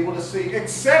us to be able to see.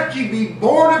 Except ye be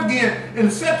born again, and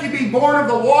except ye be born of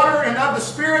the water and of the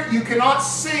Spirit, you cannot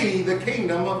see the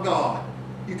kingdom of God.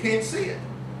 You can't see it.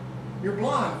 You're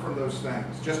blind from those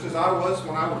things. Just as I was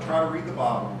when I would try to read the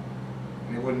Bible,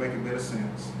 and it wouldn't make a bit of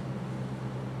sense.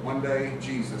 One day,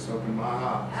 Jesus opened my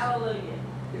eyes. Hallelujah.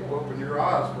 He'll open your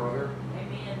eyes, brother.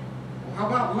 Amen. Well, how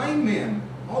about lame men?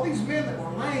 All these men that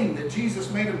were lame that Jesus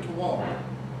made them to walk.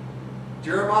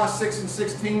 Jeremiah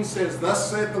 6:16 says, thus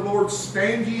saith the Lord,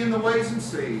 stand ye in the ways and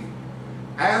see.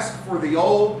 Ask for the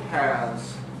old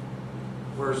paths,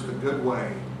 where's the good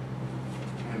way,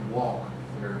 and walk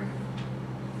therein.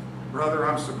 Brother,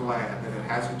 I'm so glad that it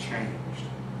hasn't changed.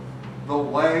 The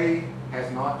way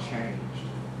has not changed.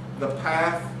 The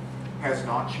path has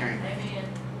not changed. Amen.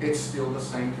 It's still the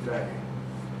same today.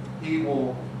 He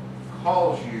will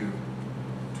cause you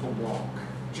to walk.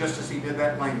 Just as He did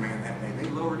that lame man that day. They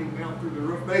lowered him down through the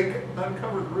roof. They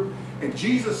uncovered the roof. And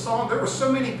Jesus saw him. There were so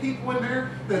many people in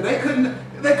there that they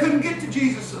couldn't get to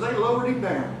Jesus, so they lowered him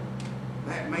down.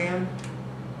 That man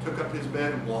took up his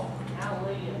bed and walked.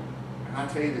 Hallelujah. And I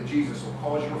tell you that Jesus will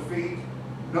cause your feet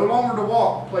no longer to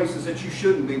walk places that you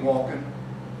shouldn't be walking,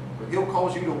 but He'll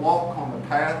cause you to walk on the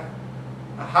path,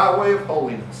 the highway of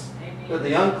holiness, Amen. that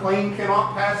the unclean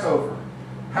cannot pass over.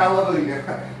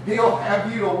 Hallelujah. He'll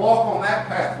have you to walk on that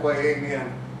pathway,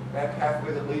 amen. That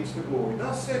pathway that leads to glory.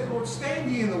 Thus said, Lord,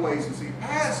 stand ye in the ways and see.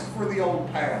 Ask for the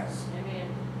old paths Amen.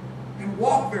 and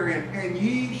walk therein, and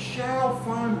ye shall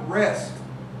find rest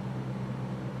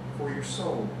for your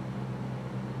soul.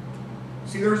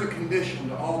 See, there's a condition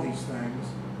to all these things.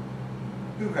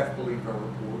 Who hath believed our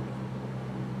report?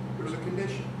 There's a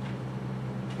condition.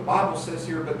 The Bible says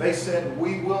here, but they said,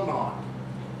 we will not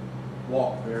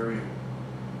walk therein.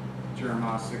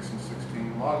 Jeremiah 6 and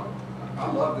 16.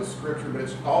 I love this scripture, but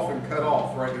it's often cut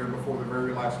off right there before the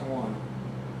very last one,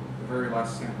 the very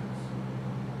last sentence.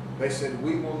 They said,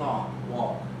 we will not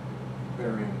walk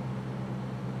therein.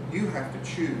 You have to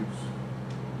choose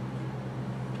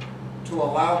to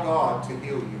allow God to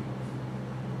heal you.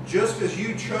 Just as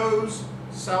you chose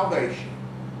salvation.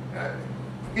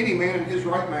 Any man in his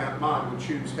right mind would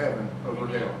choose heaven over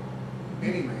hell.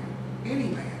 Any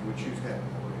man would choose heaven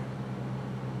over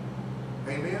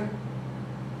hell. Amen?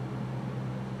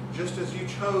 Just as you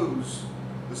chose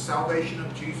the salvation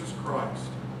of Jesus Christ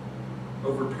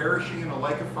over perishing in a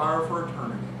lake of fire for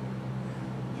eternity,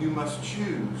 you must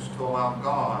choose to allow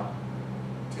God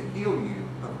to heal you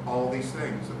of all these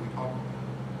things that we talk about.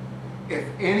 If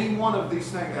any one of these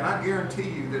things, and I guarantee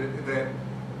you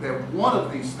that one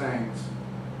of these things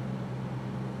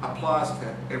applies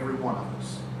to every one of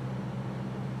us.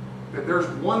 That there's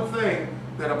one thing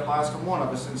that applies to one of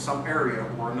us in some area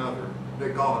or another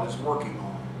that God is working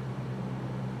on.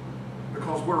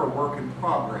 Because we're a work in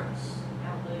progress.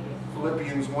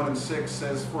 Philippians 1 and 6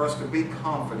 says for us to be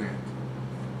confident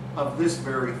of this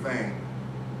very thing,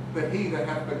 that he that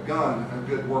hath begun a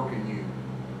good work in you,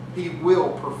 he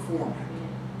will perform it.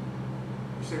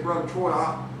 You say, Brother Troy,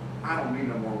 I don't need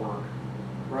no more work.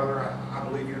 Brother, I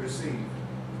believe you're deceived.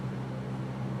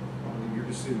 I believe you're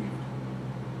deceived.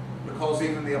 Because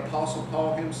even the Apostle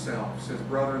Paul himself says,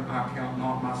 brethren, I count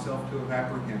not myself to have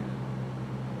apprehended.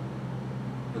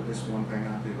 But this one thing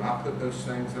I do. I put those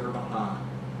things that are behind,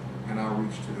 and I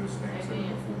reach to those things that are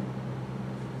before.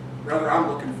 Brother, I'm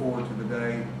looking forward to the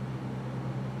day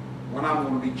when I'm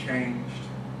going to be changed.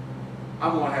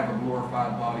 I'm going to have a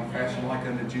glorified body fashioned like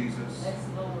unto Jesus.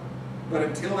 But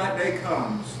until that day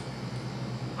comes,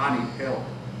 I need help.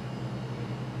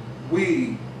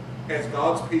 We, as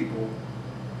God's people,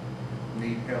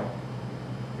 need help.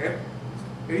 Okay?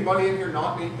 Anybody in here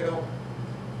not need help?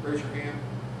 Raise your hand.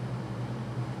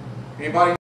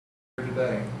 Anybody here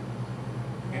today?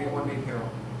 Anyone need help?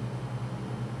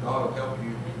 God will help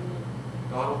you.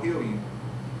 God will heal you.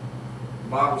 The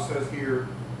Bible says here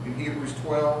in Hebrews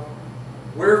 12,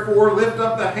 wherefore lift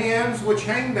up the hands which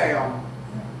hang down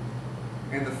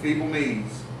and the feeble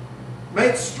knees.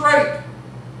 Make straight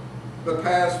the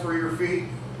paths for your feet,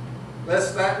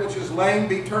 lest that which is lame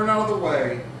be turned out of the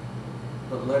way,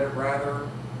 but let it rather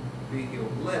be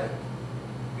healed. Let it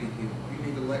be healed. You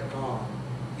need to let God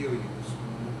heal you this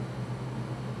morning.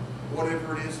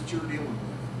 Whatever it is that you're dealing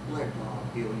with, let God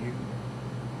heal you.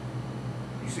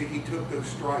 You see, he took those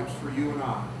stripes for you and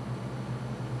I,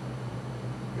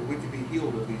 that we could be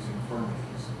healed of these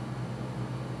infirmities.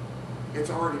 It's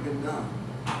already been done.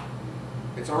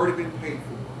 It's already been paid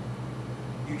for.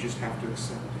 You just have to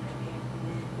accept it.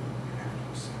 You have to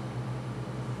accept it.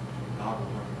 God will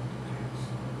bring it to pass.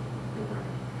 He'll bring it to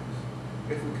pass.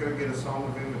 If we could get a song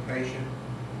of invitation.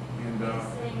 And Sing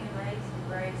Amazing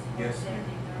Grace, yes,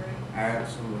 173.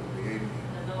 absolutely. Amen.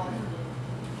 The Lord will do.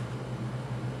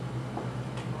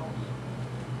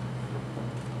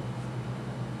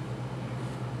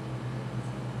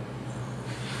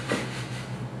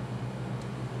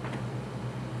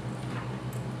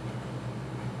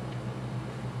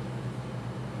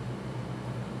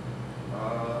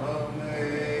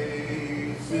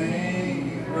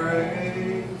 Amazing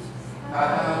grace,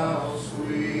 how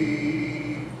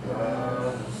sweet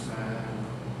the sound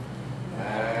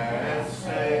that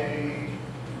saved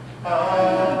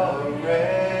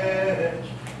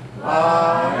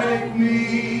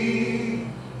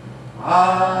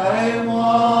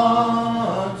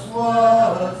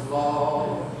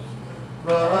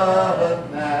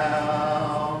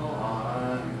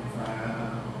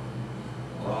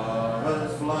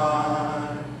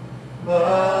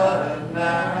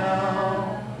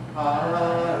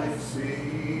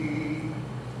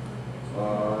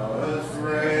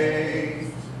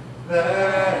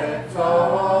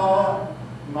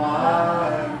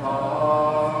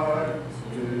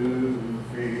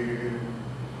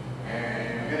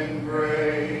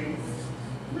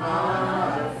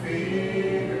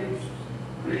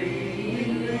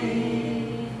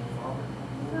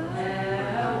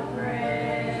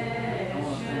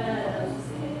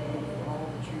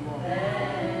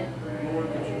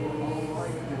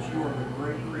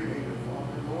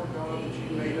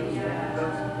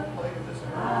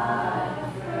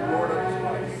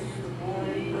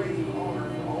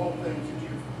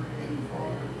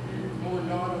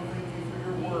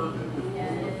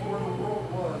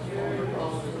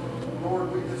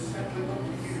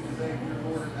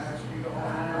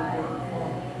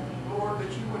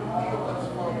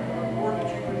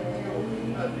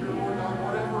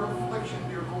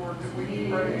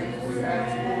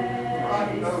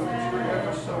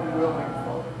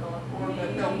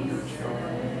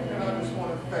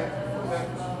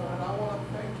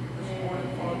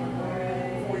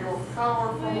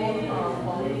powerful all the time,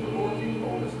 Father. The Lord, you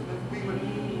told us that we would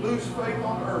lose faith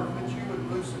on earth, that you would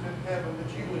loosen in heaven,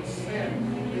 that you would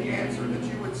send the answer, that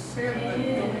you would send the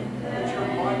healing, that your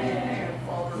mighty hand,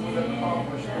 Father, would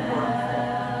accomplish the work,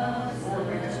 Father. Lord,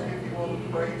 we just give you all the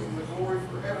praise and the glory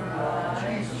forever. In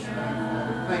Jesus' name,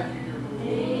 Father. Thank you, dear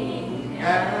Lord.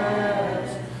 As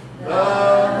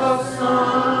the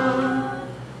sun,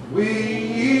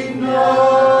 we've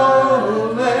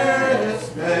no less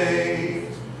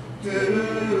days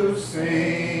to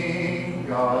sing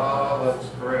God's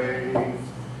praise.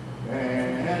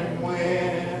 And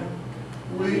when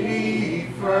we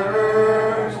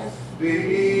first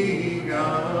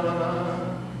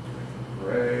begun,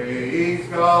 praise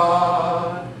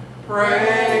God,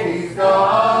 praise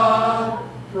God,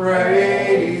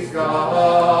 praise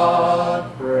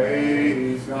God,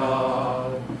 praise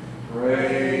God,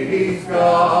 praise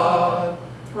God,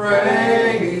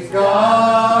 praise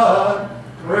God,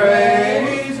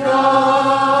 praise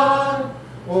God,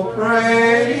 oh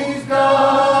praise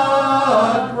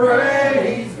God,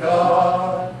 praise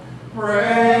God,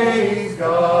 praise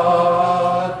God,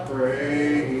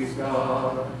 praise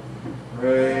God,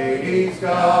 praise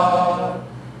God,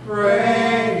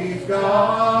 praise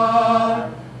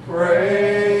God,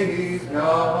 praise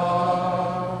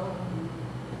God.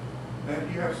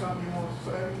 And you have something you want to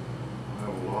say? I have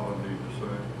a lot I need to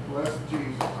say. Bless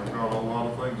Jesus. I got a lot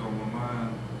of things on my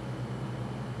mind.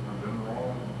 I've been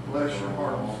wrong. Bless your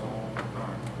heart, a son. long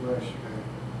time. Bless you, man.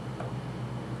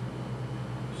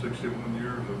 61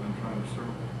 years I've been trying to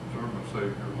serve my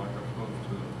Savior like I'm supposed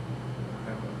to. I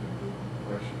haven't been doing it.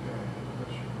 Bless you, man.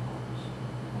 Bless your heart.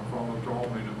 My father taught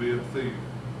me to be a thief.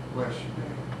 Bless you,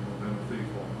 man. I've been a thief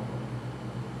all my life.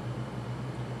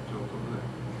 Till today.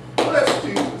 Bless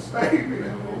Jesus. And Amen. the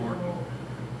Lord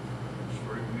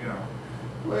straightened me out.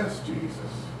 Bless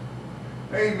Jesus.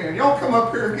 Amen. Y'all come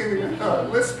up here and give me a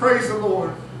hug. Let's praise the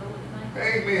Lord.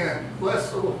 Amen. Bless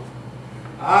the Lord.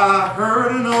 I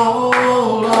heard an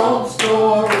old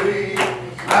story,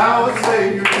 how a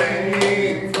Savior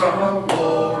came from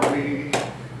glory,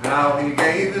 how He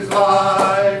gave His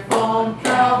life on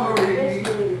Calvary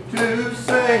to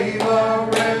save a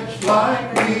wretch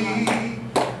like me.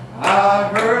 I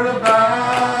heard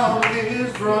about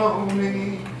His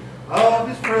groaning, of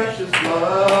His precious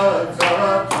blood's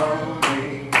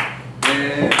atoning.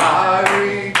 Then I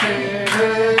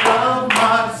repented of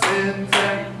my sins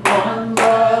and won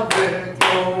the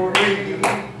victory.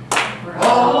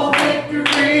 Oh,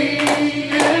 victory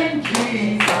in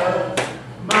Jesus,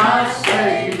 my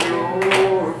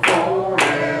Savior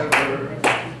forever.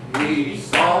 He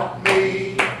sought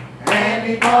me and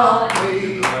He bought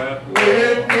me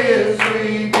with His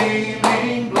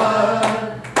redeeming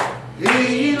blood.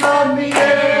 He loved me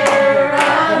ere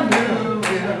I knew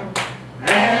Him,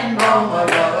 and all my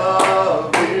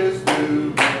love is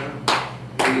due Him.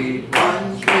 He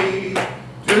plunged me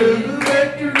to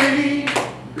victory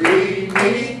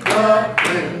beneath the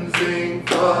cleansing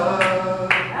flood.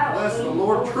 Bless the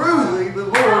Lord. Truly, the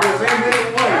Lord is in His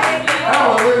place.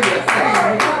 Hallelujah.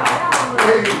 Amen.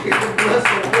 Bless the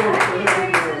Lord.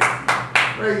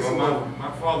 Praise the Well, Lord.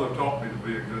 my father taught me to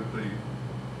be a good thief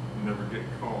and never get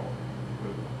caught,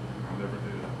 but I never did.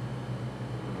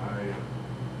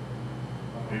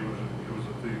 And he was a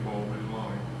thief all his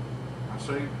life. I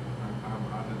saved him.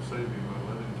 I didn't save him. I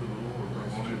led him to the Lord.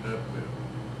 I'm on his deathbed.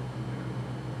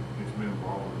 And it's been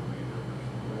bothering me ever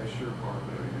since. Bless your heart. I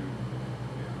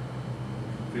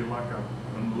feel like I've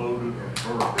unloaded a burden.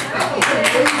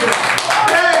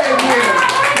 Amen.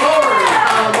 Glory.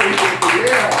 Hallelujah.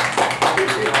 Yeah.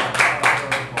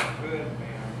 Good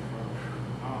man for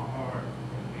my heart to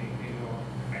be healed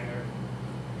ere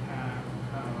time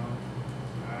comes.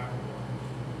 I will.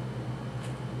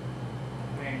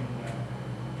 And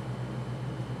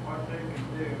what they can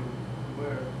do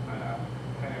with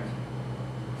past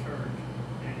church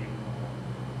anymore.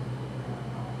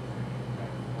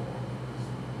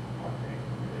 What they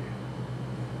can do.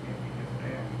 If you just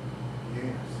ask,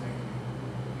 Yes.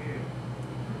 give.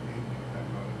 That's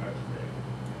what I say.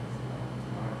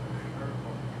 My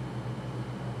circle,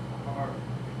 my heart is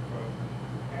broken,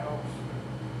 else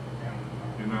down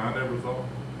You know, I never thought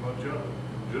much of it.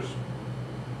 Just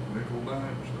nickel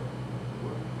dime stuff.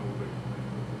 Wasn't no big thing.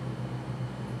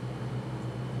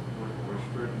 We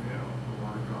straightened me out. The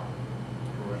Word of God.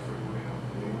 Lord straightened me out.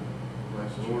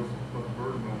 Bless The Lord Jesus. put a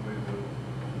burden on me to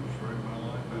straighten my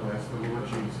life out. Bless the Lord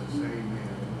Jesus.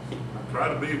 Amen. I try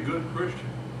to be a good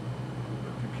Christian,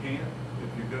 but you can't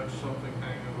if you got something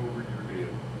hanging over your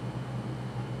head.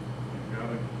 You've got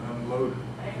to unload it.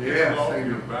 Get Yes, it off amen.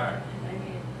 your back,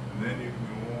 Amen. and then you can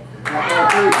go on.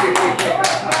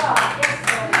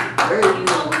 Amen.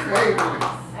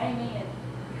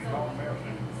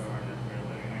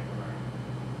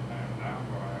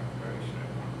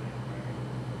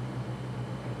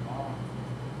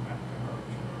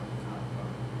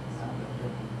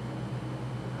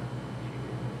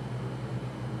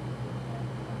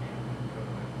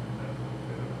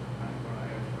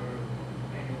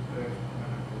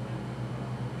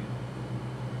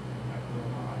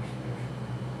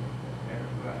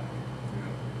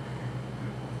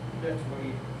 That's what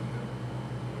he,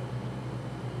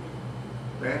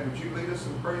 Dad, would you lead us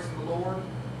in praising the Lord?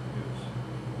 Yes.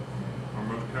 Our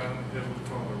most kind Heavenly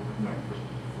Father, we thank you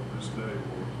for this day,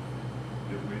 Lord.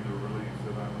 Give me the relief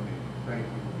that I